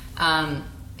 And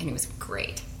it was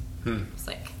great. It was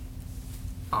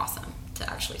awesome to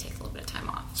actually take a little bit of time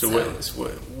off. So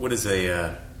what is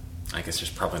a I guess there's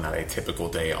probably not a typical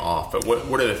day off, but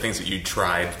what are the things that you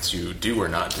tried to do or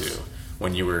not do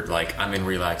when you were I'm in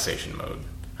relaxation mode,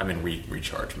 I'm in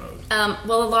recharge mode?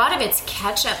 Well, a lot of it's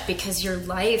catch up because your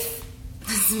life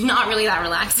is not really that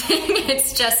relaxing.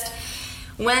 It's just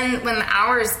when the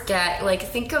hours get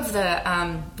think of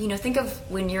the think of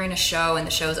when you're in a show and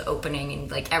the show's opening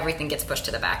and everything gets pushed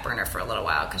to the back burner for a little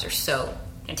while because you're so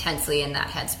intensely in that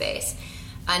headspace.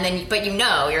 And then, but you're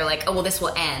oh, well, this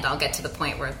will end. I'll get to the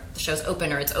point where the show's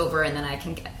open or it's over, and then I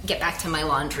can get back to my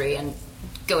laundry and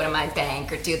go to my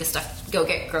bank or do the stuff, go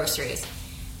get groceries.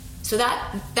 So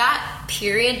that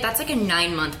period, that's a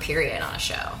 9-month period on a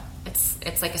show.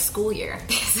 It's like a school year,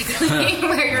 basically,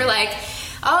 where you're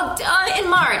in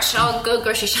March, I'll go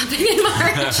grocery shopping in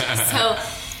March. So,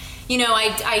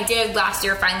 I did last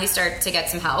year finally start to get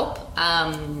some help.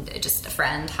 Just a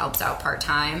friend helps out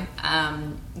part-time.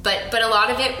 But a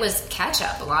lot of it was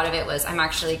catch-up. A lot of it was I'm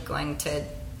actually going to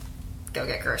go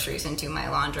get groceries and do my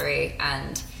laundry.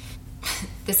 And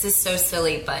this is so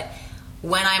silly, but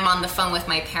when I'm on the phone with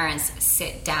my parents,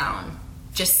 sit down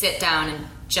and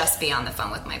just be on the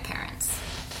phone with my parents.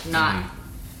 Not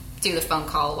do the phone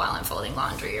call while I'm folding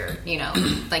laundry or, not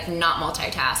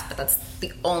multitask, but that's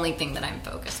the only thing that I'm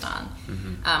focused on.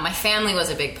 My family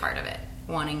was a big part of it,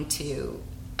 wanting to,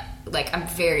 I'm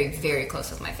very, very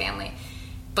close with my family.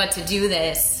 But to do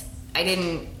this, I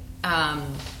didn't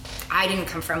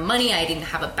come from money. I didn't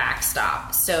have a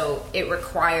backstop. So it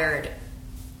required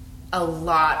a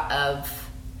lot of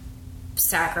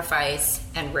sacrifice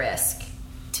and risk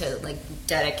to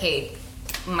dedicate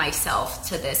myself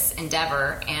to this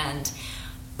endeavor. And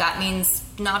that means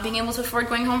not being able to afford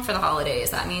going home for the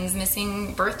holidays. That means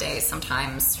missing birthdays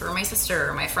sometimes for my sister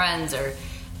or my friends. Or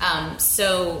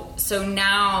so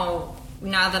now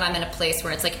that I'm in a place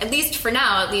where it's like, at least for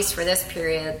now, at least for this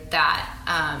period, that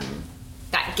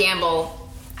that gamble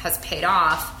has paid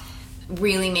off.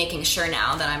 Really making sure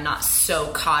now that I'm not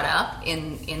so caught up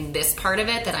in this part of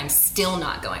it that I'm still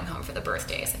not going home for the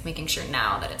birthdays. Like making sure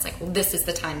now that it's like, well, this is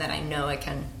the time that I know I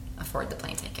can afford the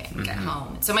plane ticket and get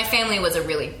home. So my family was a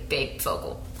really big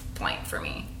focal point for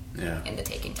me into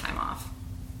taking time off.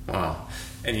 Wow.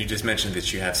 And you just mentioned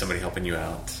that you have somebody helping you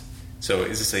out. So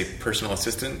is this a personal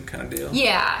assistant kind of deal?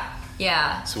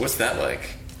 Yeah. So what's that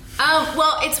like?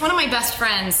 Well, it's one of my best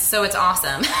friends, so it's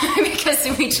awesome because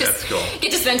we just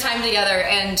get to spend time together,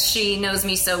 and she knows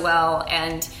me so well,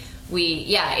 and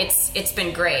it's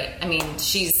been great. I mean,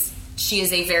 she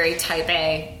is a very type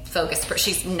A focused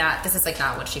person. She's not. This is like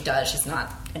not what she does. She's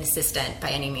not an assistant by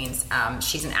any means.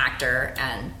 She's an actor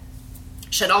and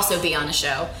should also be on a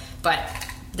show, but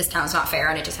this town's not fair,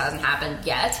 and it just hasn't happened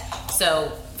yet. So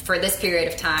for this period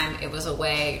of time, it was a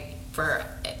way for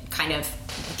it kind of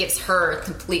gives her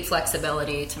complete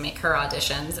flexibility to make her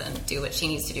auditions and do what she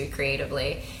needs to do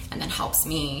creatively, and then helps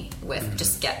me with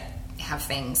just have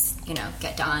things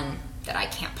get done that I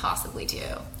can't possibly do.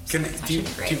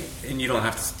 And you don't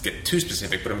have to get too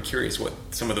specific, but I'm curious what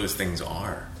some of those things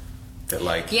are that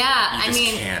you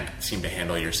can't seem to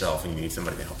handle yourself and you need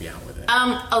somebody to help you out with it.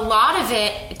 A lot of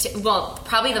it,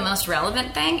 probably the most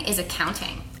relevant thing is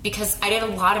accounting, because I did a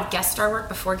lot of guest star work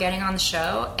before getting on the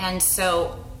show, and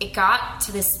so it got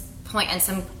to this point, and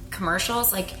some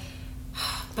commercials, like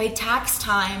by tax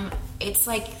time, it's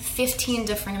like 15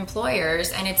 different employers,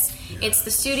 and it's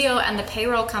the studio and the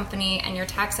payroll company and your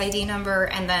tax ID number,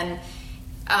 and then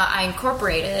I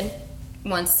incorporated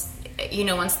when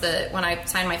I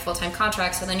signed my full-time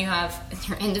contract. So then you have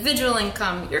your individual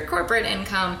income, your corporate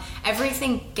income,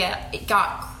 everything it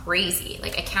got crazy.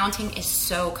 Like accounting is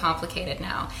so complicated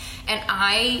now, and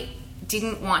I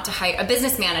didn't want to hire a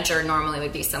business manager. Normally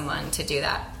would be someone to do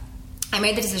that. I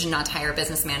made the decision not to hire a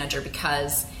business manager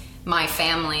because my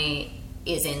family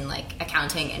is in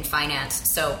accounting and finance.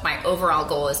 So my overall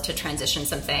goal is to transition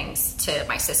some things to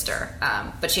my sister,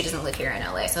 but she doesn't live here in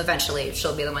LA. So eventually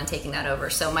she'll be the one taking that over.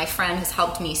 So my friend has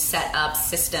helped me set up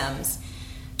systems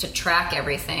to track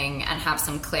everything and have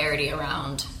some clarity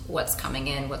around what's coming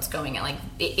in, what's going in.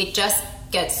 It just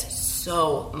gets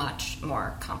so much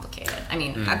more complicated. I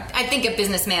mean, I think a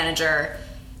business manager,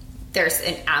 there's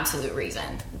an absolute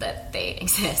reason that they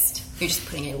exist. You're just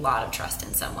putting a lot of trust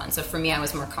in someone. So for me, I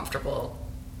was more comfortable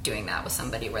doing that with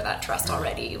somebody where that trust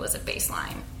already was a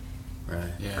baseline. Right.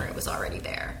 Yeah. Or it was already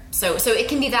there. So it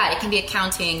can be that. It can be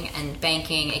accounting and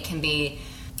banking. It can be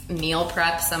meal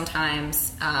prep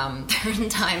sometimes. There are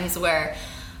times where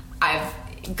I've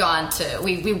gone to...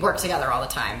 We work together all the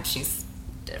time. She's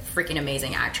a freaking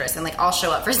amazing actress, and I'll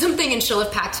show up for something and she'll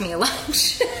have packed me a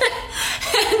lunch.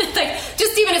 And it's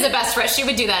just even as a best friend, she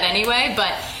would do that anyway,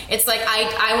 but it's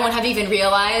I won't have even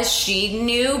realized she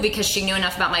knew, because she knew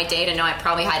enough about my day to know I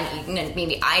probably hadn't eaten, and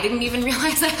maybe I didn't even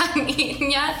realize I hadn't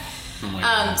eaten yet.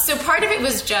 So part of it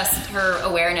was just her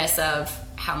awareness of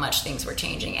how much things were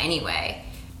changing anyway.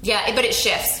 Yeah, but it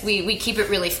shifts. We keep it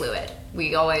really fluid.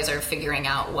 We always are figuring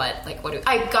out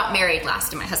I got married my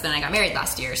husband and I got married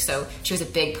last year, so she was a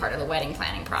big part of the wedding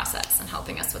planning process and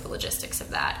helping us with the logistics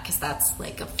of that, because that's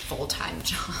a full-time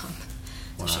job.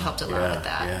 So she helped a lot with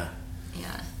that.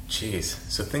 Yeah. Jeez.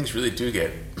 So things really do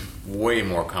get way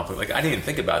more complicated. I didn't even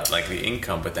think about the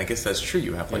income, but I guess that's true.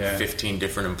 You have 15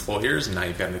 different employers, and now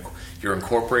you've got you're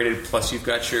incorporated, plus you've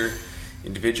got your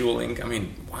individual income. I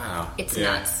mean, wow. It's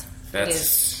nuts.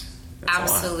 That's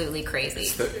absolutely crazy.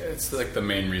 It's the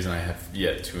main reason I have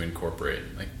yet to incorporate.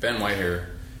 Ben Whitehair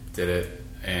did it,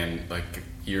 and a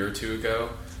year or two ago,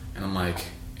 and I'm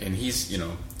and he's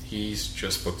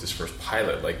just booked his first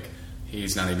pilot.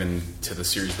 He's not even to the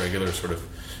series regular sort of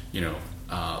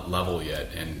level yet,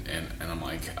 and I'm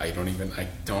I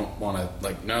don't want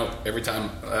to no, every time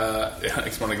I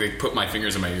just want to put my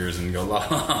fingers in my ears and go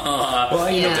la. Well,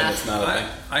 it's not a thing.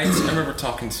 I remember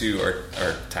talking to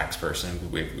our tax person.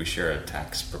 We share a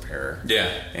tax preparer. Yeah,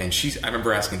 and I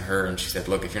remember asking her, and she said,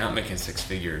 "Look, if you're not making six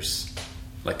figures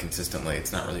consistently,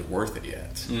 it's not really worth it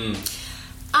yet."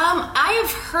 I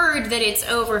have heard that it's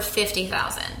over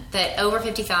 50,000. That over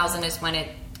 50,000 is when it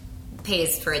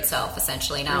pays for itself,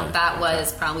 essentially. Now, that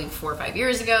was probably 4 or 5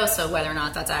 years ago, so whether or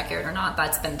not that's accurate or not,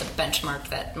 that's been the benchmark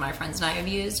that my friends and I have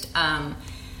used.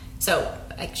 So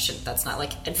that's not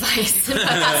advice.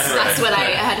 That's what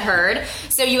I had heard.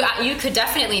 So you could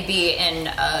definitely be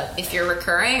in, if you're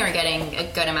recurring or getting a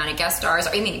good amount of guest stars,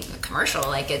 or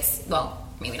commercial,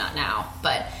 maybe not now,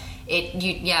 but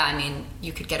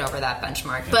you could get over that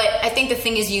benchmark. But I think the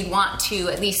thing is, you'd want to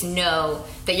at least know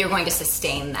that you're going to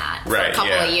sustain that for a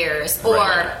couple of years, or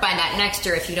by that next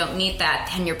year, if you don't meet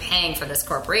that, then you're paying for this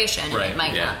corporation, and it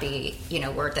might not be,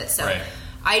 worth it. So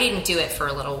I didn't do it for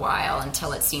a little while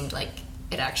until it seemed like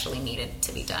it actually needed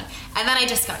to be done. And then I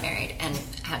just got married and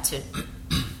had to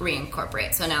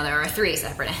reincorporate. So now there are 3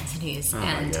 separate entities,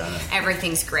 and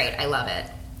everything's great. I love it.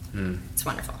 It's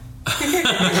wonderful. Tell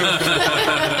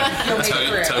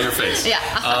your face. Yeah.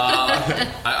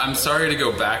 I'm sorry to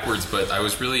go backwards, but I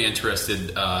was really interested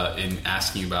in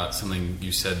asking you about something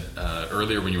you said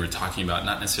earlier when you were talking about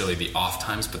not necessarily the off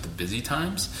times, but the busy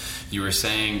times. You were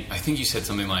saying, I think you said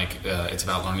something like it's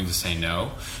about learning to say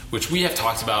no, which we have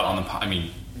talked about on the.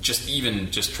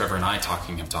 Just Trevor and I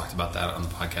have talked about that on the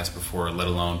podcast before, let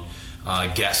alone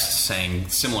guests saying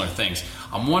similar things.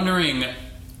 I'm wondering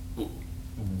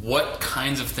what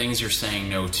kinds of things you're saying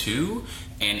no to,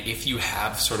 and if you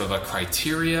have sort of a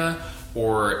criteria,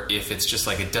 or if it's just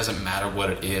like it doesn't matter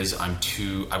what it is,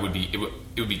 it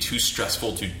would be too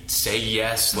stressful to say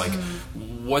yes. Like,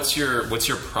 what's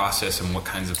your process, and what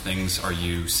kinds of things are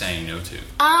you saying no to?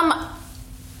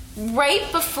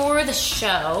 Right before the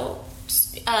show,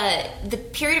 the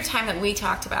period of time that we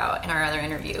talked about in our other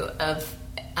interview of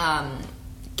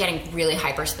getting really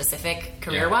hyper specific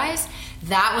career wise.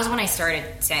 That was when I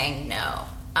started saying no,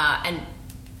 and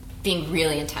being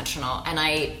really intentional. And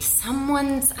I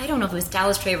don't know if it was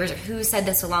Dallas Travers or who said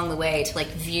this along the way, to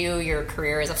view your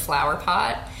career as a flower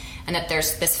pot, and that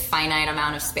there's this finite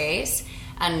amount of space,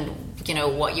 and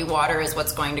what you water is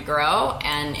what's going to grow.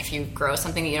 And if you grow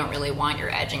something that you don't really want,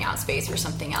 you're edging out space for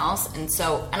something else. And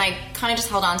I kind of just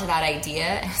held on to that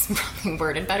idea. It's probably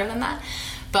worded better than that,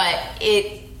 but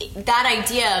that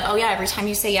idea of, every time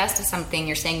you say yes to something,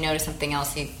 you're saying no to something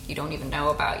else you don't even know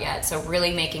about yet. So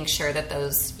really making sure that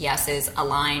those yeses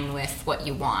align with what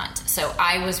you want. So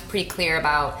I was pretty clear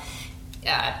about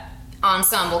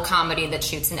ensemble comedy that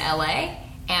shoots in LA.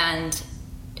 And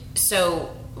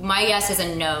so my yeses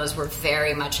and nos were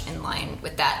very much in line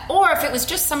with that. Or if it was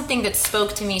just something that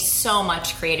spoke to me so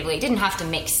much creatively, it didn't have to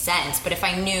make sense, but if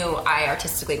I knew I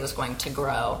artistically was going to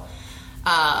grow,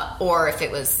 or if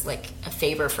it was like a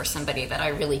favor for somebody that I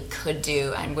really could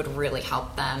do and would really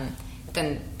help them,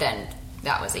 then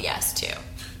that was a yes too.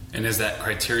 And has that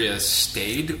criteria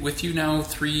stayed with you now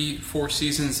 3-4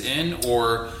 seasons in,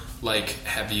 or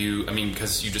have you? I mean,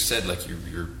 because you just said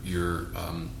you're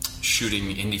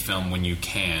shooting indie film when you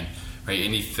can. Right,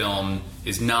 indie film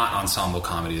is not ensemble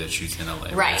comedy that shoots in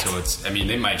LA. Right. So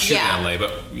they might shoot in LA,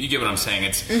 but you get what I'm saying.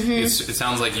 It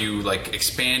sounds like you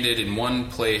expanded in one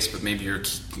place, but maybe you're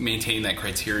maintaining that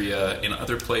criteria in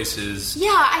other places. Yeah,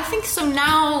 I think so.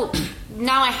 Now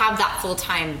I have that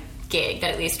full-time gig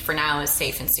that at least for now is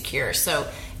safe and secure. So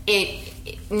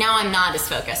now I'm not as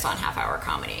focused on half-hour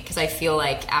comedy, because I feel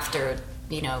like after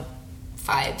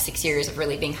 5-6 years of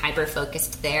really being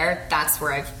hyper-focused there, that's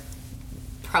where I've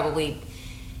probably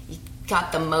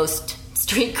got the most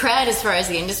street cred as far as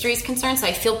the industry is concerned, so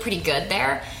I feel pretty good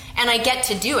there. And I get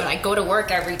to do it. I go to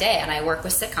work every day, and I work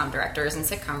with sitcom directors and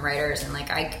sitcom writers, and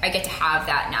I get to have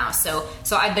that now. So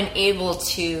I've been able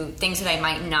to, things that I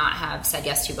might not have said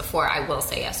yes to before, I will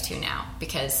say yes to now,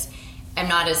 because I'm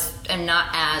not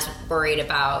as worried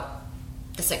about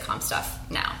the sitcom stuff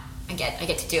now. I get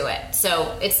to do it.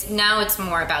 So it's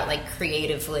more about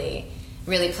creatively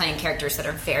really playing characters that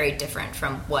are very different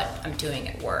from what I'm doing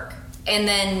at work. And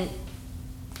then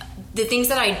the things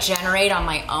that I generate on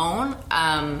my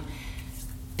own,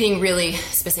 being really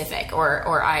specific,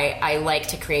 or I like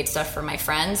to create stuff for my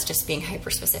friends, just being hyper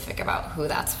specific about who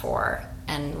that's for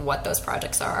and what those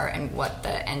projects are and what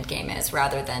the end game is,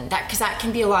 rather than that, because that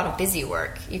can be a lot of busy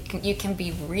work. You can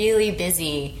be really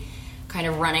busy kind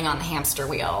of running on the hamster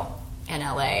wheel in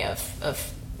LA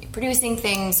of producing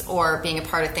things or being a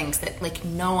part of things that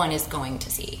no one is going to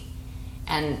see,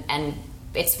 and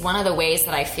it's one of the ways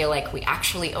that I feel like we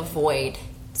actually avoid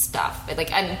stuff.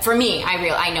 And for me,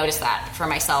 I noticed that for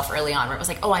myself early on, where it was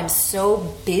I'm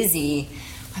so busy,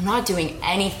 I'm not doing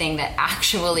anything that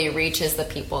actually reaches the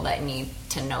people that need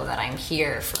to know that I'm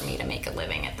here for me to make a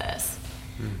living at this.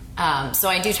 So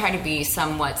I do try to be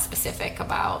somewhat specific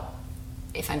about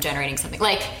if I'm generating something.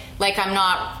 Like I'm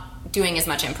not doing as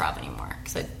much improv anymore.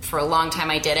 So for a long time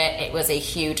I did it. It was a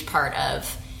huge part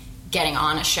of getting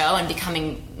on a show and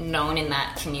becoming known in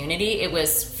that community. It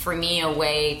was, for me, a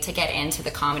way to get into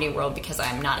the comedy world, because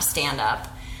I'm not a stand-up,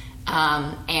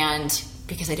 and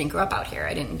because I didn't grow up out here.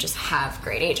 I didn't just have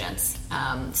great agents.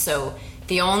 So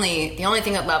the only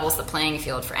thing that levels the playing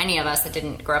field for any of us that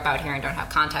didn't grow up out here and don't have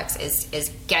contacts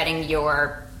is getting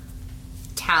your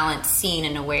talent seen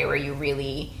in a way where you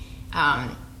really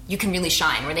you can really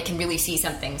shine, where they can really see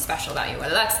something special about you,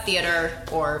 whether that's theater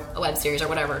or a web series or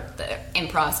whatever, the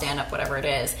improv, stand-up, whatever it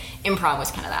is. Improv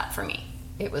was kind of that for me.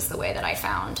 It was the way that I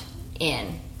found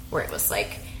in, where it was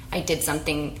like I did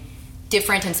something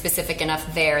different and specific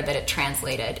enough there that it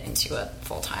translated into a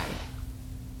full-time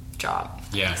job.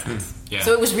 Yeah. Yeah.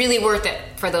 So it was really worth it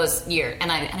for those years,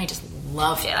 and I just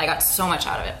loved it. I got so much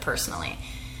out of it personally.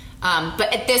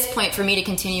 But at this point, for me to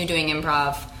continue doing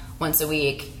improv once a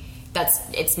week,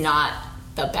 it's not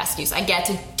the best use. I get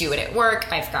to do it at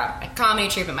work. I've got a comedy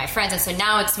troupe and my friends, and so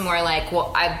now it's more like,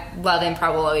 well, I love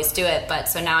improv, will always do it, but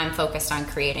so now I'm focused on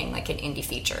creating like an indie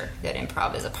feature that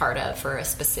improv is a part of for a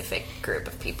specific group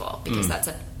of people, because that's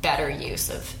a better use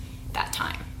of that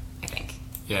time, I think.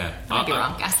 Yeah, I might be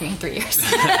wrong. Ask me in 3 years.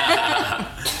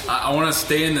 I want to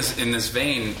stay in this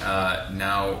vein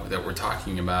now that we're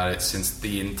talking about it, since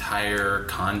the entire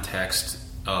context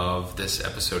of this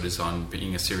episode is on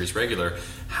being a series regular.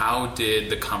 How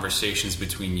did the conversations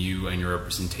between you and your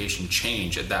representation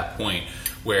change at that point,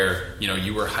 where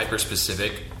you were hyper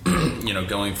specific,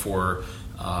 going for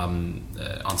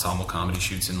ensemble comedy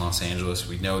shoots in Los Angeles?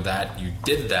 We know that you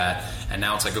did that, and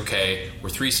now it's like, okay, we're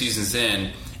 3 seasons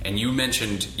in. And you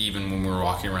mentioned, even when we were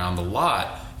walking around the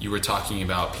lot, you were talking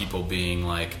about people being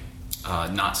like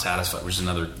not satisfied, which is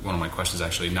another one of my questions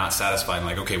actually, not satisfied.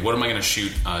 Like, okay, what am I going to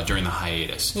shoot during the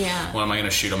hiatus? Yeah. What am I going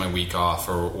to shoot on my week off,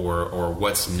 or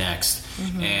what's next?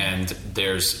 Mm-hmm. And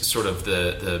there's sort of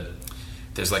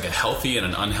there's like a healthy and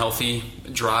an unhealthy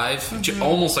drive, Mm-hmm.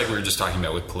 almost like we were just talking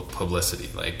about with publicity,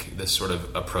 like this sort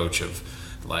of approach of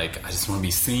like, I just want to be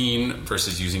seen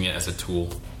versus using it as a tool.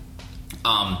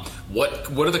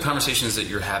 What are the conversations that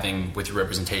you're having with your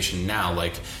representation now?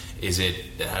 Like, is it,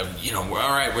 all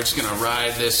right, we're just going to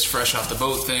ride this fresh off the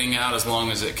boat thing out as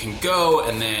long as it can go,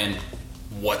 and then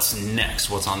what's next?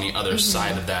 What's on the other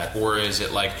side of that? Or is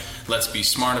it like, let's be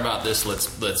smart about this,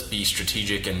 let's be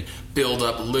strategic and build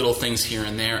up little things here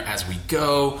and there as we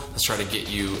go. Let's try to get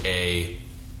you a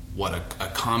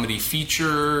comedy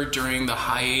feature during the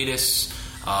hiatus,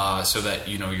 so that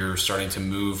you're starting to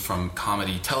move from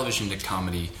comedy television to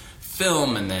comedy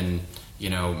film, and then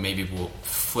maybe we'll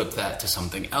flip that to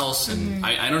something else. And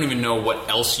I don't even know what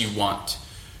else you want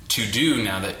to do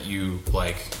now that you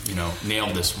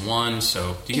nailed this one.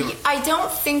 So I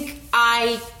don't think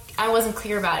I wasn't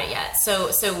clear about it yet. So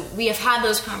we have had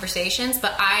those conversations,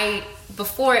 but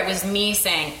before it was me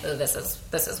saying, oh, this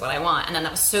is what I want, and then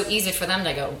that was so easy for them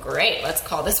to go, great, let's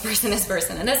call this person, and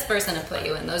this person, and put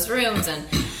you in those rooms. And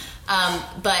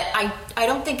but I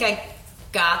don't think I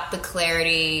got the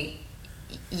clarity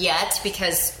yet,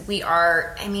 because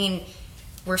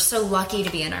we're so lucky to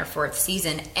be in our 4th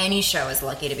season. Any show is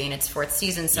lucky to be in its 4th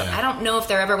season. So yeah. I don't know if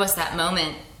there ever was that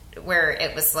moment where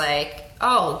it was like,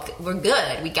 oh, we're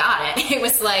good, we got it. It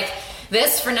was like,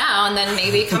 this for now, and then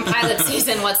maybe come pilot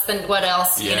season, what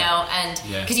else, and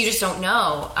because you just don't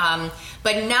know.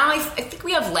 But now I think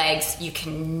we have legs. You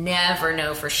can never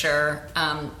know for sure.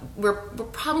 We're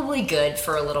probably good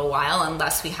for a little while,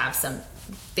 unless we have some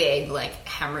big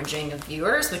hemorrhaging of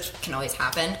viewers, which can always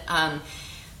happen.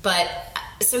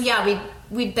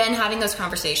 We've been having those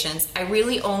conversations. I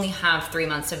really only have 3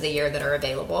 months of the year that are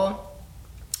available,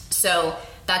 so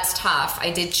that's tough.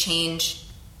 I did change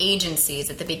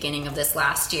agencies at the beginning of this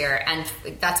last year, and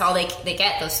that's all they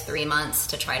get, those 3 months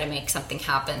to try to make something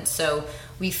happen. So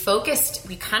we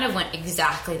kind of went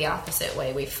exactly the opposite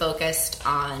way. We focused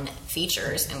on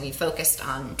features, and we focused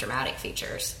on dramatic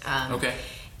features. Okay.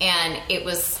 And it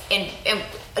was, and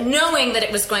knowing that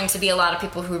it was going to be a lot of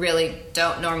people who really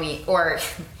don't know me or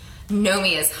know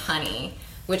me as Honey,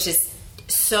 which is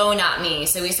so not me.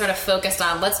 So we sort of focused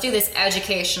on, let's do this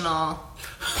educational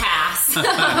pass of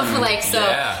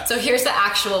so here's the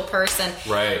actual person.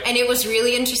 Right. And it was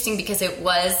really interesting, because it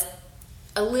was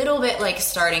a little bit like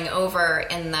starting over,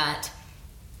 in that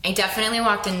I definitely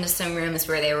walked into some rooms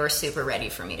where they were super ready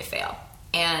for me to fail.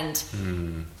 And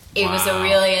it was a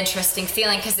really interesting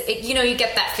feeling, because you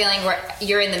get that feeling where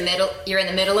you're in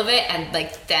the middle of it, and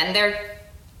then they're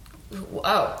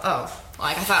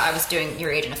I thought I was doing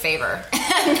your agent a favor,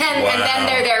 and then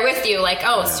they're there with you,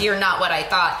 so you're not what I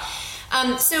thought.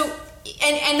 And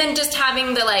then just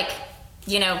having the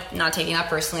not taking that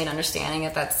personally, and understanding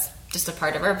that that's just a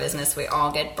part of our business. We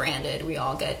all get branded, we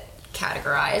all get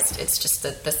categorized. It's just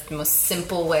the most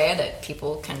simple way that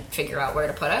people can figure out where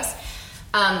to put us.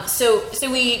 So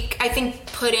we, I think,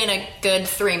 put in a good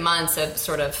 3 months of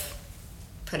sort of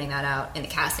putting that out in the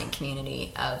casting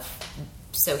community of,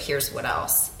 so here's what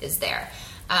else is there.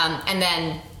 And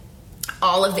then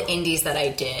all of the indies that I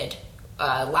did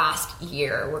last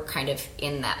year were kind of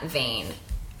in that vein.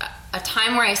 a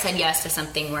time where I said yes to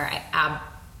something where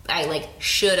I like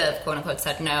should have quote unquote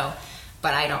said no,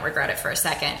 but I don't regret it for a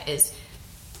second, is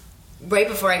right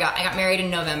before I got married in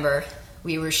November.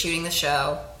 We were shooting the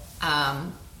show,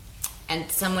 and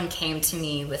someone came to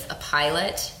me with a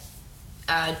pilot,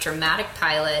 a dramatic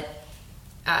pilot.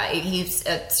 He's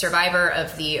a survivor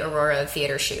of the Aurora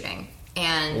theater shooting,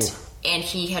 and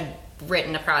he had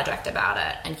written a project about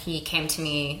it, and he came to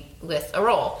me with a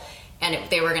role, and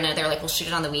they're like, we'll shoot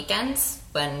it on the weekends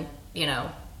when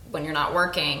you're not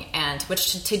working, and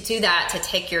which to do that, to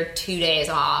take your 2 days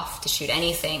off to shoot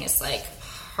anything is like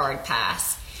hard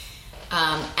pass.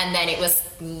 And then it was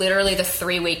literally the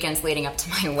 3 weekends leading up to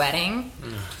my wedding.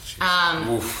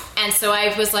 And so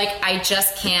I was like, I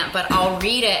just can't, but I'll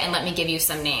read it and let me give you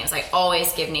some names. I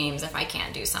always give names if I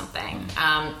can't do something.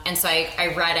 And so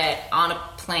I read it on a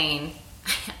plane.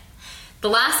 The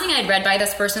last thing I'd read by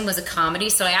this person was a comedy,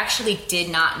 so I actually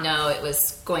did not know it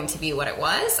was going to be what it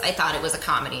was. I thought it was a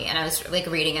comedy, and I was like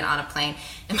reading it on a plane,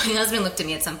 and my husband looked at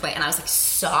me at some point, and I was like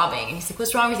sobbing, and he's like,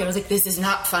 what's wrong with you? And I was like, this is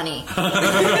not funny.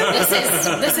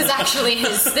 This is actually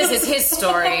his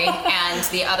story and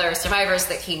the other survivors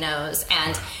that he knows.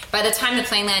 And by the time the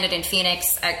plane landed in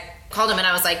Phoenix, I called him and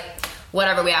I was like,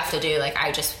 whatever we have to do, like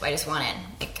I just want in.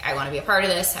 Like, I want to be a part of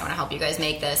this. I want to help you guys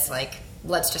make this. Like,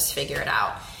 let's just figure it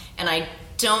out. And I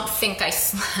don't think I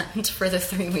slept for the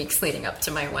 3 weeks leading up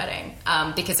to my wedding,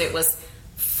 because it was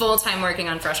full-time working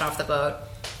on Fresh Off the Boat,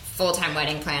 full-time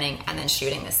wedding planning, and then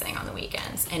shooting this thing on the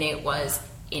weekends. And it was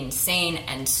insane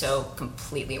and so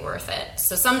completely worth it.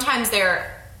 So sometimes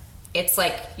it's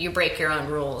like you break your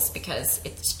own rules, because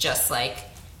it's just like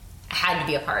I had to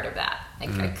be a part of that.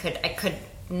 Like I could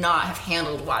not have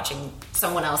handled watching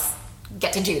someone else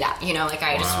get to do that. Like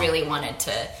I just really wanted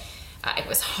to. It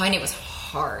was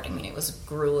hard. I mean, it was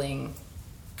grueling,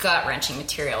 gut-wrenching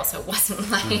material, so it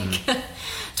wasn't like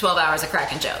 12 hours of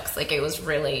cracking jokes. Like, it was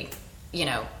really,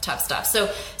 tough stuff. So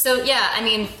yeah, I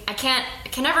mean, I can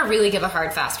never really give a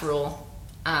hard, fast rule.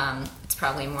 It's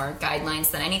probably more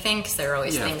guidelines than anything, because there are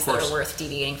always things that are worth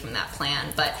deviating from that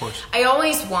plan. But I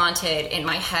always wanted, in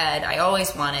my head,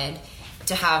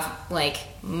 to have, like,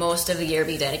 most of the year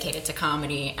be dedicated to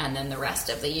comedy, and then the rest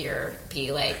of the year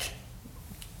be, like,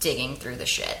 digging through the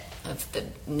shit of the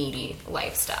meaty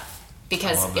life stuff,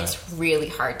 because it's really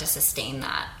hard to sustain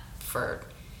that for,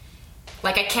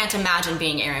 like, I can't imagine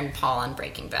being Aaron Paul on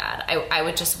Breaking Bad. I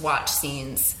would just watch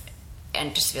scenes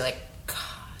and just be like, God,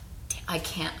 I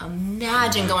can't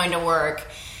imagine going to work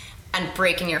and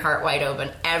breaking your heart wide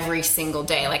open every single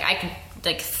day. Like, I could,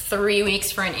 like, 3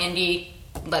 weeks for an indie,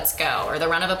 let's go, or the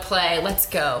run of a play, let's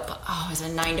go. But as a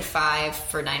 9 to 5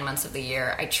 for 9 months of the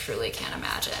year, I truly can't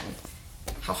imagine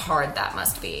how hard that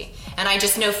must be. And I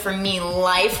just know, for me,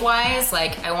 life-wise,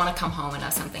 like, I want to come home and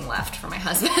have something left for my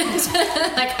husband.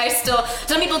 Like,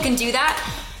 some people can do that.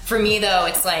 For me, though,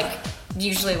 it's like,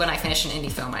 usually when I finish an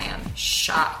indie film, I am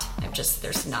shocked.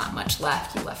 There's not much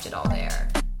left. You left it all there.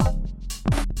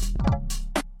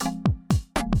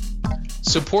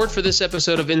 Support for this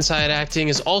episode of Inside Acting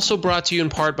is also brought to you in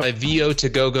part by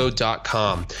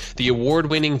VO2GoGo.com, the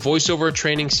award-winning voiceover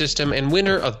training system and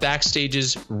winner of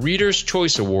Backstage's Reader's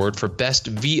Choice Award for Best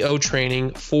VO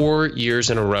Training 4 years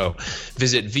in a row.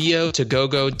 Visit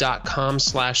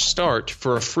VO2GoGo.com/start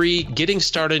for a free Getting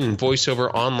Started in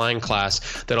Voiceover online class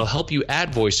that'll help you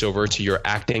add voiceover to your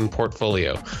acting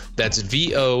portfolio. That's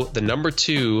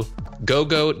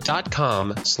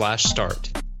VO2GoGo.com/start.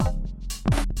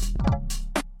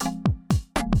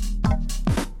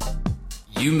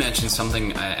 You mentioned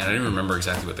something, and I didn't remember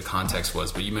exactly what the context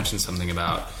was, but you mentioned something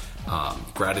about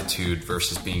gratitude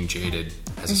versus being jaded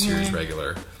as a series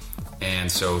regular.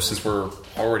 And so, since we're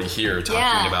already here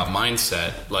talking about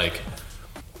mindset, like,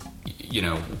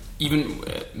 even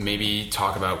maybe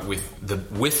talk about with the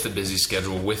busy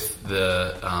schedule, with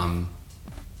the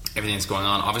everything that's going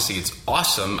on. Obviously, it's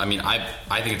awesome. I mean, I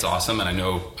think it's awesome, and I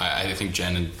know I think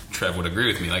Jen and Trev would agree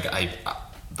with me. Like,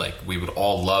 we would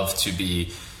all love to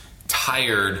be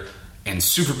tired and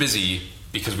super busy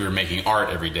because we were making art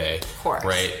every day. Of course.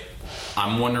 Right?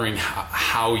 I'm wondering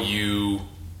how you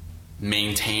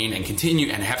maintain and continue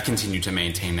and have continued to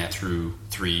maintain that through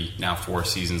 3, now 4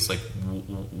 seasons. Like,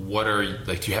 what are,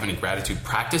 like, do you have any gratitude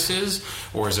practices,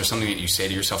 or is there something that you say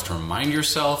to yourself to remind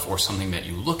yourself, or something that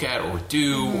you look at or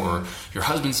do, or your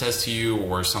husband says to you,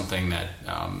 or something that,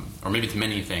 or maybe it's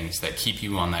many things that keep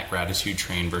you on that gratitude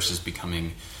train versus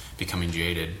becoming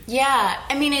jaded? Yeah,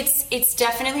 I mean, it's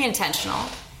definitely intentional.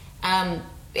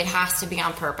 It has to be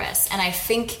on purpose. And I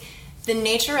think the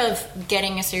nature of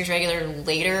getting a series regular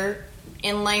later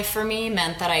in life for me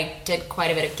meant that I did quite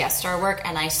a bit of guest star work,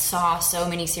 and I saw so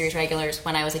many series regulars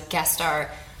when I was a guest star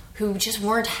who just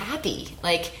weren't happy.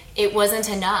 Like, it wasn't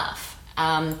enough,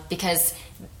 because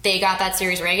they got that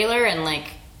series regular, and like,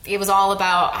 it was all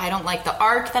about, I don't like the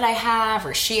arc that I have,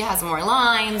 or she has more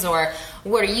lines, or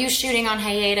what are you shooting on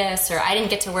hiatus, or I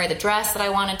didn't get to wear the dress that I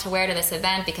wanted to wear to this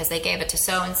event because they gave it to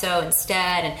so-and-so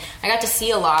instead. And I got to see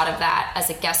a lot of that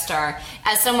as a guest star,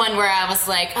 as someone where I was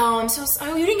like, oh,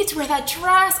 you didn't get to wear that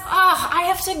dress. Oh, I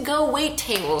have to go wait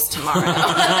tables tomorrow.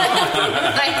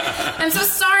 I'm so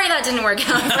sorry that didn't work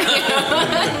out for you.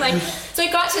 So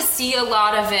I got to see a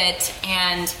lot of it,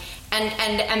 and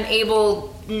I'm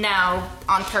able now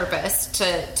on purpose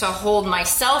to hold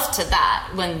myself to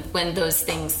that when those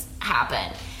things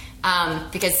happen,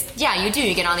 because you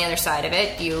get on the other side of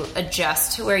it, you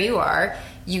adjust to where you are,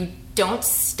 you don't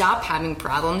stop having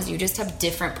problems, you just have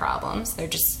different problems. They're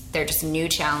just new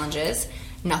challenges.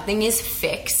 Nothing is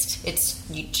fixed. It's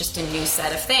just a new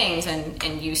set of things,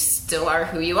 and you still are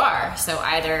who you are. So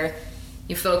either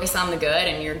you focus on the good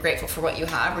and you're grateful for what you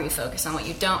have, or you focus on what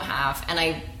you don't have. And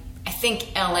I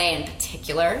think LA in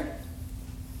particular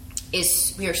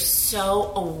we are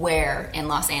so aware in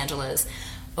Los Angeles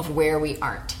of where we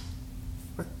aren't.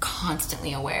 We're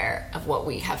constantly aware of what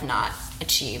we have not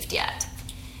achieved yet.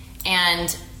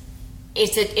 And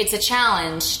it's a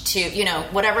challenge to,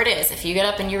 whatever it is, if you get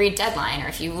up and you read Deadline, or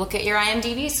if you look at your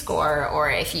IMDb score, or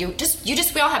if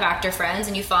we all have actor friends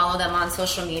and you follow them on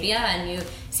social media and you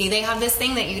see they have this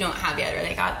thing that you don't have yet, or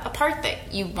they got a part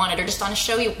that you wanted, or just on a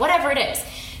show, whatever it is.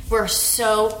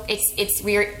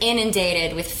 We are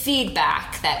inundated with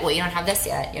feedback that, well, you don't have this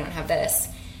yet, you don't have this.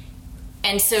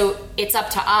 And so it's up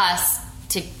to us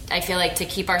I feel like, to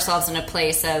keep ourselves in a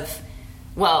place of,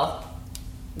 well,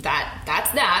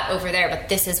 that's that over there, but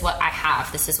this is what I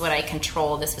have, this is what I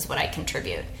control, this is what I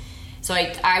contribute. So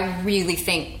I really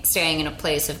think staying in a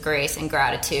place of grace and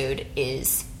gratitude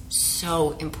is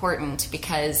so important,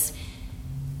 because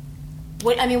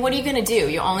what are you going to do?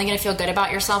 You're only going to feel good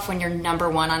about yourself when you're number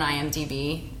one on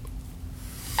IMDb?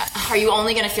 Are you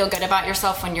only going to feel good about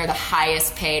yourself when you're the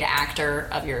highest paid actor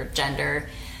of your gender?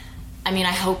 I mean,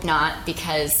 I hope not,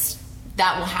 because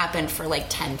that will happen for like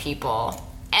 10 people.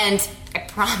 And I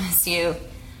promise you,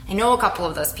 I know a couple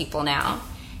of those people now.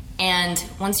 And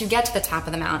once you get to the top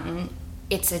of the mountain,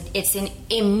 it's an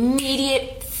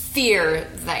immediate fear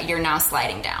that you're now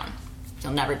sliding down.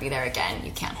 You'll never be there again.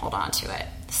 You can't hold on to it.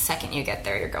 The second you get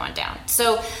there, you're going down.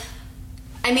 So,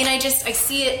 I mean, I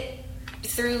see it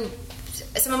through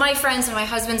some of my friends and my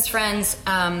husband's friends,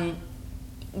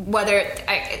 whether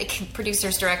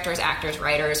producers, directors, actors,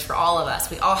 writers, for all of us,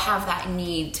 we all have that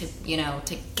need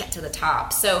to get to the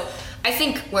top. So I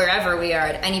think wherever we are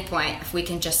at any point, if we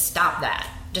can just stop that,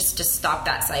 just stop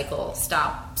that cycle,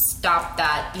 stop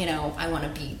that, I want to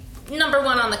be number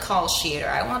one on the call sheet, or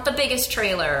I want the biggest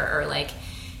trailer, or like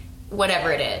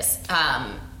whatever it is,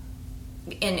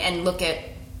 and look at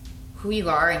who you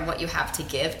are and what you have to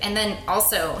give, and then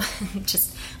also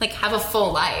just like have a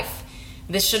full life.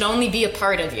 This should only be a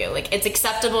part of you. Like, it's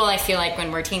acceptable, I feel like,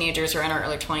 when we're teenagers or in our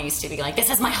early 20s to be like, this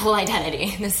is my whole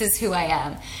identity, this is who I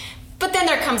am. But then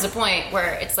there comes a point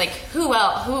where it's like,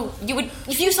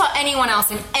 if you saw anyone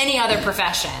else in any other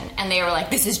profession and they were like,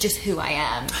 this is just who I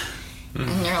am,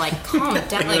 and you're like, calm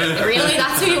down, like, really,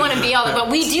 that's who you want to be? But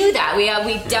we do that.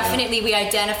 We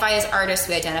identify as artists,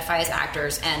 we identify as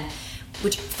actors, and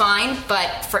which fine,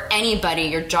 but for anybody,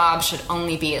 your job should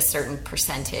only be a certain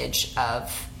percentage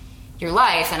of your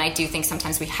life. And I do think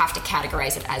sometimes we have to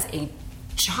categorize it as a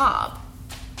job.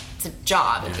 It's a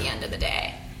job at the end of the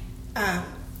day.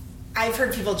 I've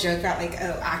heard people joke about, like,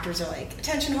 actors are like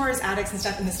attention whores, addicts and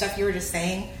stuff, and the stuff you were just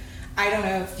saying. I don't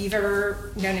know if you've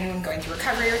ever known anyone going through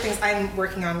recovery or things. I'm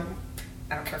working on,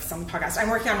 I don't care if it's on the podcast, I'm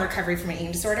working on recovery from an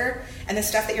eating disorder, and the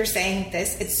stuff that you're saying,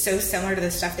 it's so similar to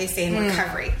the stuff they say in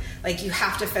recovery. Like, you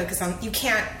have to focus on, you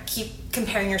can't keep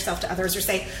comparing yourself to others or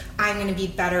say, I'm going to be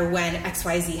better when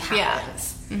XYZ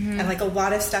happens. Yeah. Mm-hmm. And like a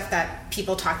lot of stuff that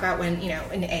people talk about when,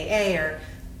 in AA or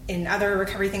in other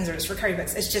recovery things or just recovery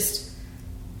books, it's just,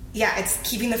 it's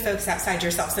keeping the focus outside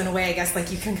yourself. So in a way, I guess,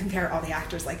 like, you can compare all the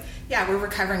actors, like, we're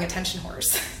recovering attention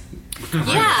whores.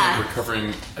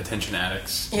 Recovering attention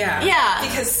addicts. Yeah.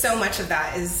 Because so much of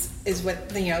that is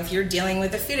what, if you're dealing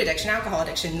with a food addiction, alcohol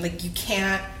addiction, like, you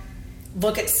can't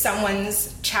look at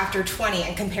someone's chapter 20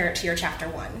 and compare it to your chapter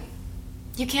 1.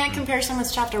 You can't compare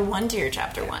someone's chapter 1 to your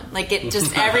chapter 1. Like, it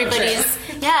just,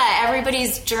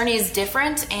 everybody's journey is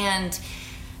different, and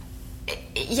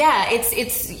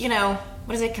it's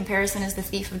what is it? Comparison is the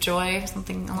thief of joy, or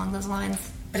something along those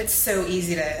lines. But it's so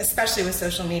easy to, especially with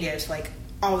social media, to like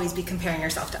always be comparing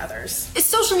yourself to others.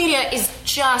 Social media is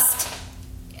just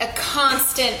a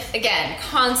constant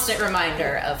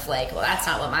reminder of like, well, that's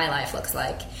not what my life looks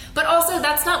like. But also,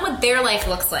 that's not what their life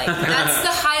looks like. That's the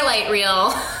highlight reel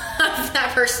of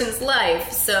that person's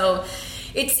life. So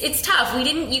it's tough. We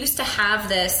didn't used to have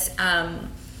this.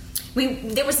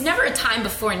 There was never a time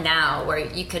before now where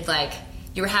you could like,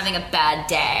 you were having a bad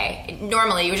day.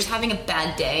 Normally, you were just having a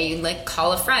bad day. You'd like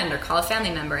call a friend or call a family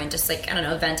member and just like, I don't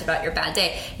know, vent about your bad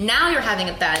day. Now you're having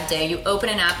a bad day. You open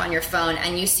an app on your phone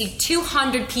and you see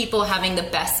 200 people having the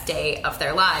best day of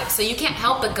their lives. So you can't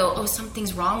help but go, oh,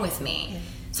 something's wrong with me.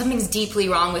 Something's deeply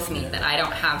wrong with me that I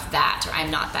don't have that, or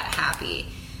I'm not that happy.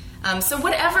 So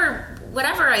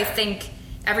whatever I think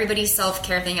everybody's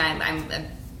self-care thing, I'm a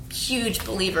huge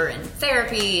believer in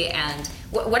therapy and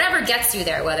whatever gets you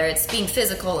there, whether it's being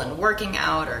physical and working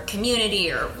out or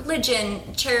community or religion,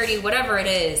 charity, whatever it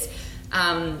is,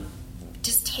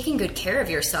 just taking good care of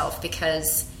yourself,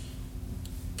 because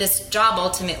this job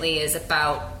ultimately is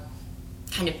about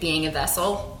kind of being a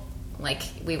vessel. Like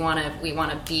we want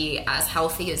to be as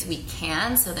healthy as we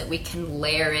can so that we can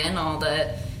layer in all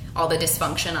the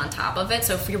dysfunction on top of it.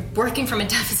 So if you're working from a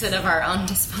deficit of our own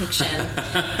dysfunction,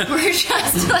 we're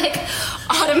just like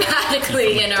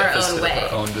automatically in our own way.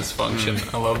 Our own dysfunction.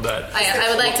 I love that. I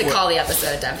would like to call the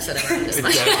episode Deficit of Our Own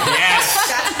Dysfunction. Yes!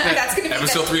 That's going to be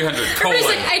episode 300. Everybody's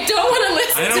like, I don't want to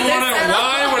listen to this.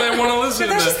 Why would I want to listen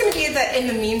to that's that? just going to be the in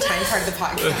the meantime part of the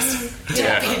podcast.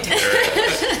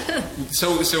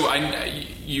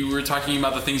 You were talking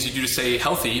about the things you do to stay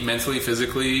healthy, mentally,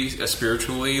 physically,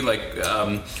 spiritually. Like,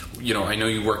 I know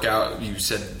you work out. You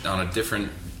said on a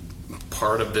different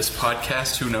part of this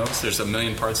podcast. Who knows? There's a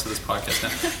million parts to this podcast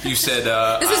now. You said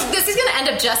this is going to end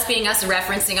up just being us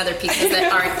referencing other people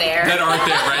that aren't there.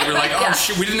 Right? You're like, oh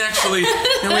shit, we didn't actually.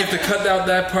 We have to cut out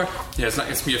that part. Yeah, it's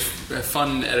going to be a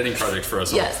fun editing project for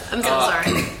us all. Yes, I'm so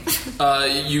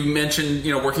sorry. You mentioned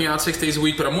working out 6 days a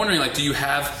week, but I'm wondering, like, do you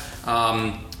have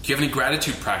any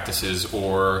gratitude practices,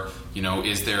 or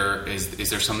is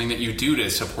there something that you do to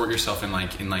support yourself in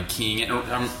keying it?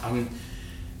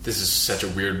 This is such a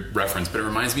weird reference, but it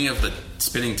reminds me of the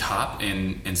spinning top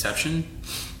in Inception.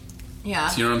 Yeah.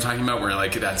 So you know what I'm talking about? Where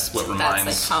like that's what reminds.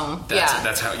 That's like home.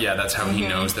 That's how he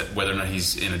knows that whether or not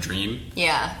he's in a dream.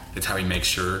 Yeah. It's how he makes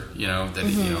sure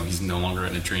that he's no longer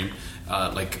in a dream.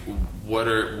 What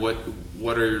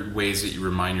are ways that you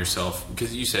remind yourself?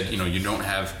 Because you said you don't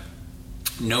have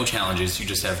no challenges, you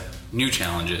just have new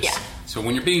challenges. Yeah. So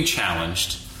when you're being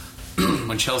challenged,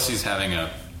 when Chelsea's having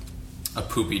a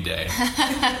poopy day,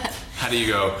 how do you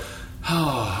go,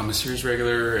 oh, I'm a series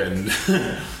regular and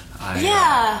I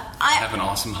have an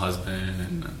awesome husband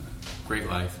and a great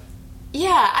life?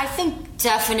 Yeah, I think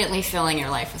definitely filling your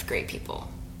life with great people.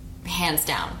 Hands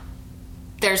down.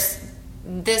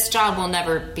 This job will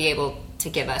never be able to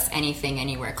give us anything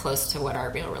anywhere close to what our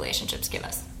real relationships give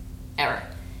us. Ever.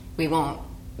 We won't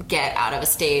get out of a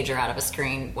stage or out of a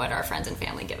screen what our friends and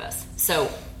family give us. So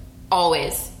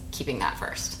always keeping that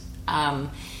first.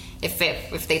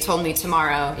 If they told me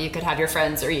tomorrow you could have your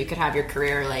friends or you could have your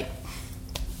career, like,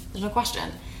 there's no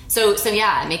question. So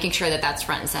yeah, making sure that that's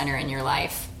front and center in your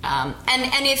life. And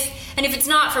if it's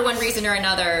not for one reason or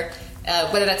another,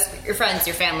 whether that's your friends,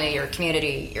 your family, your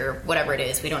community, your whatever it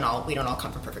is, we don't all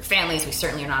come from perfect families. We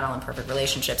certainly are not all in perfect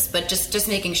relationships. But just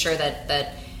making sure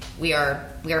that we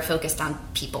are focused on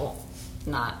people,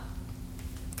 not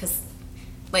because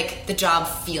like the job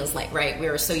feels like, right? We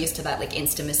were so used to that like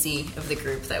intimacy of the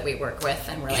group that we work with,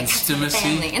 and we're like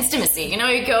intimacy.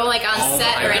 You go like on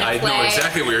set or in a play. I know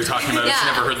exactly what you're talking about. Yeah.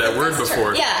 I've never heard that word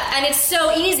before. Yeah, and it's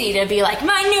so easy to be like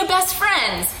my new best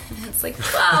friends. It's like,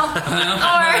 well,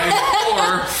 or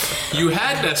you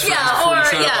had best friends before you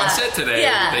showed up on set today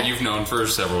that you've known for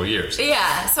several years.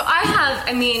 Yeah, so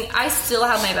I still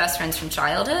have my best friends from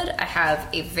childhood. I have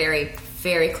a very,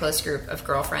 very close group of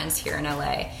girlfriends here in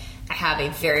LA. I have a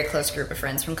very close group of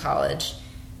friends from college.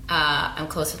 I'm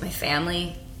close with my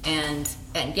family, and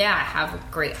yeah, I have a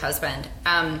great husband.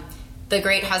 The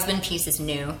great husband piece is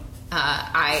new.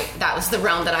 That was the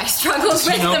realm that I struggled with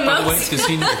the most.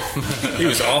 He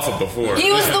was awful before. He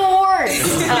was the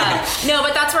worst. No,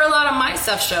 but that's where a lot of my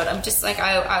stuff showed. I'm just like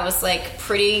I was like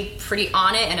pretty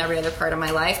on it in every other part of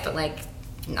my life, but like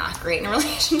not great in a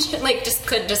relationship. Like just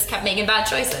kept making bad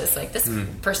choices. Like this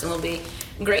person will be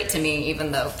great to me,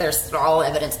 even though there's all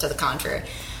evidence to the contrary.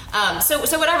 So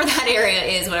whatever that area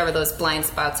is, whatever those blind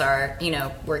spots are,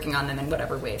 working on them in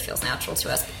whatever way it feels natural to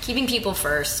us. Keeping people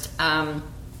first.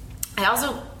 I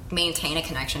also maintain a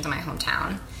connection to my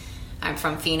hometown. I'm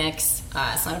from Phoenix.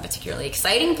 It's not a particularly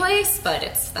exciting place, but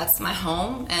that's my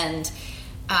home, and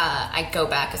I go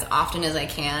back as often as I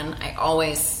can. I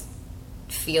always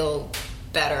feel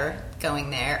better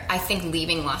going there. I think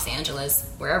leaving Los Angeles,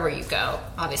 wherever you go,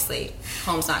 obviously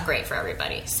home's not great for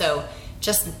everybody. So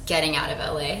just getting out of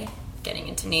LA, getting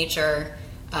into nature,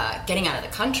 getting out of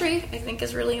the country, I think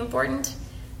is really important.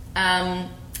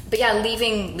 But yeah,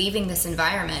 leaving this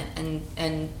environment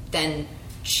and then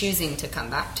choosing to come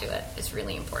back to it is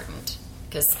really important.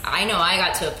 Because I know I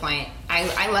got to a point,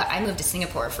 I moved to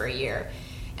Singapore for a year,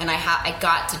 and I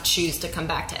got to choose to come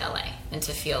back to LA and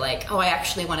to feel like, I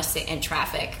actually want to sit in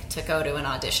traffic to go to an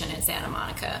audition in Santa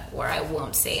Monica where I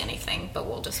won't say anything, but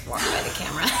we'll just walk by the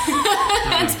camera.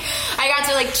 And I got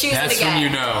to like choose it again. That's when you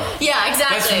know. Yeah,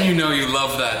 exactly. That's when you know you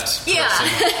love that person.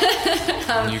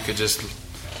 Yeah. And you could just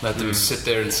let them sit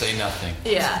there and say nothing.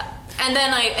 Yeah. And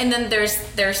then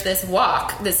there's this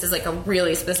walk. This is like a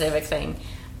really specific thing.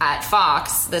 At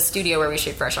Fox, the studio where we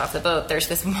shoot Fresh Off the Boat, there's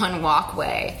this one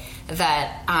walkway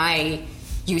that I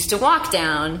used to walk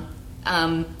down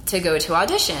to go to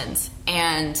auditions.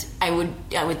 And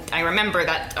I remember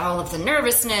that all of the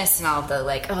nervousness and all of the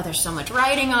like, there's so much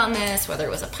writing on this, whether it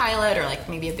was a pilot or like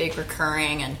maybe a big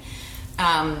recurring, and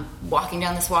walking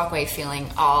down this walkway feeling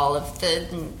all of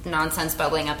the nonsense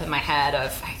bubbling up in my head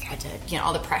of I had to,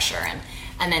 all the pressure,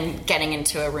 and then getting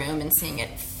into a room and seeing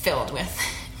it filled with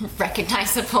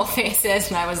recognizable faces,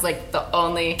 and I was like the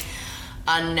only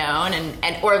unknown,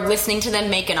 and or listening to them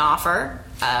make an offer,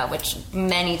 which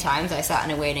many times I sat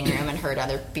in a waiting room and heard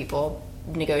other people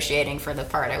negotiating for the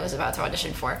part I was about to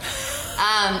audition for,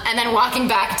 and then walking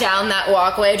back down that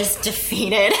walkway just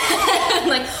defeated,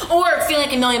 like, or feeling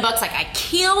like $1 million, like I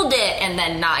killed it, and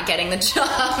then not getting the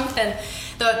job, and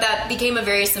that became a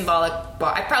very symbolic.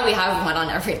 Well, I probably have one on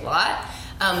every lot,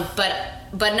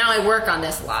 but now I work on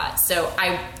this lot, so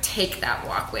I take that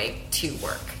walkway to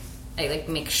work. I like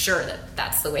make sure that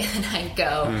that's the way that I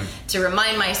go to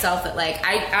remind myself that like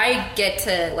I get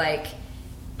to like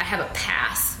I have a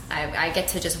pass. I get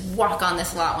to just walk on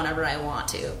this lot whenever I want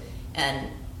to, and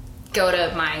go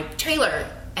to my trailer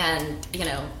and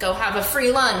go have a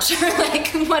free lunch or like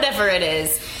whatever it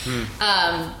is,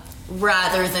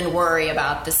 rather than worry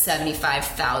about the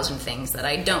 75,000 things that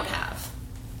I don't have.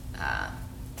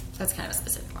 That's kind of a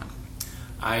specific one.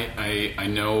 I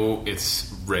know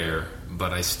it's rare,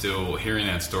 but I still, hearing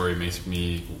that story makes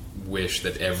me wish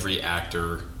that every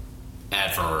actor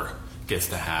ever gets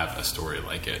to have a story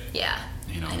like it. Yeah.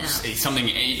 I know. Something,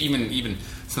 even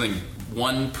something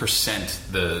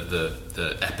 1%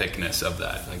 the epicness of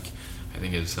that. Like, I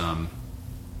think it's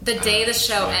the day the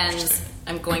show ends,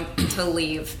 I'm going to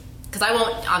leave, because I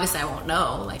won't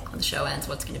know like when the show ends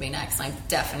what's going to be next. I'm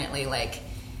definitely like,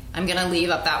 I'm going to leave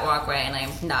up that walkway and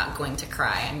I'm not going to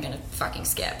cry. I'm going to fucking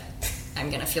skip. I'm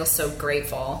going to feel so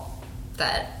grateful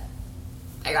that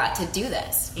I got to do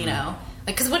this, Like,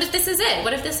 because what if this is it?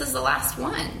 What if this is the last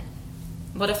one?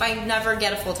 What if I never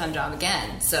get a full-time job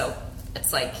again? So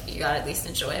it's like, you got to at least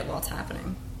enjoy it while it's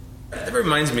happening. That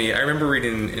reminds me, I remember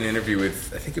reading an interview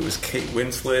with, I think it was Kate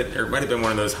Winslet, or it might have been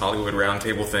one of those Hollywood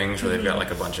roundtable things where they've got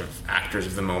like a bunch of actors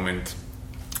of the moment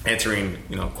answering,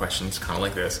 questions kind of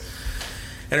like this.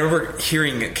 And I remember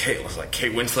hearing Kate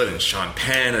Winslet and Sean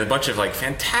Penn and a bunch of like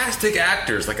fantastic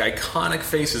actors, like iconic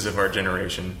faces of our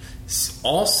generation,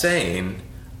 all saying,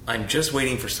 "I'm just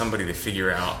waiting for somebody to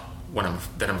figure out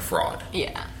that I'm a fraud."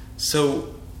 Yeah.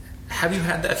 So, have you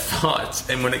had that thought?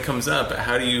 And when it comes up,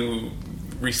 how do you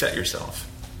reset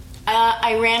yourself?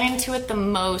 I ran into it the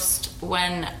most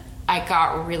when I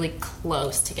got really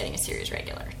close to getting a series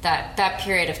regular. That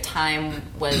period of time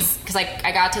was, because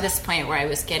I got to this point where I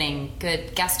was getting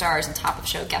good guest stars and top of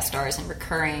show guest stars and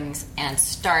recurrings, and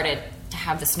started to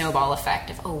have the snowball effect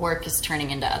of, work is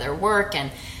turning into other work,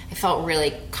 and I felt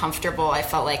really comfortable. I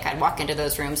felt like I'd walk into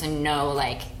those rooms and know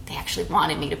like they actually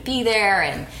wanted me to be there,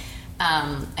 and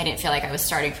I didn't feel like I was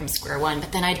starting from square one.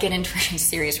 But then I'd get into a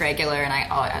series regular, and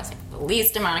I was like the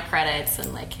least amount of credits,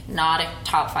 and like not a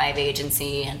top 5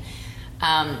 agency, and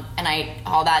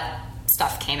all that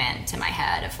stuff came into my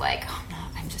head of like, no,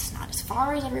 I'm just not as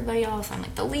far as everybody else. I'm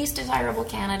like the least desirable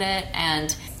candidate,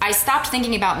 and I stopped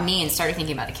thinking about me and started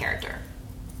thinking about the character.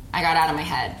 I got out of my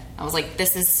head. I was like,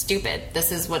 this is stupid.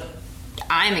 This is what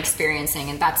I'm experiencing,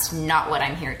 and that's not what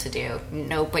I'm here to do.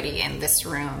 Nobody in this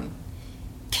room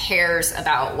cares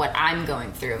about what I'm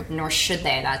going through, nor should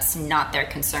they. That's not their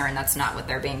concern. That's not what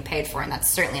they're being paid for, and that's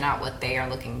certainly not what they are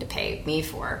looking to pay me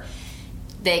for.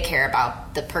 They care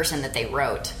about the person that they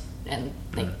wrote, and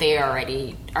like they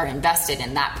already are invested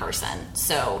in that person.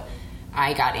 So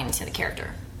I got into the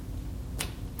character,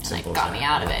 and it got me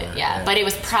out of it. Yeah, but it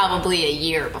was probably a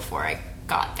year before I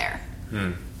got there,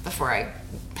 before I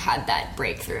had that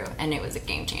breakthrough, and it was a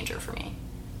game changer for me.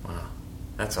 Wow,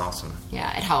 that's awesome.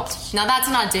 Yeah, it helped. Now that's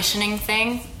an auditioning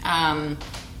thing.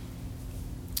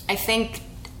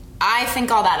 I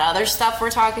think all that other stuff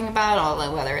we're talking about,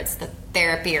 whether it's the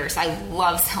therapy or I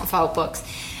love self-help books,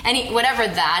 whatever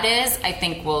that is, I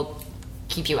think will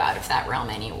keep you out of that realm,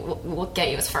 and we'll get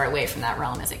you as far away from that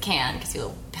realm as it can, because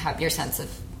you'll have your sense of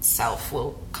self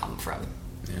will come from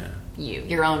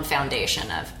your own foundation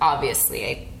of, obviously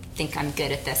I think I'm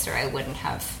good at this, or I wouldn't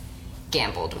have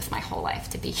gambled with my whole life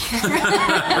to be here.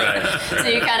 Right. So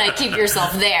you kind of keep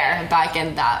yourself there, back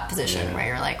in that position where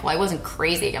you're like, well, I wasn't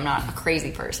crazy. I'm not a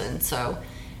crazy person, so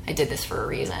I did this for a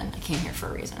reason. I came here for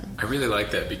a reason. I really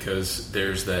like that, because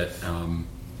there's that,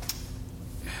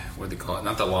 what do they call it?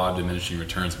 Not the law of diminishing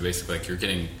returns, but basically like you're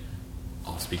getting,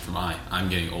 I'll speak for I'm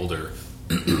getting older.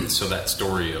 So that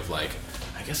story of like,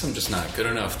 I guess I'm just not good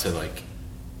enough to like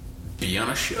be on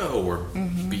a show or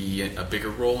be a bigger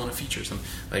role in a feature or something.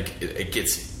 Like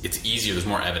it's easier. There's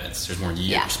more evidence. There's more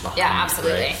years behind it. Yeah,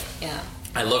 absolutely. Right? Yeah.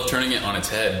 I love turning it on its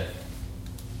head.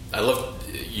 I love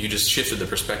you just shifted the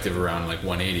perspective around like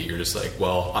 180. You're just like,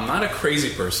 well, I'm not a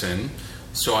crazy person,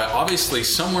 so I obviously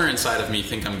somewhere inside of me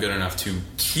think I'm good enough to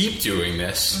keep doing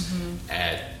this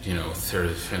at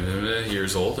 30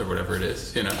 years old or whatever it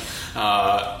is. You know what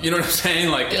I'm saying?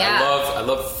 Like I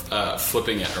love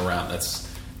flipping it around.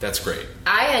 That's great.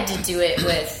 I had to do it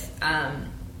with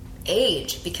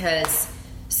age, because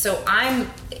I'm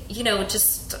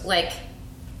just like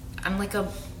I'm like a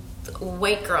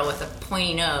white girl with a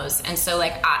pointy nose, and so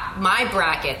like my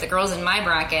bracket, the girls in my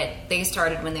bracket, they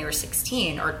started when they were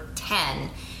 16 or 10,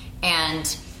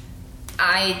 and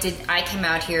I came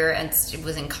out here and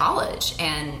was in college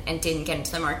and didn't get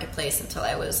into the marketplace until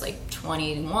I was like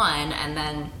 21, and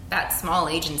then that small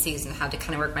agencies and had to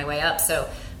kind of work my way up. So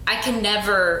I can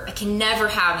never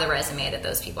have the resume that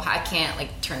those people have. I can't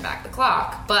like turn back the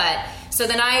clock. But so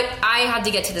then I had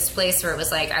to get to this place where it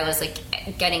was like I was like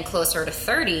getting closer to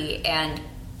 30, and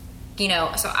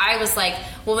so I was like,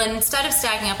 well, then instead of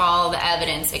stacking up all the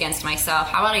evidence against myself,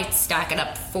 how about I stack it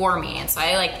up for me? And so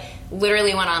I like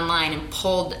literally went online and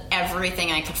pulled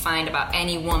everything I could find about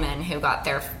any woman who got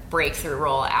their breakthrough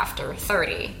role after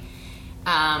 30,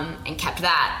 and kept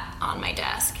that on my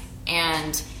desk,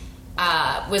 and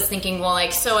was thinking, well,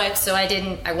 like,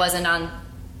 I wasn't on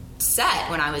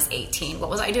set when I was 18. What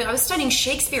was I doing? I was studying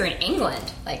Shakespeare in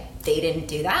England. Like, they didn't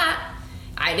do that.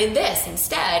 I did this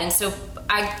instead. And so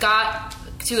I got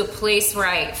to a place where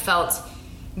I felt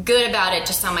good about it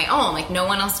just on my own. Like, no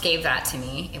one else gave that to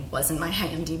me. It wasn't my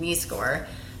IMDb score.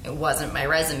 It wasn't my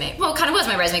resume. Well, it kind of was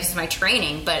my resume because of my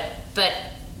training, but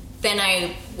then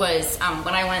I was,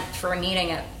 when I went for a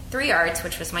meeting at 3 Arts,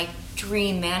 which was my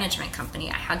dream management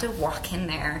company, I had to walk in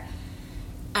there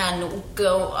and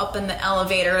go up in the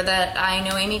elevator that I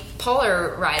know Amy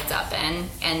Poehler rides up in,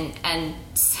 and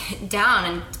sit down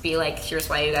and be like, here's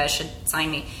why you guys should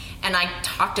sign me. And I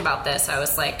talked about this. I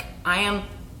was like, I am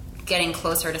getting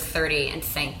closer to 30, and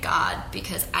thank God,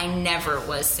 because I never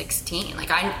was 16.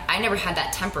 Like, I never had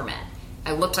that temperament.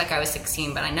 I looked like I was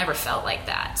 16, but I never felt like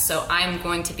that. So I'm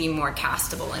going to be more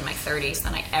castable in my 30s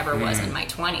than I ever was in my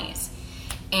 20s.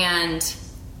 And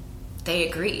they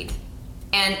agreed.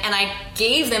 And I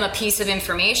gave them a piece of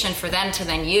information for them to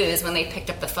then use when they picked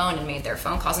up the phone and made their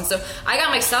phone calls. And so I got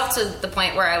myself to the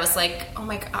point where I was like, oh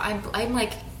my God, I'm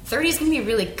like, 30 is going to be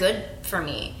really good for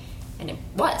me. And it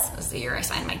was the year I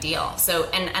signed my deal. So,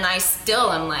 and I still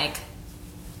am like,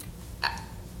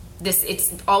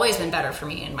 it's always been better for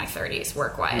me in my 30s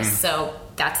work-wise. So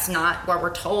that's not what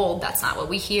we're told. That's not what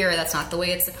we hear. That's not the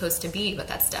way it's supposed to be, but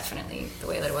that's definitely the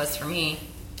way that it was for me.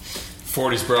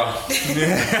 40s, bro. Exactly,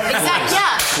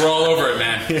 yeah. We're all over it,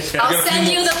 man. I'll send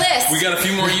you the list. We got a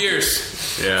few more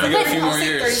years. Yeah. We got a few more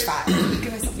years. 35.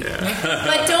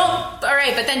 But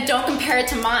but then don't compare it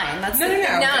to mine. That's no.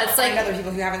 No, it's like other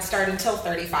people who haven't started until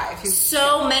 35.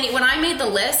 So many. When I made the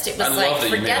list, it was like,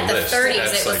 forget the 30s.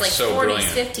 That's it was like so 40s,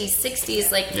 brilliant. 50s,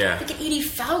 60s. Like, look at Edie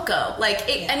Falco. Like,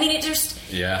 I mean, it just.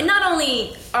 Yeah. Not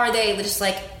only are they just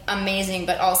like amazing,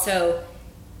 but also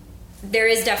there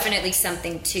is definitely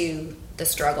something to the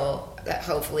struggle that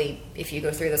hopefully, if you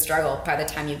go through the struggle, by the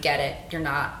time you get it, you're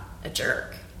not a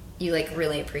jerk. You like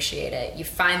really appreciate it. You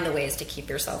find the ways to keep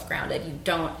yourself grounded. You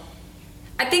don't.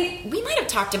 I think we might have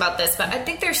talked about this, but I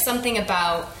think there's something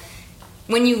about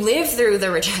when you live through the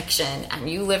rejection and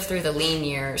you live through the lean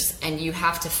years and you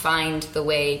have to find the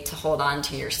way to hold on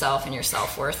to yourself and your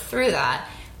self-worth through that.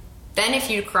 Then if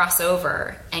you cross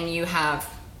over and you have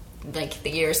like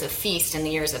the years of feast and the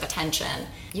years of attention,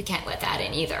 you can't let that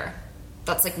in either.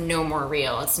 that's like no more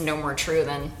real. It's no more true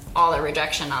than all the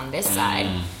rejection on this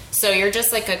side. So you're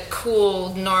just like a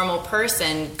cool, normal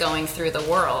person going through the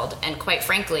world. And quite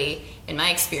frankly, in my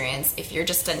experience, if you're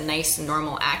just a nice,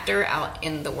 normal actor out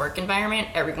in the work environment,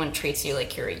 everyone treats you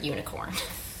like you're a unicorn.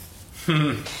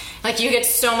 Like, you get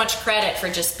so much credit for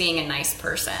just being a nice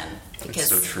person.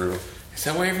 Because it's so true. Is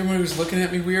that why everyone was looking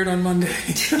at me weird on Monday?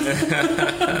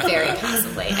 Very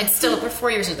possibly. It's still, we're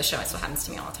 4 years into the show, it still happens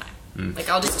to me all the time. Like,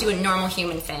 I'll just do a normal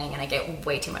human thing, and I get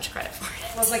way too much credit for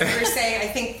it. Well, like we were saying, I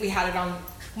think we had it on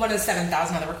one of the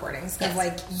 7,000 other recordings. Of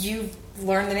like, you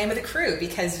learn the name of the crew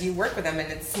because you work with them,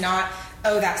 and it's not,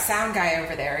 oh, that sound guy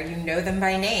over there. You know them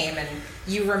by name, and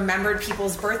you remembered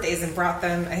people's birthdays and brought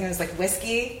them. I think it was like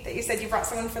whiskey that you said you brought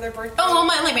someone for their birthday. Oh,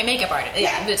 my makeup artist.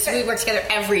 Yeah, we work together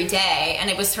every day, and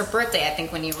it was her birthday, I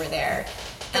think, when you were there.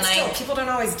 But still, people don't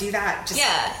always do that.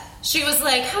 She was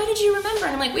like, how did you remember?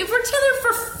 And I'm like, we've worked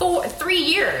together for 3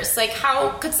 years. Like, how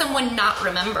could someone not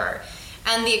remember?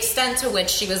 And the extent to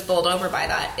which she was bowled over by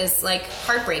that is, like,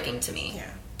 heartbreaking to me.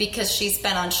 Yeah. Because she's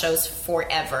been on shows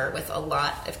forever with a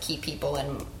lot of key people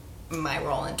in my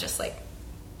role, and just, like,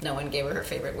 no one gave her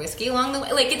favorite whiskey along the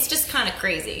way. Like, it's just kind of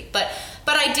crazy. But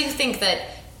I do think that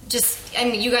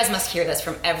you guys must hear this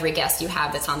from every guest you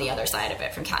have that's on the other side of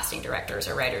it, from casting directors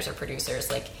or writers or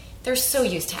producers. Like, they're so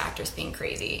used to actors being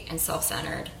crazy and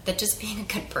self-centered that just being a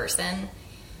good person...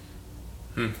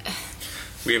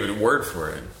 We have a word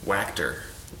for it. Wactor.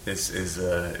 This is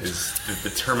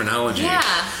the terminology. Yeah.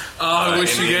 Oh, I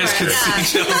wish you guys could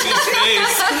see Chelsea's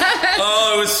face.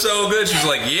 Oh, it was so good. She's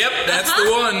like, "Yep, that's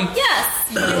the one." Yes.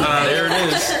 There it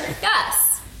is.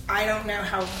 Yes. I don't know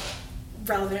how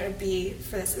relevant it would be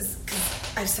for this, is because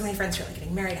I have so many friends who are like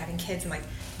getting married, having kids, and like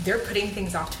they're putting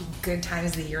things off to be good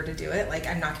times of the year to do it. Like,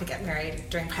 I'm not going to get married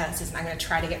during pilot season. I'm going to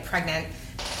try to get pregnant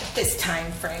at this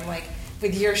time frame. Like,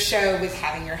 with your show, with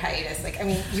having your hiatus, like, I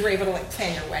mean, you were able to, like,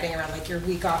 plan your wedding around, like, your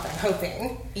week off, I'm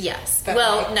hoping. Yes. But,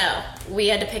 well, no. We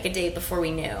had to pick a date before we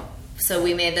knew. So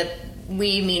we made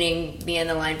we meaning me and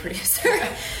the line producer,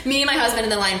 me and my husband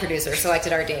and the line producer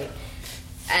selected our date.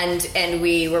 And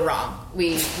we were wrong.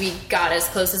 We got as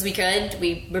close as we could.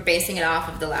 We were basing it off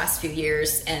of the last few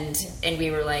years, and we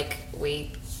were like,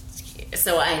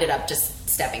 so I ended up just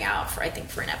stepping out for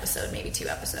an episode, maybe 2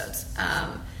 episodes.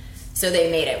 So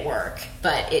they made it work,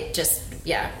 but it just,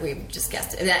 we just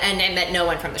guessed it. And that no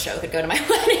one from the show could go to my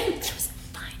wedding, which was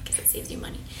fine because it saves you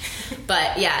money.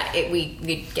 But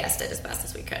we guessed it as best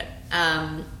as we could.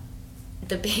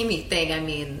 The baby thing, I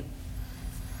mean,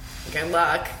 good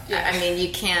luck. Yeah. I mean,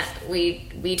 you can't,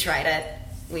 we tried it.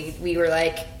 We were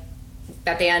like,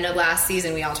 at the end of last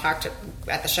season, we all talked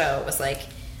at the show. It was like,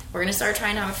 we're going to start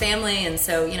trying to have a family, and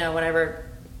so, whatever.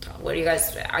 What do you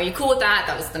guys, are you cool with that?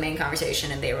 That was the main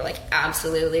conversation, and they were like,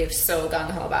 absolutely, so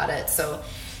gung-ho about it. So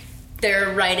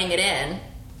they're writing it in.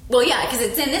 Well, yeah, because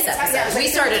it's in this episode. We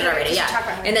started it already,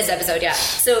 in this episode,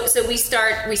 So we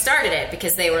started it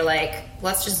because they were like,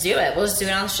 let's just do it. We'll just do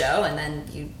it on the show, and then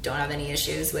you don't have any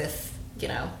issues with,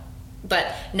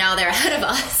 But now they're ahead of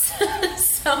us.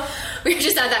 So we were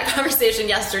just at that conversation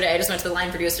yesterday. I just went to the line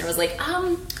producer and was like,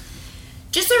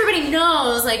 just so everybody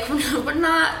knows, like, we're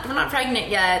not pregnant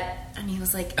yet. And he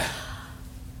was like,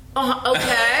 oh,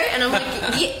 okay. And I'm like,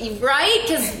 yeah, right?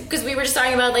 Because we were just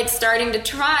talking about, like, starting to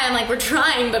try. I'm like, we're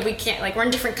trying, but we can't. Like, we're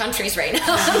in different countries right now.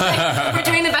 Like, we're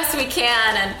doing the best we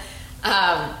can. And,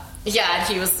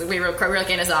 we were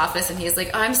working in his office, and he was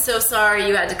like, I'm so sorry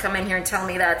you had to come in here and tell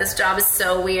me that. This job is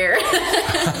so weird.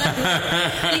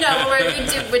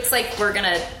 It's like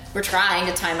we're trying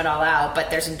to time it all out,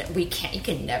 but you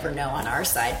can never know on our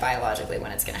side biologically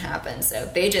when it's going to happen. So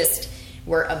they just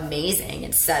were amazing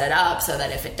and set it up so that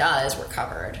if it does, we're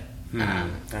covered.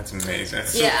 That's amazing.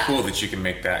 That's so cool that you can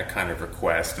make that kind of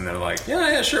request, and they're like,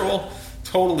 yeah, sure, we'll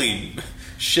totally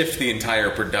shift the entire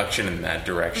production in that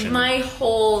direction. My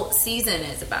whole season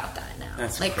is about that now.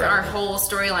 That's like incredible. Our whole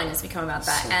storyline has become about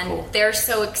that, so and cool. They're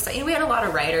so excited. We had a lot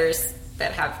of writers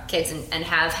that have kids and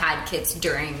have had kids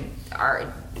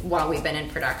while we've been in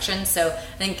production. So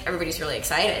I think everybody's really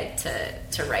excited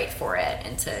to write for it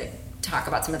and to talk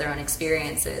about some of their own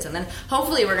experiences, and then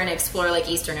hopefully we're going to explore like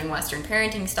Eastern and Western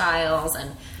parenting styles,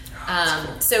 and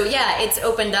it's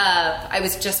opened up. I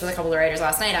was just with a couple of writers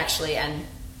last night actually, and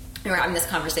we were having this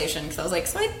conversation because I was like,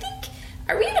 so I think,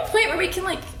 are we at a point where we can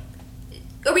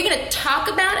are we going to talk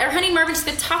about it? Are Honey and Marvin just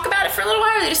going to talk about it for a little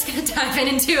while, or are they just going to dive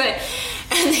into it?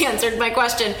 And they answered my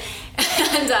question,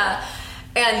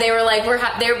 and they were like,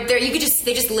 they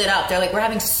just lit up. They're like, we're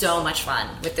having so much fun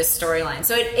with this storyline.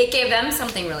 So it gave them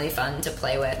something really fun to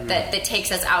play with that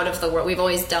takes us out of the world. We've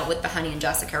always dealt with the Honey and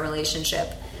Jessica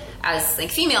relationship as like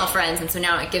female friends, and so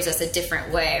now it gives us a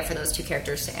different way for those two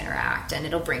characters to interact, and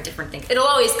it'll bring different things. It'll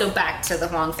always go back to the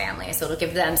Huang family, so it'll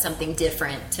give them something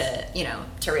different to, you know,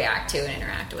 to react to and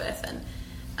interact with, and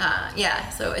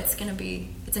so it's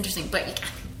interesting. But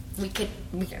we could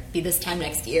be this time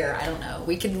next year, I don't know,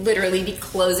 we could literally be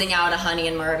closing out a Honey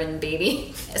and Marvin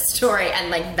baby story, and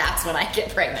like that's when I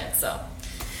get pregnant, so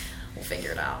we'll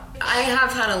figure it out. I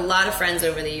have had a lot of friends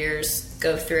over the years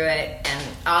go through it, and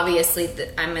obviously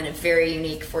I'm in a very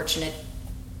unique, fortunate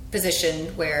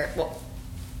position where, well,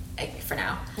 for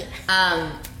now,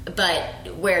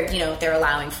 but where, you know, they're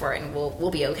allowing for it, and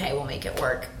we'll be okay, we'll make it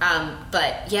work.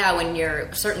 But yeah, when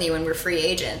we're free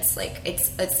agents, like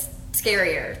it's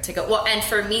scarier to go. Well, and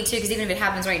for me too, because even if it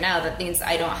happens right now, that means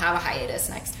I don't have a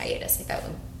next hiatus. Like that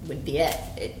would be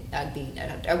it.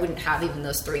 I wouldn't have even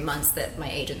those 3 months that my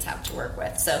agents have to work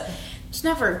with. So there's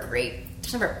never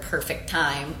a perfect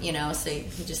time, you know. So you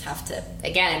just have to,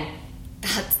 again,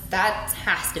 that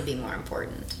has to be more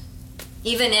important.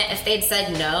 Even if they'd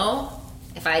said no,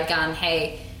 if I'd gone,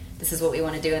 hey, this is what we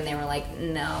want to do, and they were like,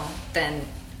 no, then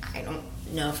I don't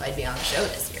know if I'd be on the show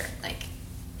this year. Like,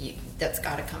 that's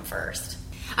got to come first.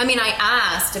 I mean, I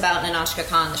asked about Nahnatchka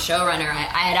Khan, the showrunner. I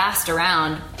had asked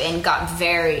around and got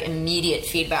very immediate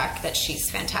feedback that she's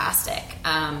fantastic.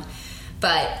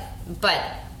 But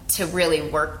to really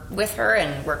work with her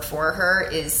and work for her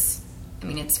is, I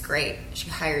mean, it's great. She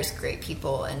hires great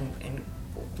people, and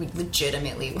we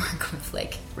legitimately work with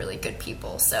like really good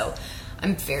people. So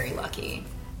I'm very lucky.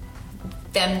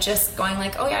 Them just going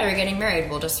like, oh yeah, you're getting married,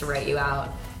 we'll just write you out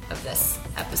of this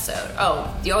episode.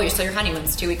 So your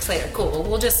honeymoon's 2 weeks later. Cool.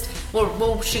 Well,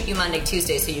 we'll shoot you Monday,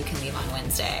 Tuesday, so you can leave on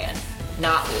Wednesday and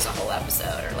not lose a whole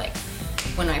episode. Or like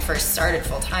when I first started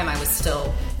full time, I was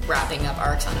still wrapping up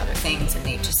arcs on other things, and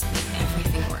they just make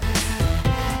everything work.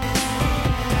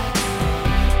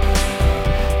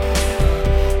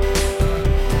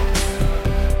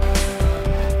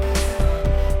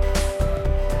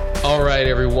 All right,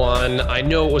 everyone. I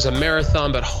know it was a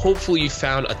marathon, but hopefully you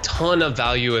found a ton of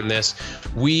value in this.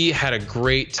 We had a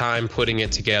great time putting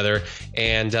it together,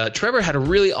 and Trevor had a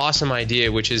really awesome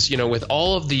idea, which is, you know, with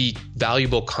all of the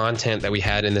valuable content that we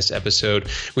had in this episode,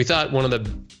 we thought one of the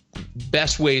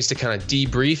best ways to kind of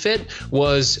debrief it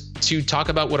was to talk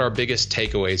about what our biggest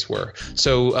takeaways were.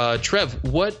 So, Trev,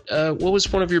 what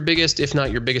was one of your biggest, if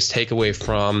not your biggest takeaway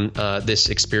from this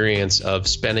experience of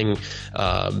spending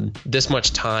this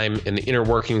much time in the inner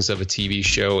workings of a TV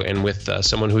show and with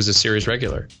someone who's a series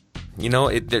regular? You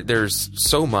know, there's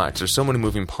so much. There's so many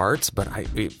moving parts, but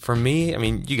for me, I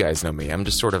mean, you guys know me. I'm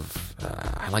just sort of,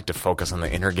 I like to focus on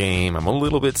the inner game. I'm a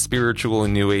little bit spiritual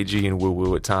and new agey and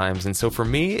woo-woo at times. And so for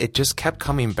me, it just kept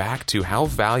coming back to how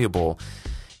valuable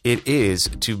it is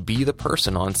to be the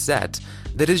person on set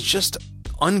that is just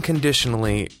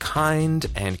unconditionally kind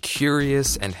and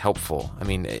curious and helpful. I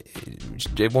mean,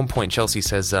 at one point, Chelsea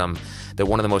says that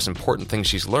one of the most important things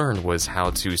she's learned was how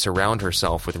to surround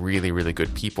herself with really, really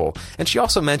good people. And she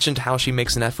also mentioned how she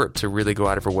makes an effort to really go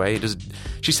out of her way.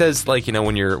 She says, like, you know,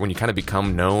 when you kind of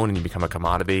become known and you become a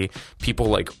commodity, people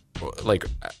like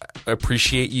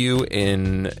appreciate you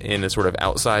in a sort of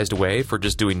outsized way for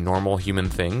just doing normal human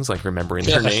things, like remembering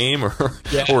their name or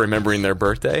remembering their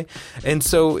birthday. And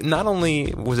so not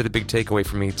only was it a big takeaway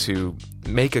for me to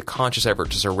make a conscious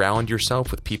effort to surround yourself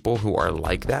with people who are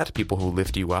like that, people who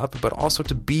lift you up, but also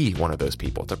to be one of those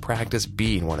people, to practice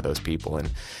being one of those people.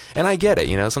 And I get it,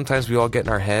 you know, sometimes we all get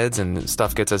in our heads and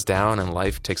stuff gets us down and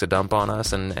life takes a dump on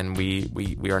us, and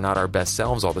we are not our best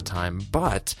selves all the time,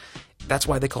 but that's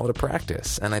why they call it a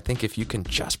practice. And I think if you can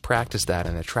just practice that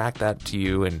and attract that to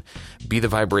you and be the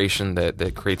vibration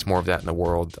that creates more of that in the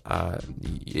world,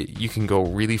 you can go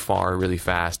really far, really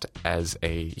fast as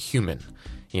a human,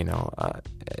 you know,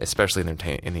 especially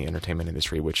in the entertainment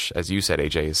industry, which, as you said,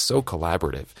 AJ, is so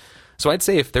collaborative. So I'd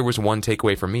say if there was one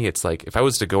takeaway for me, it's like if I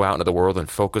was to go out into the world and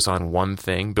focus on one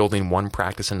thing, building one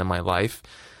practice into my life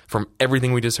from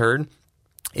everything we just heard,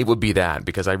 it would be that,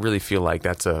 because I really feel like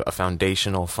that's a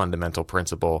foundational, fundamental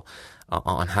principle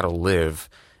on how to live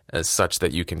as such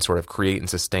that you can sort of create and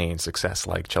sustain success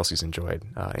like Chelsea's enjoyed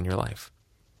in your life.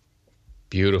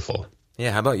 Beautiful.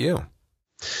 Yeah, how about you?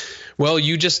 Well,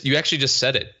 you actually just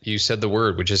said it. You said the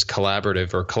word, which is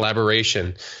collaborative or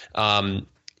collaboration.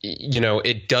 You know,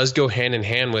 it does go hand in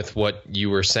hand with what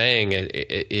you were saying.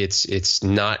 It's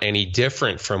not any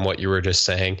different from what you were just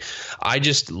saying. I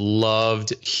just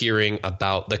loved hearing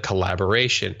about the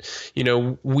collaboration. You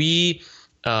know, we,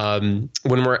 when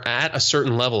we're at a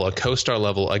certain level, a co-star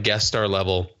level, a guest star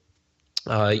level,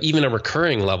 even a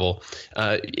recurring level,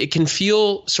 it can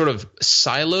feel sort of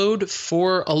siloed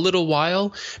for a little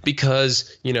while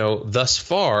because, thus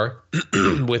far,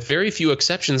 with very few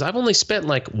exceptions, I've only spent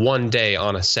like one day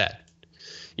on a set.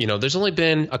 There's only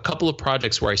been a couple of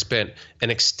projects where I spent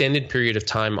an extended period of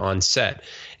time on set.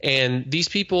 And these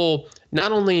people,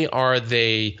 not only are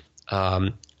they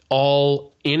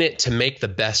all in it to make the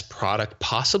best product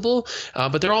possible,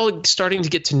 but they're all starting to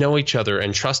get to know each other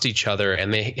and trust each other,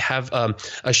 and they have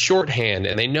a shorthand,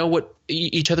 and they know what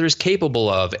each other is capable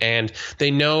of, and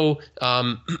they know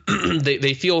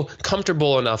they feel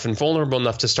comfortable enough and vulnerable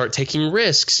enough to start taking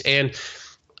risks. And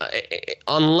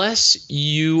unless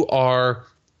you are,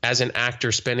 as an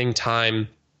actor, spending time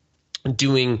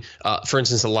doing, for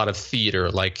instance, a lot of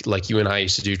theater, like you and I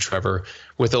used to do, Trevor,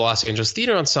 with the Los Angeles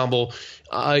Theater Ensemble,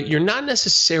 you're not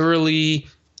necessarily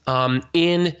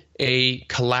in a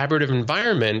collaborative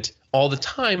environment all the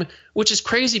time, which is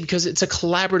crazy because it's a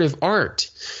collaborative art.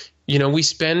 We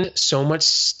spend so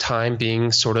much time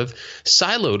being sort of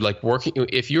siloed, like working.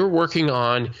 If you're working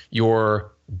on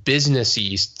your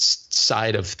businessy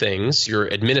side of things, your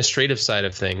administrative side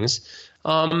of things,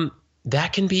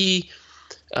 that can be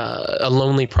a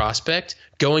lonely prospect.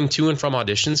 Going to and from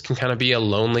auditions can kind of be a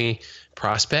lonely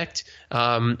prospect.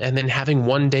 And then having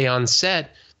one day on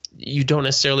set, you don't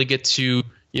necessarily get to,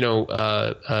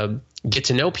 get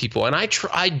to know people. And I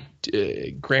try,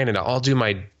 granted, I'll do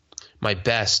my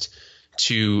best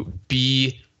to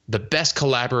be the best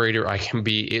collaborator I can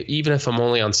be, even if I'm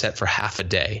only on set for half a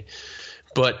day.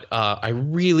 But I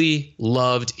really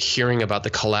loved hearing about the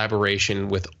collaboration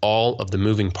with all of the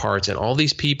moving parts and all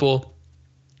these people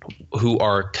who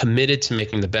are committed to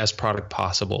making the best product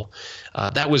possible.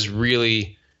 That was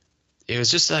really, it was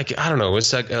just like, I don't know, it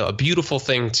was like a beautiful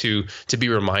thing to be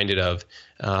reminded of,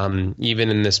 even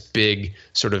in this big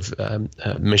sort of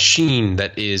machine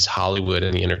that is Hollywood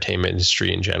and the entertainment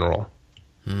industry in general.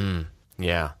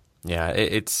 Yeah. Yeah,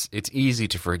 it's easy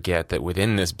to forget that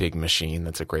within this big machine,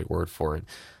 that's a great word for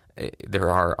it,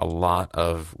 there are a lot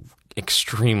of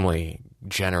extremely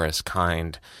generous,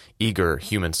 kind, eager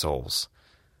human souls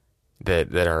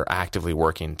that are actively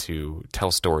working to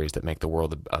tell stories that make the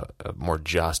world a more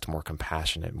just, more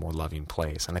compassionate, more loving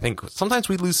place. And I think sometimes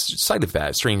we lose sight of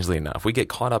that, strangely enough. We get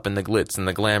caught up in the glitz and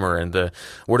the glamour and the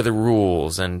what are the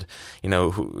rules and,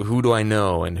 who do I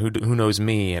know and who knows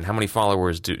me and how many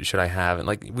followers should I have? And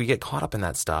like we get caught up in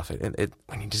that stuff.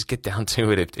 When you just get down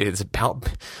to it, it's about,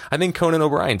 I think Conan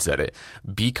O'Brien said it,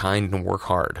 be kind and work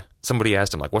hard. Somebody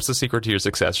asked him, like, what's the secret to your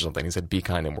success or something? He said, be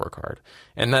kind and work hard.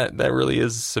 And that really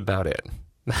is about it.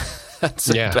 That's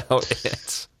about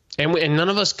it. And none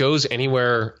of us goes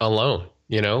anywhere alone,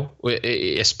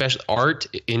 especially art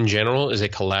in general is a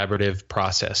collaborative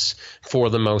process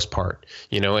for the most part,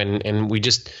 and we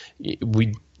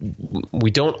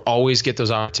don't always get those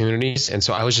opportunities. And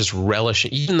so I was just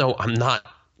relishing, even though I'm not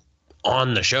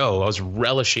on the show, I was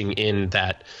relishing in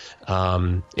that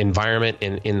environment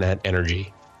and in that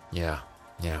energy. Yeah.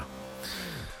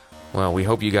 Well, we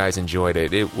hope you guys enjoyed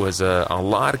it. It was a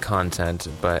lot of content,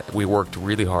 but we worked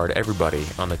really hard. Everybody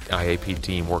on the IAP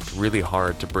team worked really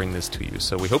hard to bring this to you.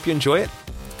 So we hope you enjoy it.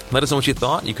 Let us know what you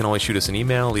thought. You can always shoot us an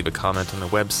email, leave a comment on the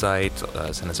website,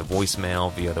 send us a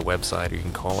voicemail via the website, or you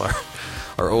can call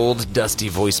our old dusty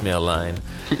voicemail line.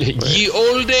 Ye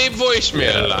old day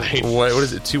voicemail line. What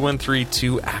is it?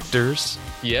 213-2-ACTORS.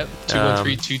 Yep,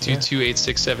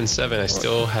 213-222-8677. I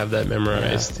still have that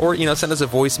memorized. Or, send us a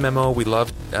voice memo. We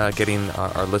love getting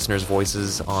our listeners'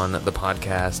 voices on the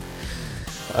podcast.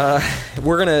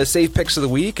 We're going to save picks of the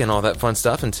week and all that fun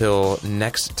stuff until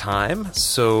next time.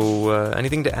 So,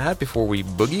 anything to add before we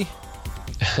boogie?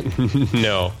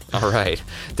 No. All right.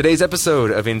 Today's episode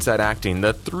of Inside Acting,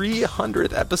 the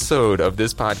 300th episode of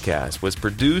this podcast, was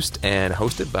produced and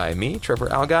hosted by me, Trevor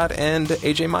Algatt, and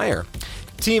AJ Meyer.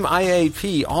 Team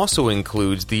IAP also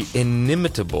includes the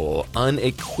inimitable,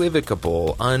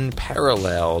 unequivocable,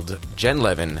 unparalleled Jen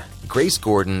Levin, Grace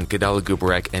Gordon, Gadala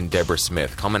Gubarek, and Deborah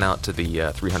Smith coming out to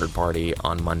the 300 party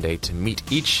on Monday to meet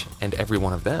each and every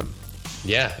one of them.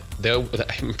 Yeah,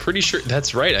 I'm pretty sure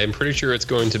that's right. I'm pretty sure it's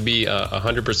going to be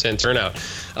 100% turnout.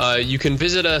 You can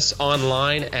visit us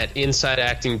online at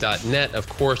insideacting.net, of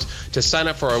course, to sign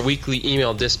up for our weekly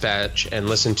email dispatch and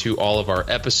listen to all of our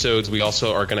episodes. We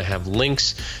also are going to have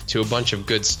links to a bunch of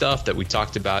good stuff that we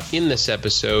talked about in this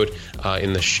episode,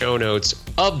 in the show notes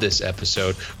of this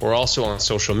episode. We're also on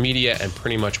social media and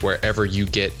pretty much wherever you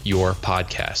get your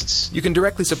podcasts. You can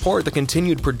directly support the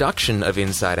continued production of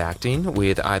Inside Acting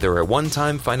with either a one-time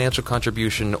financial financial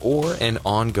contribution or an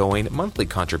ongoing monthly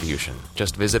contribution.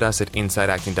 Just visit us at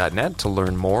InsideActing.net to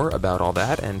learn more about all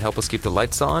that and help us keep the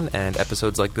lights on and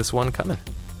episodes like this one coming.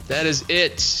 That is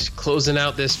it. Closing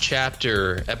out this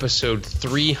chapter, episode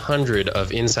 300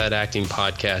 of Inside Acting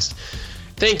Podcast.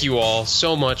 Thank you all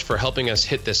so much for helping us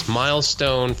hit this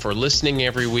milestone, for listening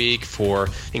every week, for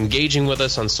engaging with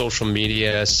us on social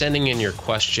media, sending in your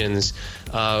questions.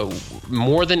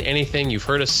 More than anything, you've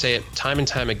heard us say it time and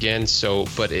time again,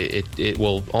 but it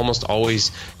will almost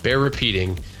always bear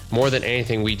repeating. More than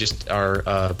anything, we just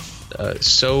are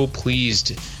so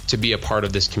pleased to be a part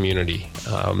of this community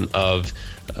of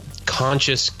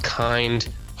conscious, kind,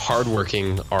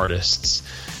 hardworking artists.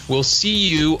 We'll see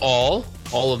you all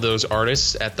of those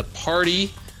artists, at the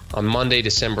party on Monday,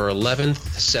 December 11th,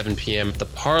 7 p.m. at the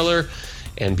Parlor,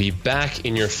 and be back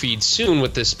in your feed soon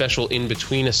with this special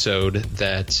in-between episode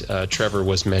that Trevor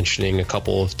was mentioning a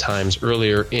couple of times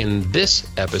earlier in this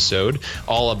episode,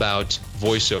 all about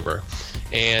voiceover.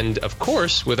 And, of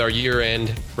course, with our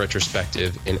year-end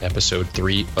retrospective in episode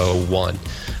 301.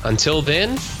 Until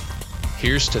then,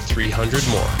 here's to 300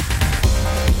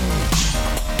 more.